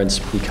conference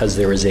because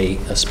there is a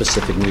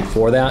specific need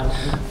for that.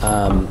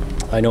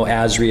 I know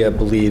ASRIA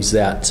believes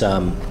that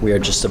we are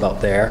just about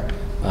there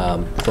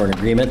for an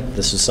agreement.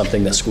 This is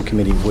something that school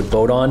committee would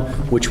vote on,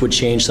 which would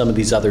change some of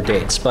these other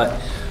dates. But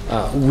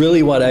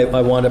really what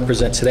I want to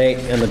present today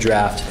in the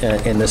draft,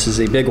 and this is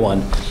a big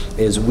one,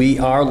 is we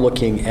are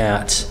looking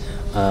at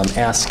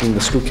asking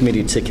the school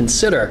committee to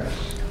consider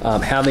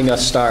having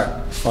us start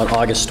on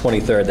August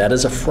 23rd. That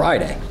is a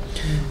Friday.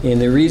 And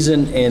the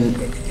reason, and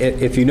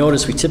if you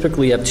notice, we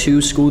typically have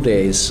 2 school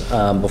days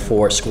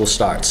before school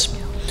starts.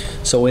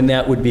 So in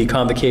that would be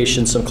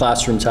convocation, some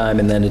classroom time,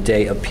 and then a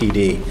day of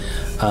PD.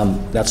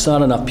 That's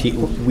not enough.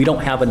 We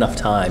don't have enough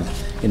time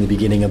in the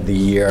beginning of the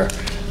year,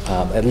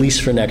 at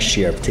least for next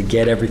year, to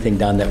get everything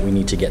done that we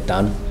need to get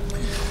done.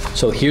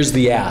 So here's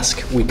the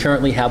ask. We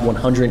currently have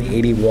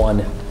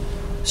 181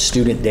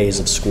 student days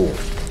of school.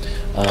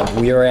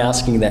 We are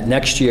asking that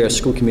next year,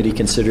 school committee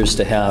considers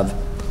to have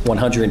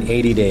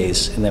 180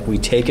 days, and that we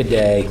take a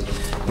day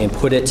and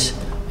put it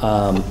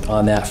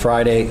on that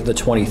Friday, the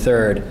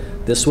 23rd.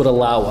 This would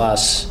allow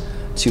us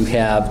to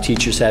have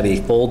teachers have a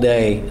full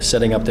day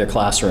setting up their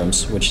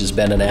classrooms, which has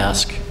been an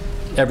ask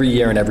every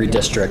year in every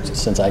district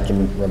since I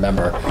can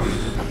remember.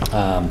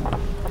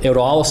 It would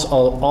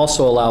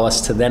also allow us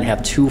to then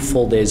have 2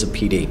 full days of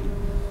PD.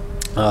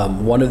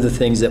 One of the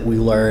things that we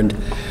learned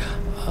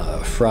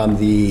from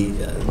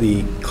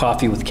the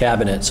coffee with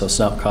cabinet, so it's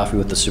not coffee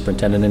with the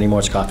superintendent anymore,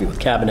 it's coffee with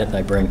cabinet, and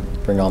I bring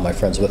all my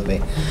friends with me.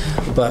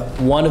 But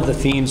one of the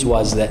themes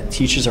was that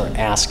teachers are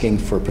asking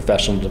for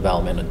professional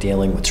development and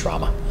dealing with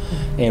trauma.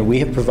 And we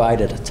have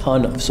provided a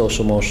ton of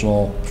social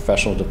emotional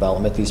professional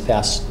development these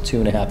past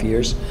 2.5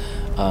 years.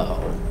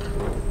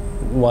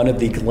 One of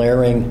the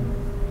glaring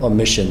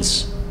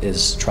omissions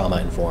is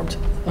trauma-informed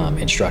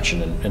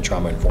instruction and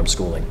trauma-informed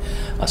schooling.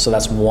 So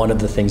that's one of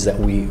the things that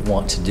we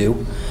want to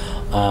do.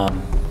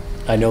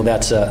 I know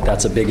that's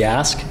a big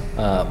ask.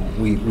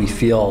 We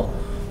feel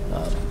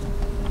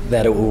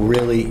that it will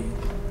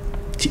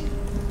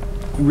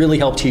really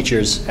help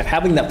teachers.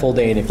 Having that full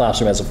day in a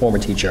classroom as a former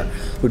teacher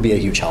would be a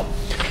huge help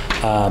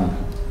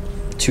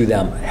to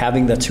them.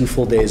 Having the 2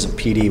 full days of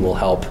PD will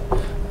help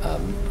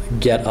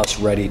get us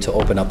ready to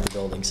open up the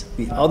buildings.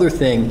 The other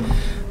thing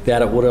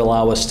that it would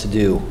allow us to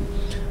do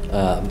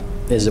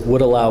is it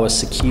would allow us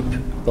to keep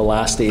the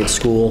last day of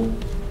school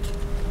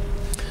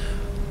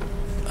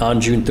on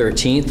June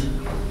 13th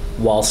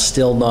while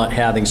still not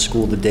having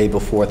school the day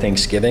before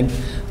Thanksgiving.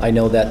 I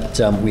know that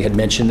we had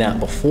mentioned that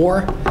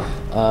before.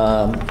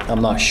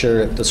 I'm not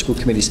sure the school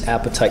committee's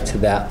appetite to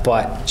that,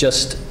 but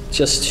just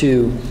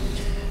to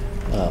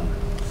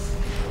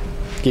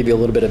give you a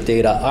little bit of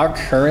data, our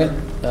current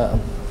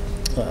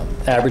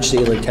average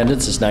daily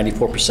attendance is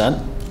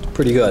 94%,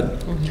 pretty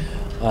good.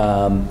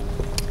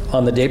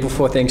 On the day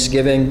before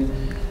Thanksgiving,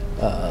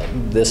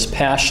 this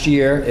past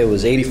year, it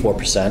was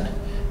 84%.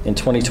 In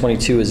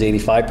 2022 is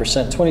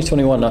 85%.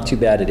 2021, not too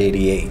bad at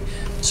 88.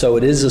 So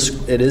it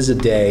is a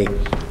day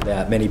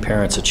that many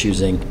parents are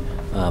choosing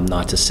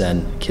not to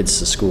send kids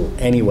to school.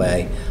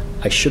 Anyway,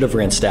 I should have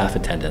ran staff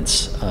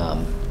attendance.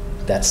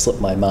 That slipped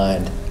my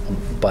mind,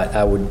 but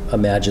I would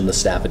imagine the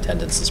staff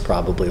attendance is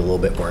probably a little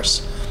bit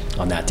worse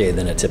on that day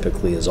than it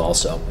typically is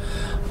also.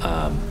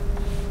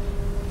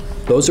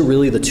 Those are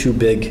really the two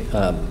big,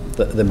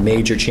 the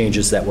major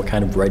changes that we're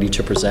kind of ready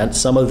to present.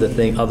 Some of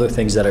the other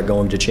things that are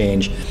going to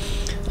change,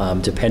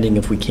 depending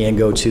if we can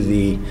go to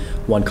the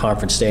one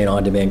conference day and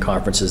on-demand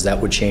conferences, that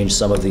would change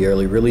some of the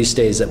early release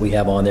days that we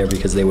have on there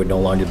because they would no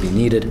longer be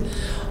needed.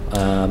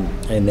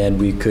 And then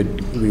we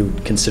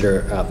would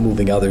consider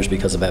moving others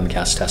because of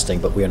MCAS testing,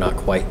 but we are not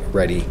quite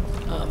ready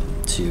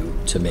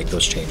to make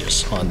those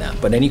changes on that.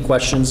 But any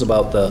questions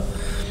about the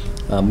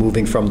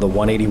moving from the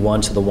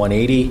 181 to the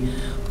 180,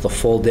 the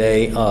full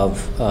day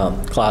of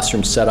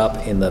classroom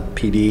setup in the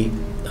PD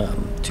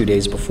 2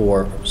 days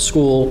before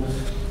school,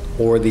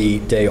 or the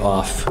day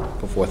off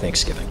before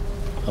Thanksgiving?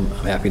 I'm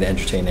happy to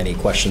entertain any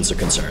questions or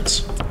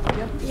concerns.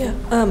 Yeah.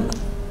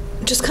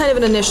 Just kind of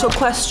an initial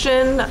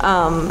question,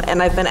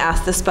 and I've been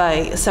asked this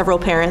by several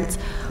parents.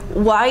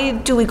 Why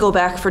do we go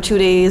back for 2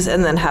 days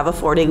and then have a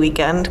 4-day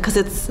weekend? Because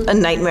it's a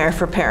nightmare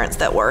for parents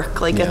that work.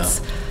 Like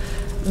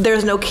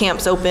there's no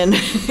camps open.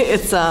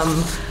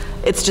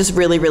 It's just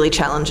really, really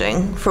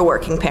challenging for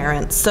working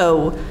parents.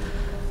 So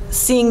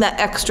seeing that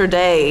extra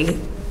day,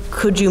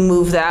 could you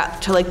move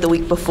that to like the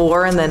week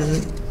before, and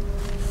then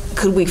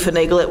could we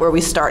finagle it where we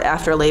start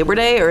after Labor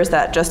Day, or is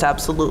that just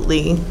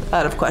absolutely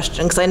out of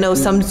question? Because I know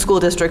some school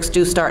districts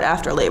do start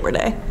after Labor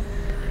Day.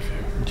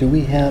 Do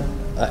we have,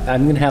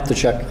 I'm going to have to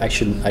check, I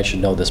should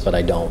know this, but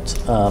I don't.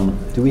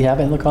 Do we have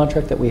in the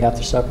contract that we have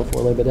to start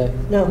before Labor Day?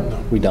 No.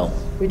 We don't.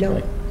 We don't.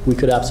 Right. We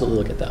could absolutely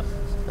look at that.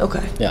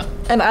 Okay. Yeah.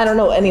 And I don't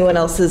know anyone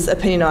else's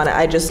opinion on it.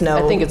 I just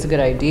know. I think it's a good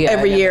idea.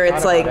 Every year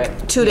it's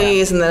like 2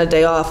 days and then a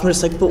day off. I'm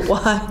just like, but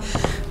why?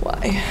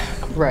 Why?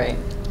 Right.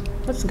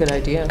 That's a good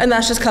idea. And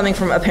that's just coming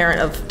from a parent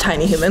of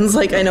tiny humans.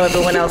 Like, I know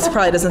everyone else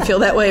probably doesn't feel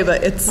that way,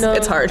 but it's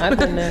hard. I've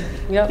been there.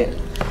 Yep.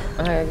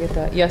 I get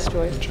that. Yes,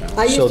 Joyce?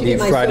 I used So to the get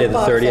my Friday the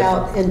soapbox 30th?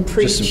 out and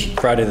preach Just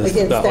Friday the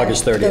against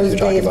August 30th those you're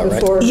talking days about,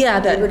 right? before Yeah,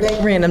 Labor that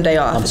Day. random day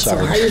off. I'm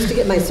sorry. I used to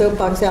get my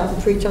soapbox out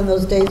and preach on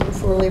those days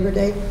before Labor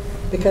Day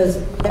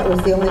because that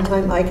was the only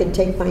time I could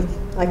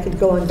I could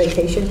go on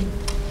vacation.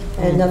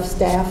 And enough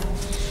staff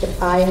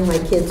that I and my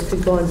kids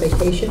could go on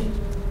vacation.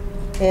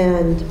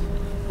 And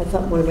I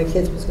thought one of my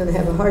kids was going to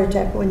have a heart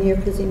attack one year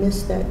because he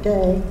missed that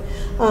day.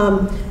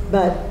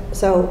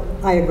 So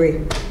I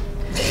agree.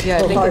 Yeah,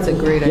 I think it's a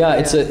great idea. Yeah,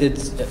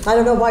 it's. I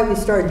don't know why we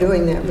started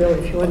doing that, really,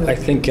 if you want to. I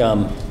think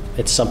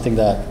it's something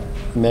that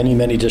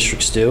many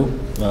districts do.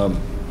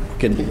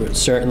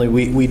 Certainly,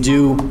 we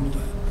do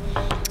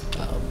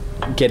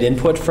get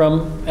input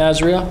from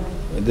ASRIA.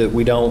 That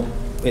we don't,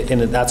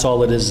 and that's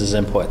all it is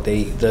input.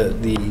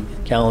 The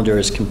calendar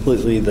is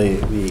completely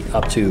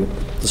up to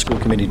the school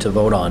committee to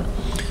vote on.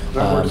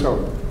 That works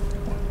out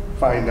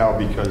fine now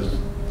because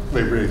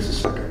Labor Day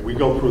is the 2nd. We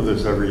go through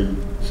this every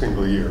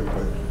single year,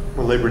 but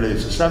when Labor Day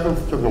is the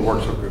 7th, it doesn't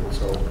work so good.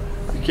 So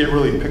you can't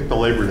really pick the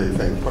Labor Day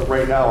thing. But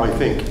right now, I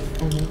think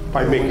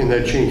by making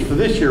that change for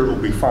this year, it'll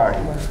be fine.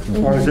 As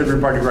long as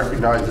everybody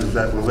recognizes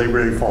that when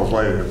Labor Day falls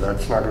later,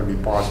 that's not going to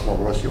be possible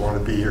unless you want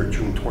to be here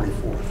June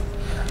 24th.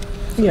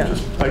 So Yeah.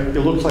 just, it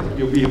looks like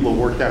you'll be able to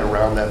work that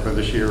around that for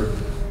this year.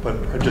 But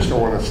I just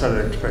don't want to set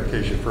an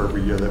expectation for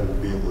every year that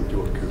we'll be able to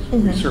do it because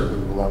we certainly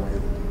will not be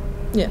able to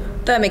do it. Yeah,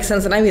 that makes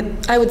sense. And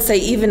I would say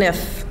even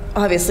if,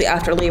 obviously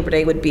after Labor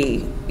Day would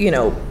be,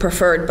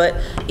 preferred, but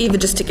even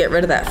just to get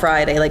rid of that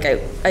Friday, like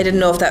I didn't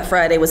know if that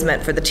Friday was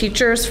meant for the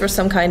teachers for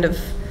some kind of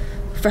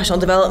professional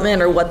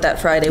development or what that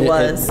Friday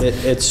was.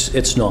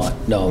 It's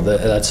not. No,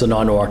 that's a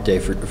non-work day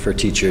for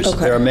teachers. Okay.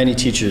 There are many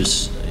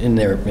teachers in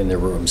their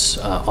rooms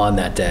on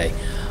that day,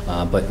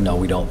 but no,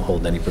 we don't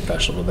hold any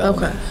professional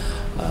development. Okay.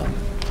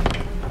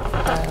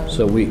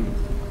 So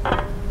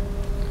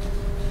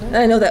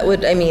I know that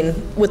would,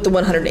 with the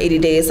 180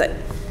 days,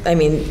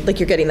 like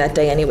you're getting that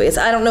day anyways.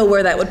 I don't know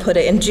where that would put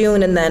it in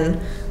June, and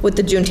then with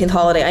the Juneteenth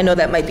holiday, I know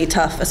that might be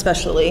tough,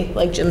 especially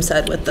like Jim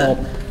said with the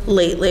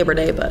late Labor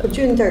Day, but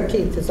June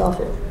 13th is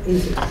awful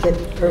easy to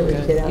get early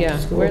to get out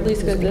of school. We're at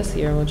least good this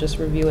year. We'll just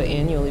review it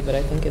annually, but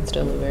I think it's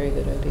still a very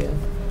good idea.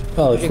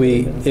 Well, if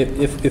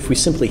we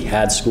simply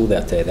had school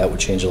that day, that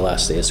would change the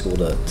last day of school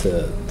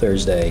to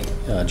Thursday,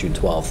 June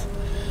 12th,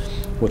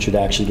 which would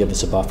actually give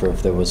us a buffer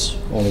if there was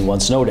only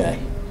one snow day.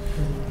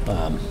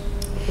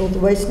 Well, the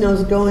way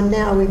snow's going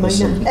now, we might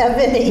not have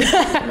any.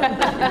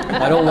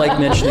 I don't like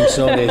mentioning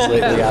snow days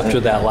lately after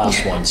that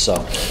last one,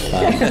 so.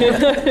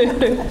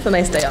 It's a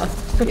nice day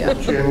off. Yeah.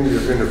 Jen,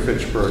 you're in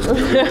Fitchburg.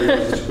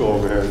 Let's go,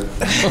 man.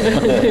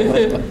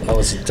 That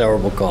was a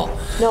terrible call.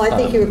 No, I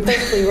think you were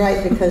perfectly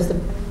right, because the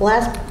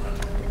last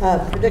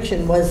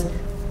prediction was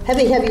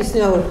heavy, heavy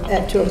snow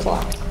at 2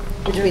 o'clock,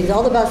 which means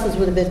all the buses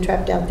would have been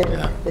trapped out there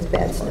Yeah. with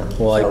bad snow.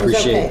 Well, I So it was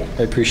okay.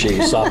 appreciate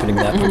you softening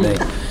that for me.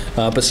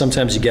 But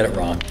sometimes you get it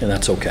wrong, and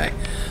that's okay.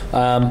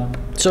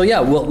 So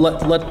yeah,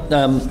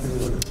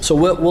 so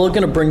we're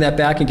going to bring that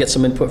back and get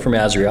some input from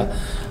ASRIA.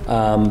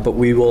 But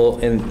we will,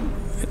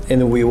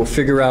 and we will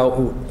figure out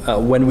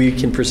when we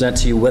can present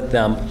to you with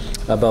them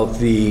about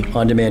the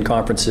on-demand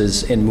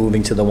conferences and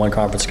moving to the one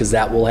conference, because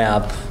that will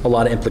have a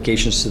lot of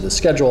implications to the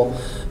schedule.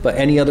 But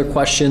any other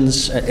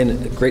questions,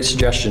 and great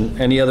suggestion,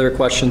 any other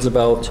questions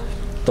about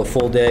the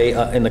full day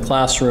in the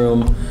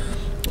classroom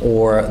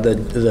or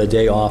the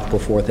day off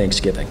before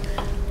Thanksgiving?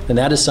 And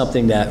that is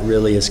something that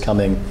really is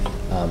coming.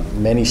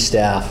 Many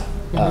staff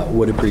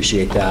would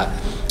appreciate that.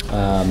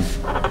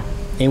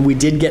 And we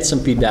did get some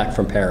feedback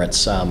from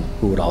parents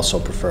who would also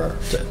prefer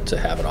to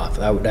have it off.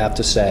 I would have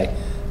to say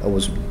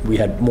we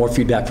had more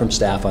feedback from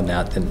staff on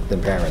that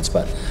than parents,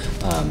 but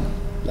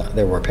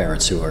there were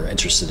parents who are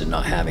interested in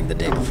not having the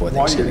day before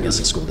Thanksgiving as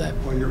a school day.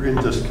 When you're in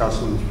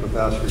discussions with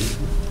ASRI,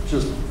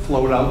 just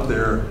float out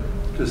there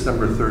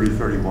December 30,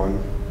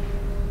 31.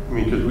 I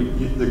mean,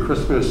 because the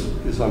Christmas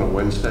is on a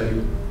Wednesday,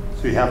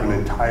 so you have an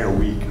entire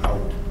week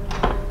out.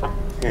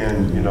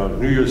 And, you know,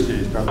 New Year's Day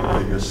is not the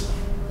biggest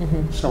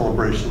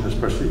celebration,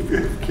 especially if you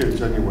have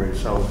kids anyway.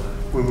 So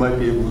we might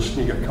be able to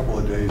sneak a couple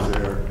of days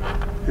there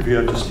if you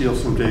have to steal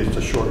some days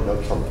to shorten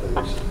up some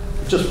things.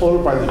 Just float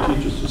it by the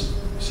teachers, just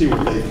see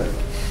what they think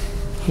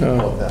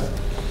about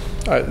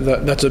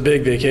that. That's a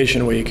big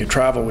vacation week, a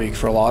travel week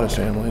for a lot of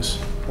families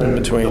in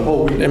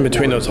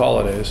between those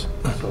holidays.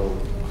 So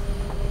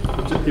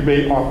it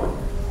may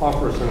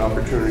offer us an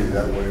opportunity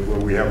that way, where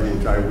we have the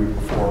entire week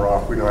before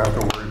off. We don't have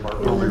to worry about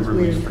early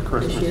release for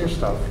Christmas and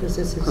stuff.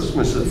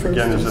 Christmas is in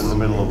the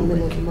middle of the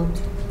week.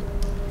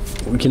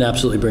 We can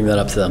absolutely bring that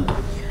up to them.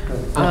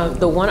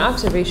 The one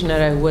observation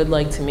that I would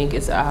like to make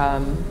is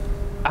I'm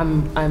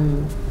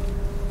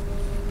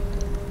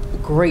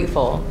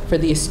grateful for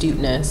the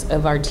astuteness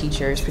of our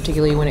teachers,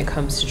 particularly when it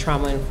comes to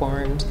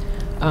trauma-informed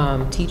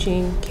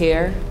teaching,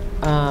 care.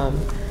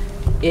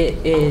 It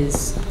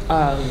is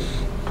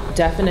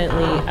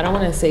definitely, I don't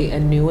want to say a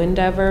new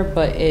endeavor,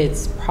 but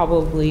it's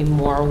probably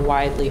more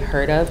widely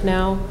heard of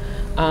now.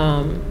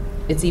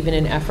 It's even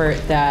an effort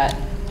that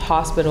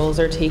hospitals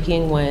are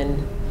taking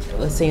when,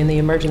 let's say in the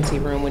emergency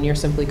room, when you're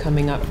simply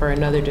coming up for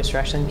another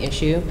distressing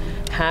issue,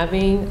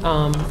 having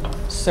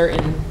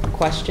certain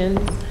questions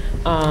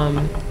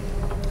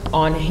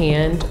on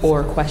hand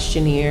or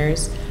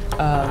questionnaires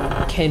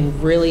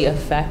can really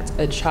affect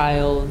a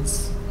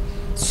child's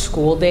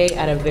school day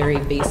at a very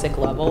basic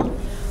level.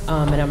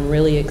 And I'm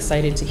really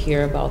excited to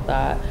hear about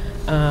that.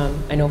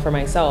 I know for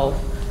myself,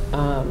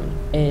 I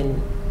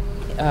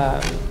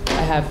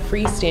have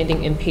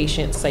freestanding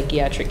inpatient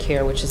psychiatric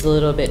care, which is a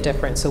little bit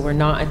different. So we're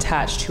not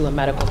attached to a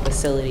medical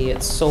facility.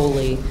 It's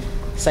solely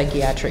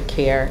psychiatric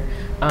care.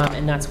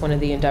 And that's one of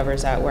the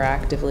endeavors that we're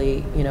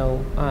actively,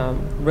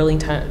 really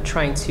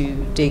trying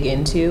to dig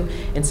into.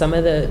 And some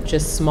of the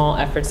just small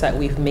efforts that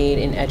we've made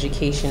in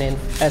education and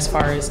as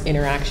far as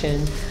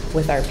interaction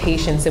with our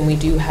patients, and we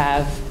do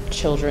have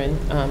children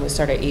who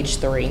start at age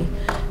 3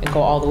 and go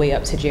all the way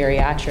up to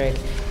geriatric,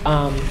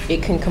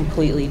 it can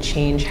completely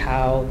change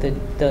how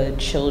the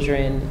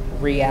children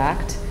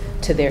react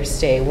to their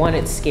stay. One,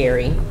 it's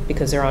scary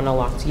because they're on a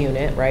locked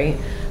unit, right?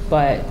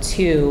 But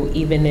 2,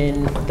 even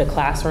in the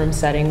classroom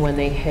setting, when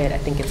they hit, I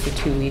think it's the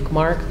 2-week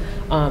mark,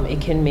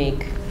 it can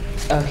make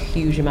a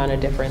huge amount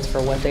of difference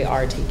for what they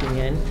are taking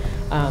in.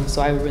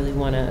 So I really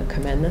want to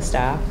commend the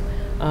staff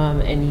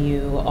and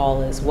you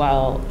all as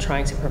well,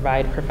 trying to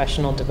provide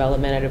professional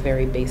development at a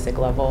very basic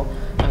level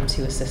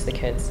to assist the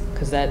kids,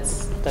 because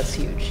that's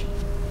huge.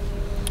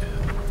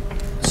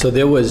 So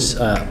there was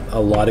a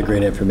lot of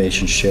great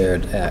information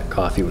shared at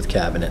Coffee with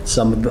Cabinet.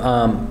 Some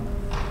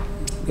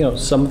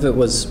of it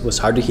was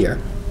hard to hear,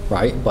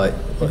 right? But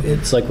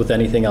it's like with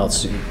anything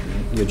else,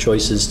 your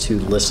choice is to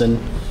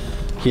listen,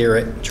 hear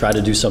it, try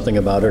to do something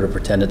about it, or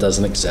pretend it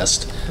doesn't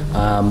exist.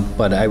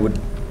 But I would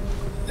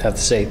have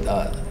to say,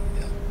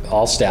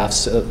 all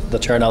staffs, the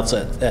turnouts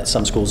at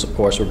some schools, of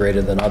course, were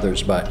greater than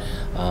others, but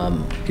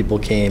people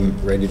came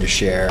ready to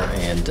share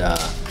and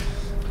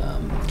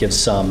give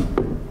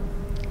some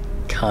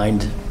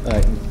kind,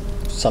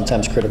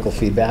 sometimes critical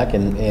feedback,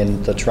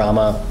 and the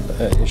trauma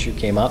issue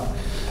came up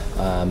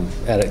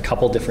at a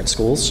couple different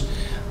schools.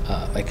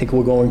 I think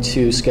we're going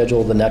to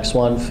schedule the next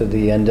one for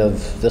the end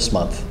of this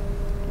month,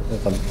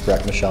 if I'm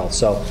correct, Michelle.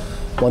 So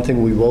one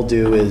thing we will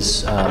do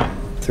is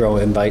throw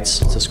invites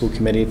to school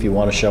committee if you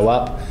want to show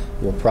up.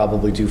 We'll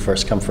probably do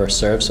first come, first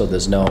serve, so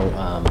there's no,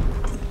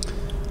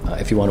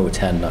 if you want to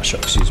attend, not show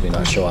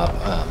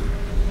up.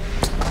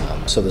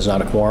 So there's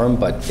not a quorum,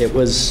 but it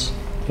was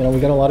we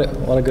got a lot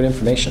of good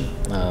information.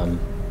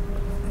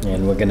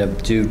 And we're going to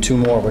do 2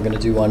 more. We're going to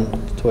do one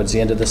towards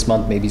the end of this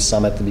month, maybe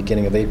some at the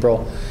beginning of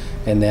April,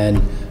 and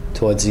then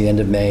towards the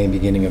end of May and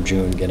beginning of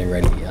June, getting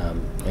ready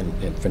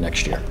and for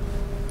next year.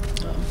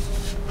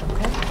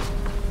 Okay,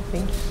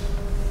 thank you.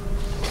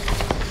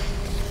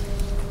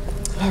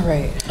 All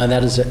right. And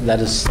that is it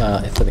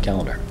for the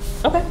calendar.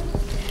 Okay.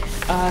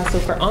 So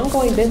for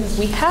ongoing business,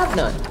 we have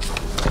none.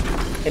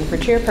 And for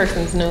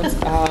chairperson's notes,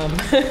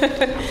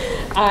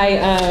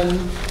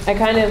 I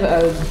kind of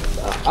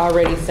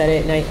already said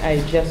it, and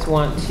I just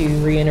want to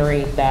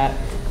reiterate that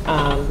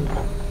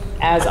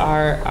as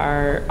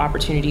our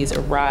opportunities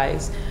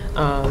arise,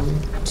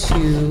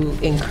 to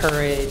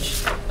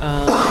encourage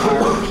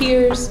our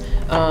peers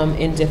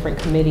in different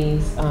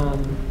committees.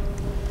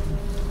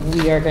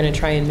 We are going to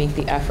try and make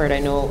the effort. I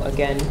know,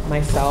 again,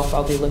 myself,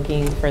 I'll be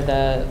looking for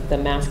the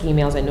mask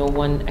emails. I know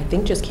one, I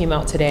think, just came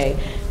out today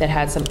that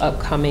had some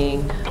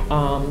upcoming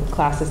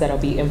classes that'll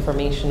be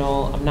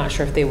informational. I'm not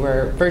sure if they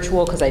were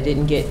virtual because I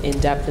didn't get in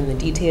depth in the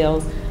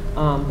details,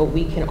 but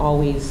we can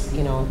always,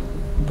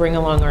 bring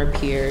along our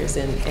peers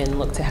and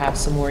look to have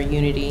some more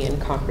unity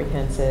and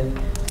comprehensive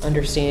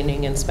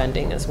understanding and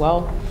spending as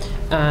well.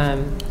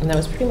 And that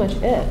was pretty much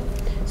it.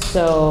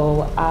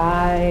 So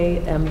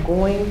I am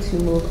going to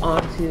move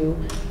on to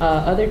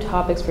other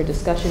topics for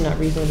discussion not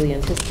reasonably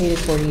anticipated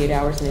 48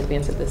 hours in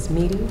advance of this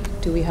meeting.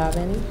 Do we have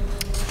any?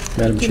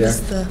 Madam Chair?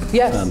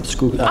 Yes.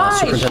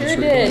 I sure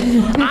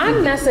did.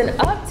 I'm messing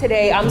up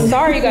today. I'm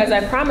sorry, you guys.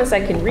 I promise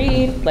I can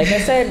read. Like I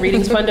said,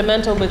 reading's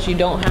fundamental, but you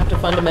don't have to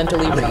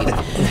fundamentally read.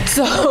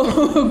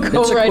 So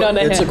go right on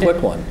ahead. It's a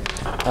quick one.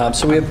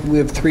 So we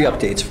have 3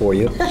 updates for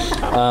you.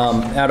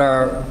 At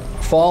our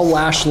Fall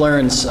Lash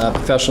Learns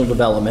Professional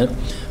Development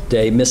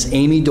Day, Miss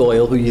Amy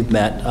Doyle, who you've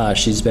met,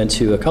 she's been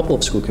to a couple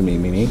of school committee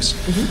meetings.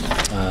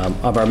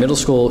 Of our middle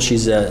school,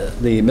 she's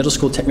the middle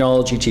school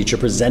technology teacher,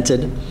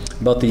 presented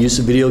about the use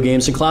of video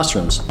games in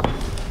classrooms.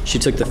 She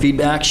took the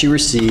feedback she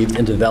received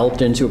and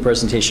developed into a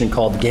presentation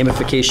called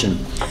Gamification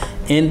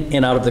in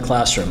and out of the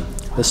classroom.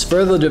 This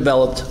further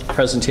developed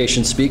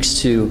presentation speaks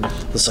to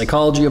the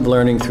psychology of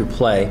learning through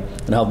play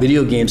and how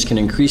video games can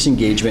increase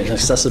engagement and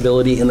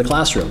accessibility in the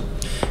classroom,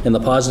 and the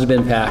positive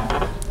impact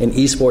an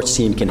esports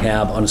team can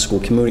have on a school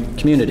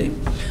community.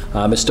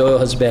 Ms. Doyle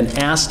has been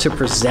asked to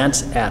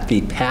present at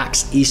the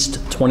PAX East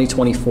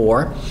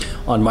 2024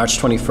 on March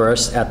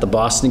 21st at the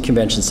Boston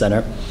Convention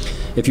Center.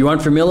 If you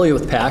aren't familiar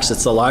with PAX,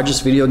 it's the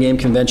largest video game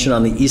convention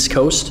on the East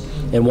Coast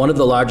and one of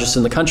the largest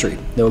in the country.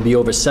 There will be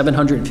over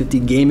 750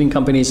 gaming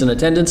companies in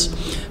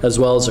attendance, as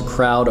well as a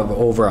crowd of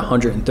over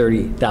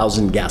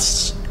 130,000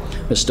 guests.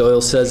 Ms. Doyle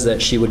says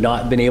that she would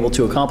not have been able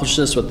to accomplish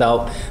this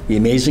without the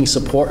amazing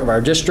support of our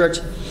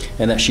district,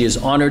 and that she is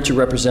honored to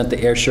represent the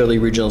Air Shirley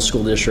Regional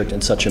School District in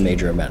such a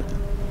major event.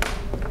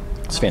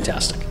 It's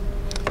fantastic.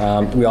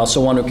 We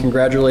also want to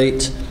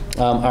congratulate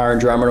our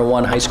Andromeda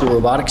 1 high school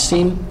robotics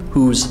team,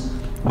 whose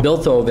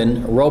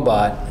Bilthoven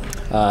robot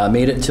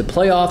made it to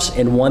playoffs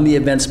and won the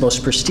event's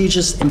most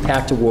prestigious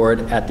impact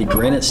award at the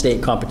Granite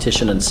State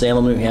competition in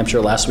Salem, New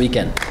Hampshire last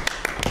weekend.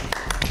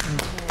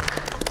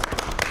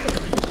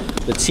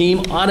 The team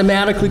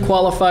automatically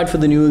qualified for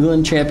the New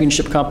England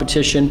Championship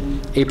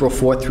competition April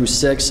 4th through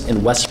 6th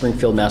in West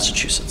Springfield,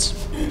 Massachusetts.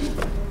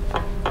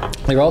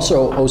 They're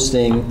also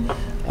hosting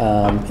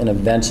an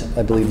event,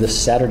 I believe, this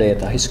Saturday at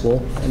the high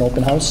school, an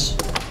open house.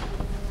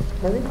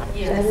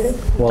 Yes.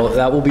 Well,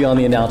 that will be on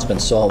the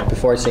announcement, so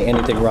before I say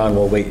anything wrong,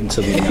 we'll wait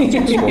until the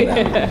announcements for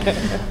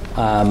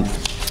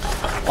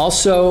that.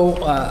 Also,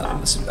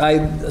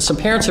 some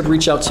parents have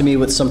reached out to me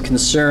with some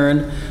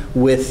concern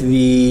with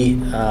the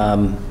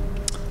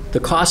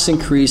cost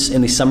increase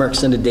in the summer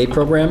extended day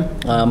program.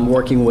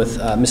 Working with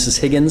Mrs.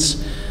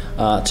 Higgins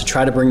to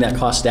try to bring that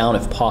cost down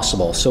if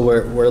possible. So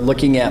we're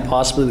looking at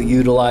possibly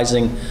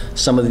utilizing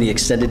some of the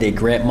extended day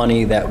grant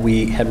money that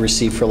we had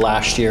received for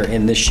last year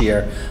and this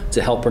year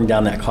to help bring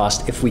down that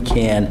cost if we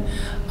can.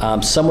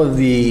 Some of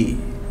the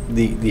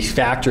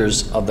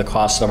factors of the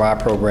cost of our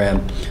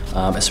program,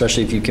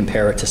 especially if you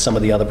compare it to some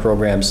of the other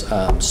programs,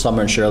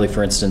 Summer and Shirley,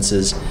 for instance,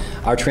 is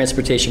our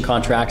transportation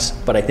contracts,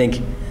 but I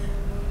think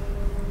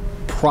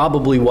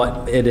probably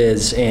what it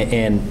is,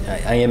 and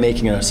I am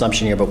making an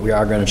assumption here, but we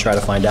are going to try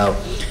to find out,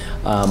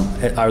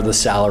 are the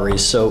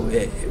salaries. So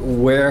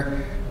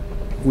where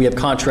we have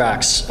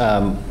contracts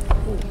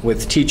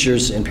with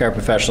teachers and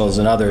paraprofessionals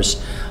and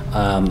others,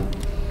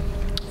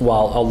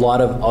 while a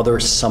lot of other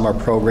summer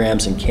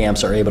programs and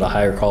camps are able to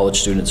hire college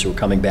students who are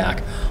coming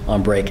back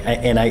on break,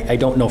 and I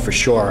don't know for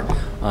sure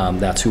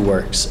that's who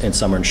works in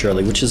Summer and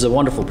Shirley, which is a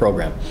wonderful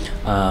program,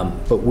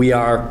 but we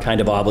are kind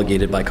of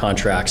obligated by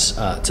contracts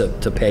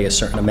to pay a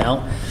certain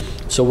amount.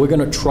 So we're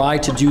going to try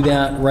to do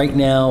that right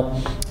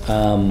now.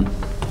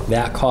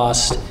 That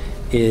cost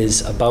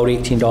is about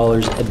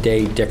 $18 a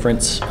day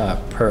difference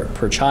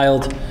per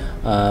child.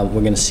 We're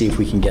going to see if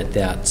we can get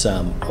that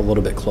a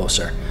little bit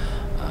closer.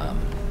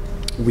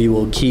 We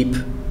will keep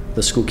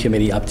the school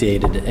committee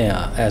updated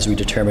as we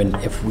determine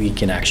if we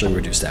can actually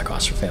reduce that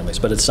cost for families.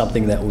 But it's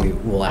something that we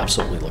will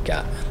absolutely look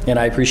at. And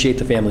I appreciate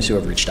the families who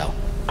have reached out.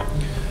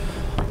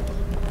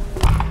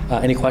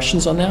 Any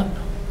questions on that?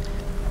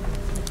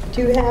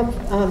 Do you have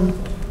a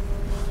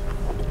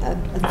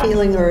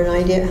feeling or an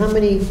idea, how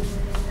many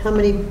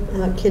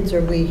kids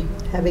are we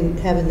having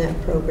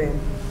that program?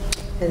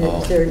 And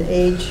is there an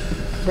age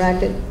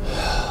bracket?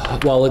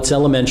 Well, it's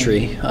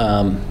elementary.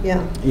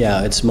 Yeah.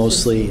 Yeah, it's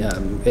mostly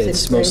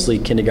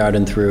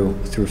kindergarten through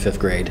 5th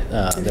grade.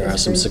 There are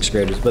some 6th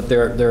graders, but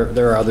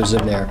there are others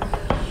in there.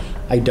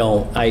 I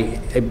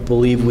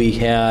believe we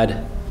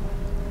had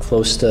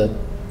close to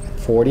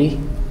 40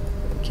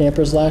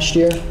 campers last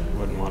year.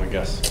 Wouldn't want to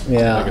guess.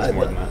 Yeah. I think it's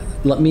more than that.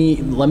 Let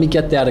me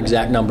get that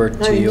exact number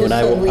to you, and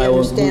I will. We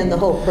understand the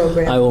whole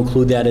program. I will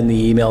include that in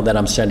the email that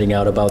I'm sending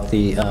out about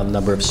the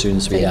number of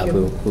students we have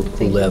who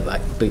live.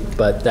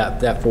 But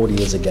that 40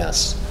 is a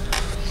guess.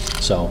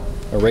 So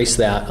erase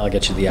that. I'll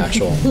get you the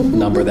actual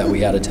number that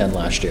we had attend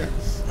last year.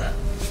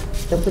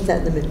 I'll put that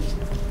in the minute.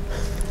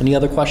 Any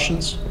other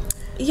questions?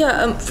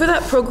 Yeah, for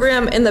that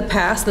program in the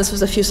past, this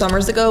was a few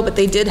summers ago, but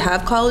they did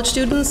have college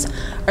students.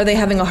 Are they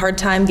having a hard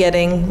time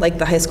getting like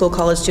the high school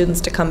college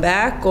students to come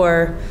back,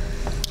 or?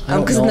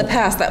 Because in the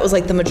past, that was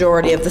like the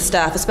majority of the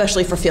staff,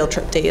 especially for field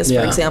trip days, for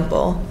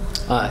example.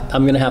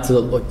 I'm going to have to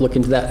look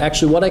into that.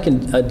 Actually, what I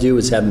can do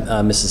is have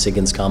Mrs.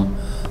 Higgins come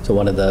to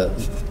one of the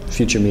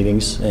future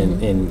meetings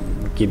and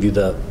give you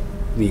the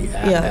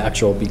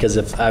actual, because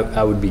if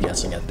I would be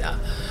guessing at that.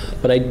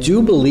 But I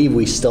do believe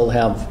we still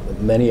have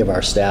many of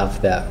our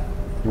staff that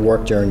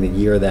work during the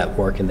year that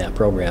work in that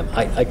program.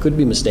 I could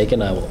be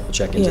mistaken. I will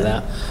check into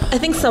that. I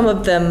think some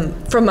of them,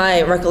 from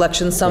my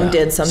recollection, some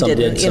did, some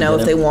didn't. You know,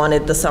 if they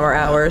wanted the summer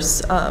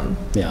hours.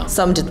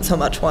 Some didn't so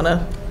much want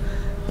to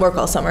work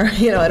all summer.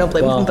 You know, I don't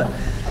blame them.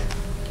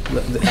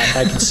 But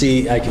I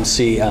can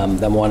see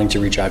them wanting to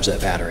recharge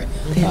that battery.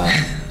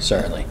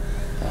 Certainly.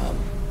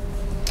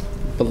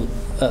 But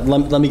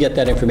let me get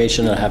that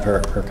information and have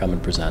her come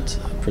and present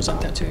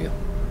that to you.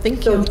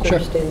 Thank So you. it can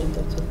understand it,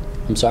 that's all.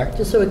 I'm sorry?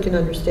 Just so it can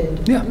understand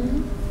it. Yeah.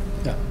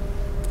 Yeah.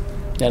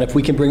 And if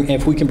we can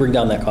bring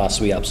down that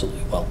cost, we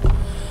absolutely will.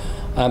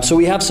 So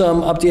we have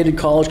some updated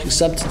college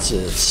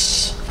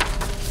acceptances.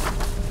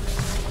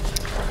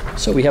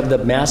 So we have the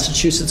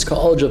Massachusetts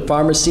College of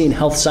Pharmacy and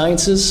Health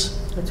Sciences.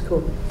 That's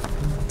cool.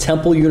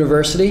 Temple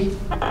University.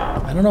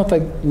 I don't know if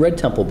I read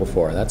Temple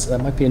before. That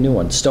might be a new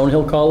one.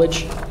 Stonehill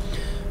College.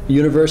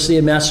 University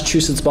of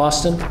Massachusetts,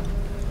 Boston.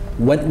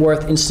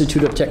 Wentworth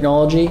Institute of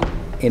Technology.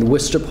 And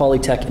Worcester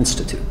Polytech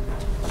Institute.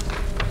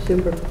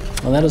 Super.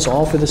 Well, that is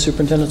all for the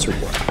superintendent's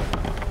report.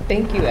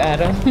 Thank you,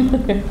 Adam.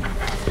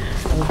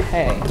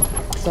 Okay,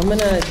 so I'm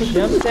gonna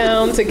jump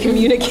down to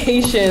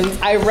communications.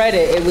 I read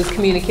it. It was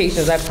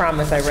communications. I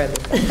promise I read it.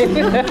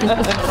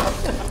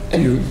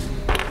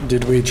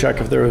 Did we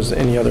check if there was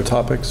any other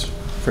topics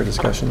for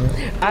discussion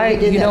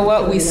yet? You know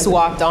what? We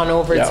swapped on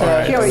over to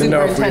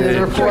superintendent's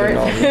report.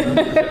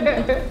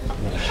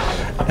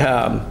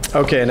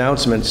 Okay,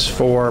 announcements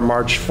for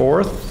March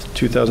 4th,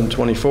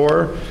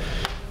 2024.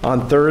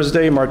 On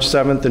Thursday, March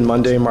 7th and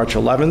Monday, March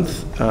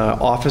 11th,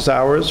 office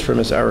hours for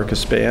Ms. Erica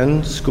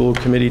Span, school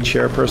committee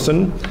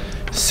chairperson,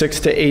 6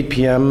 to 8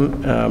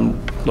 p.m.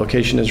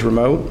 Location is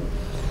remote.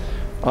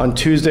 On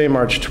Tuesday,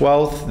 March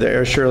 12th, the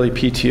Air Shirley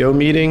PTO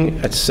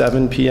meeting at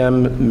 7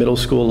 p.m. middle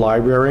school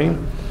library.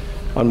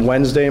 On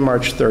Wednesday,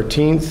 March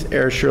 13th,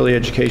 Air Shirley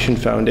Education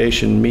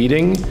Foundation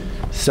meeting,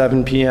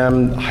 7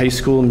 p.m. high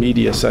school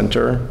media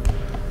center.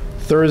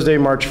 Thursday,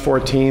 March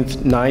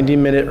 14th,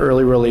 90-minute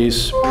early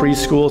release,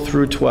 preschool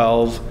through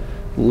 12,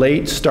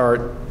 late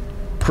start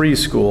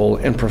preschool,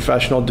 and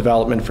professional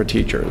development for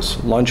teachers.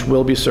 Lunch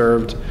will be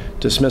served.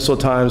 Dismissal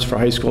times for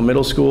high school,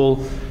 middle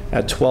school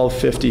at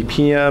 12:50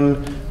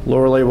 p.m.,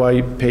 Lorelei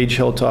White, Page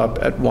Hilltop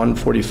at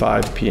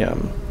 1:45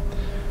 p.m.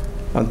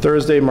 On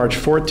Thursday, March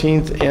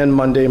 14th and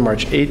Monday,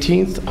 March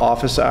 18th,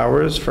 office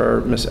hours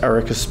for Ms.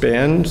 Erica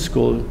Span,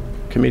 school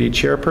committee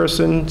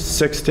chairperson,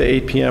 6 to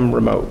 8 p.m.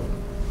 remote.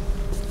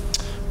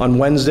 On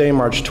Wednesday,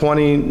 March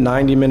 20,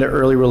 90-minute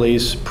early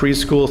release,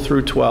 preschool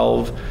through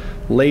 12,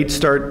 late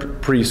start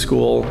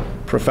preschool,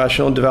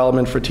 professional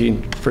development for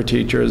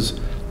teachers.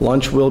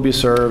 Lunch will be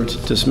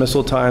served.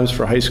 Dismissal times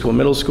for high school,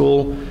 middle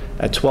school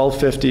at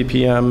 12:50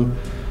 p.m.,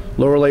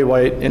 Lorelei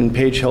White and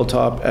Page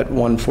Hilltop at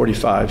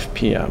 1:45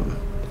 p.m.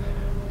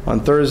 On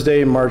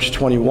Thursday, March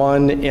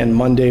 21 and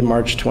Monday,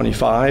 March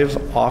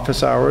 25,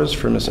 office hours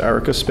for Ms.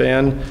 Erica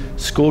Span,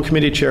 school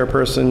committee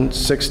chairperson,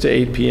 6 to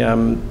 8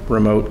 p.m.,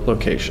 remote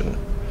location.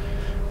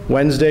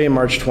 Wednesday,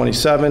 March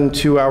 27,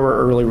 2-hour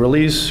early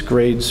release,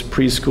 grades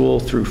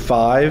preschool through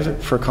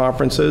 5 for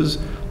conferences.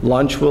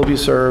 Lunch will be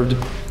served.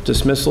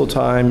 Dismissal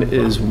time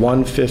is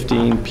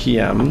 1:15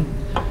 p.m.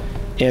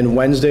 And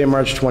Wednesday,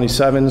 March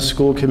 27,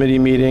 school committee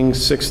meeting,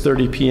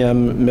 6:30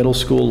 p.m., middle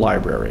school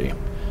library.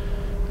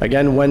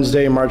 Again,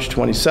 Wednesday, March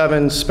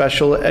 27,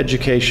 special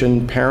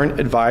education parent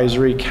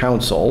advisory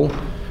council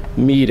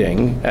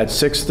meeting at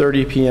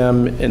 6:30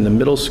 p.m. in the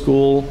middle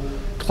school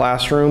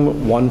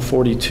classroom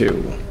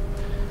 142.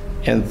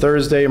 And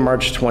Thursday,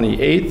 March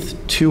 28th,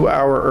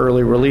 2-hour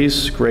early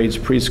release, grades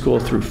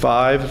preschool through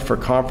 5 for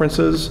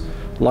conferences.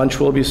 Lunch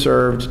will be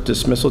served.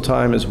 Dismissal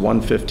time is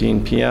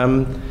 1:15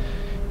 p.m.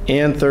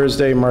 And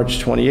Thursday, March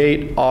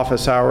 28,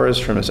 office hours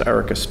for Ms.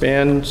 Erica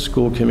Spann,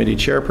 school committee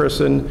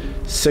chairperson,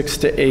 6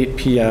 to 8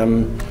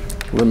 p.m.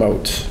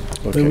 remote.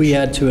 May we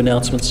add 2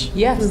 announcements?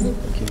 Yes.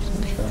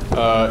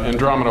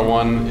 Andromeda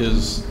 1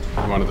 is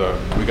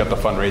we got the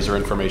fundraiser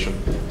information.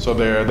 So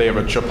they have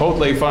a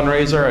Chipotle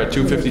fundraiser at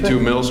 252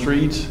 Mill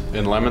Street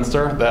in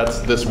Leominster. That's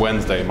this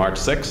Wednesday, March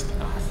 6th,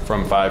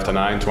 from 5 to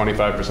 9.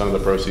 25% of the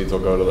proceeds will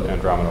go to the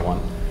Andromeda 1.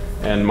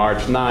 And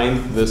March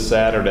 9th, this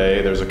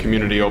Saturday, there's a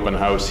community open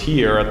house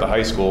here at the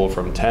high school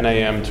from 10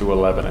 a.m. to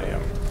 11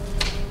 a.m.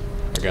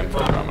 Again,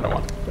 for Andromeda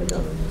 1.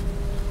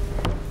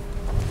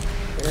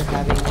 We're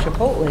having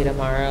Chipotle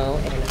tomorrow,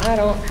 and I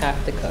don't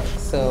have to cook.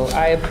 So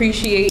I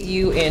appreciate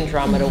you,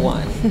 Andromeda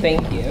 1.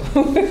 Thank you.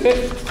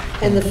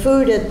 And the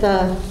food at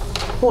the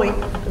Point,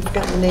 I've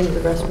forgotten the name of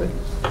the restaurant,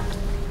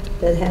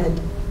 that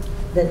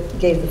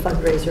gave the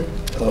fundraiser.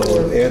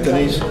 Oh,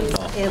 Anthony's?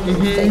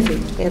 Anthony's, thank you.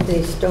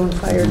 Anthony's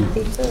Stone-Fired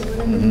Pizza, or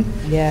whatever.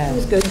 Yeah. It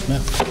was good.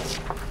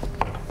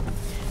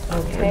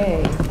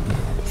 Okay.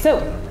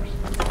 So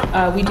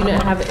we do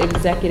not have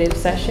executive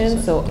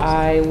session, so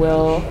I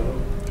will.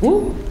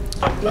 Woo.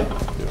 Can I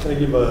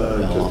give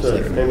just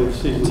a end of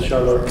season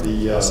shout out?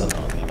 The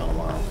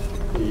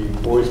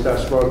boys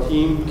basketball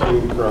team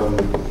came from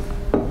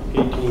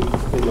 18 in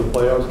the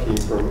playoffs, came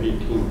from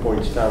 18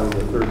 points down in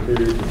the third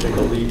period to take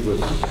a lead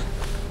with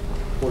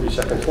 40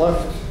 seconds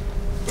left.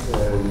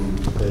 And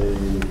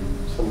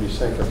somebody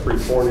sank a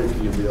free-pointer to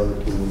give the other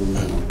team the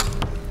lead.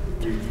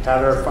 We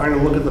had our final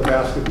look at the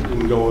basket, it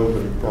didn't go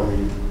in, but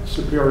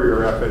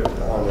superior effort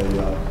on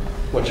a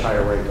much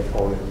higher ranked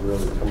opponent,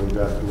 really coming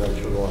back, and that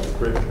showed a lot of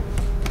grit.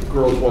 The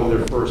girls won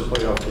their first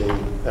playoff game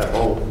at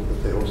home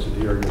that they hosted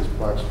here against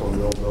Blackstone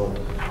Millville.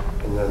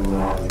 And then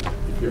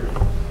if you're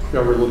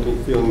ever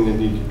feeling the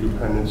need to do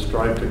penance,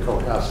 drive to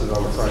Cohasset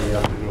on a Friday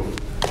afternoon.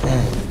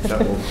 That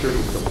will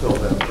certainly fulfill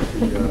that. But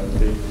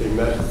they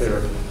met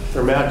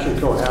their match in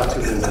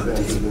Cohasset and have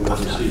ended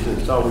another season.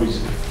 It's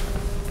always,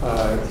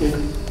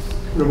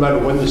 no matter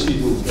when the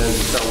season ends,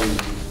 it's always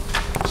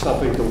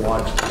something to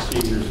watch the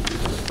seniors,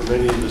 because for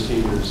many of the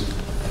seniors,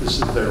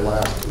 this is their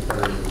last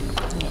competitive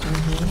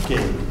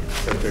game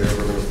that they're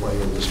ever going to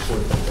play in the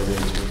sport that they're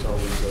in. So it's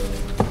always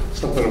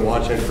something to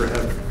watch, and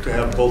to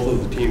have both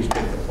of the teams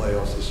make the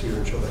playoffs this year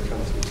and show that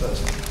kind of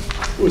success.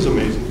 It was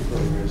amazing,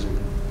 really amazing.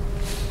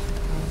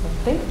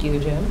 Thank you,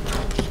 Jim.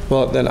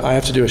 Well, then I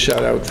have to do a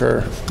shout out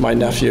for my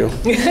nephew,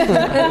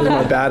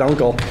 my bad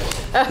uncle.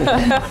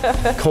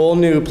 Cole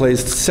New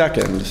placed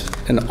second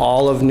in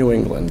all of New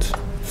England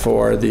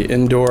for the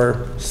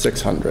indoor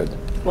 600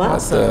 Wow.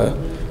 at the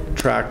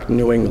track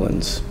New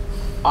England's.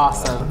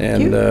 Awesome.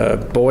 And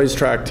the boys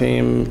track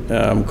team,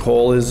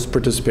 Cole is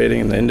participating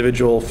in the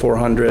individual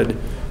 400,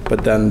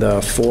 but then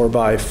the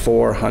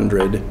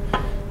 4x400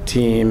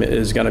 team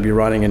is going to be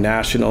running in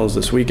nationals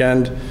this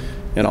weekend.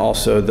 And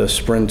also the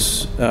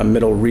sprints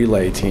middle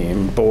relay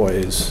team,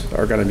 boys,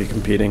 are going to be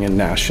competing in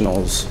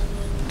nationals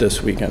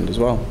this weekend as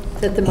well.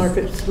 Is that the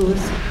Margaret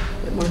Lewis?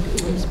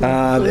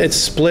 It's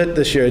split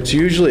this year.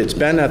 It's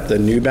been at the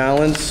New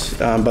Balance,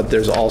 but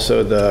there's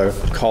also the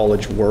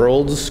College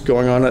Worlds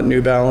going on at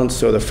New Balance.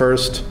 So the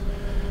first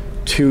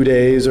 2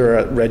 days are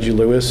at Reggie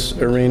Lewis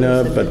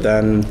Arena, but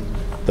then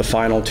the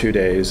final 2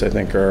 days, I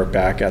think, are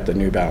back at the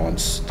New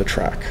Balance, the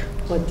track.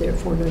 What, they're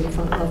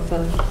 495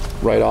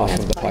 off? Right off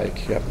of the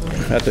Pike, yep.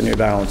 At the New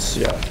Balance,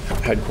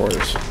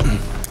 headquarters.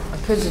 Our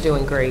kids are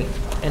doing great,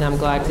 and I'm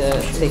glad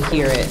to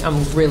hear it.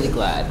 I'm really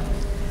glad.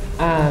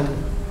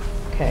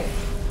 Okay,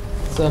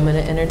 so I'm going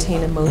to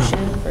entertain a motion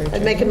for adjournment.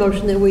 I'd make a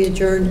motion that we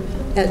adjourn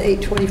at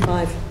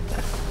 8:25.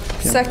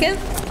 Second?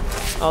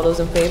 All those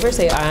in favor,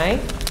 say aye.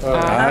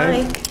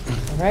 Aye.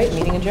 All right,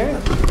 meeting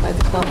adjourned. 5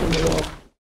 o'clock in the world.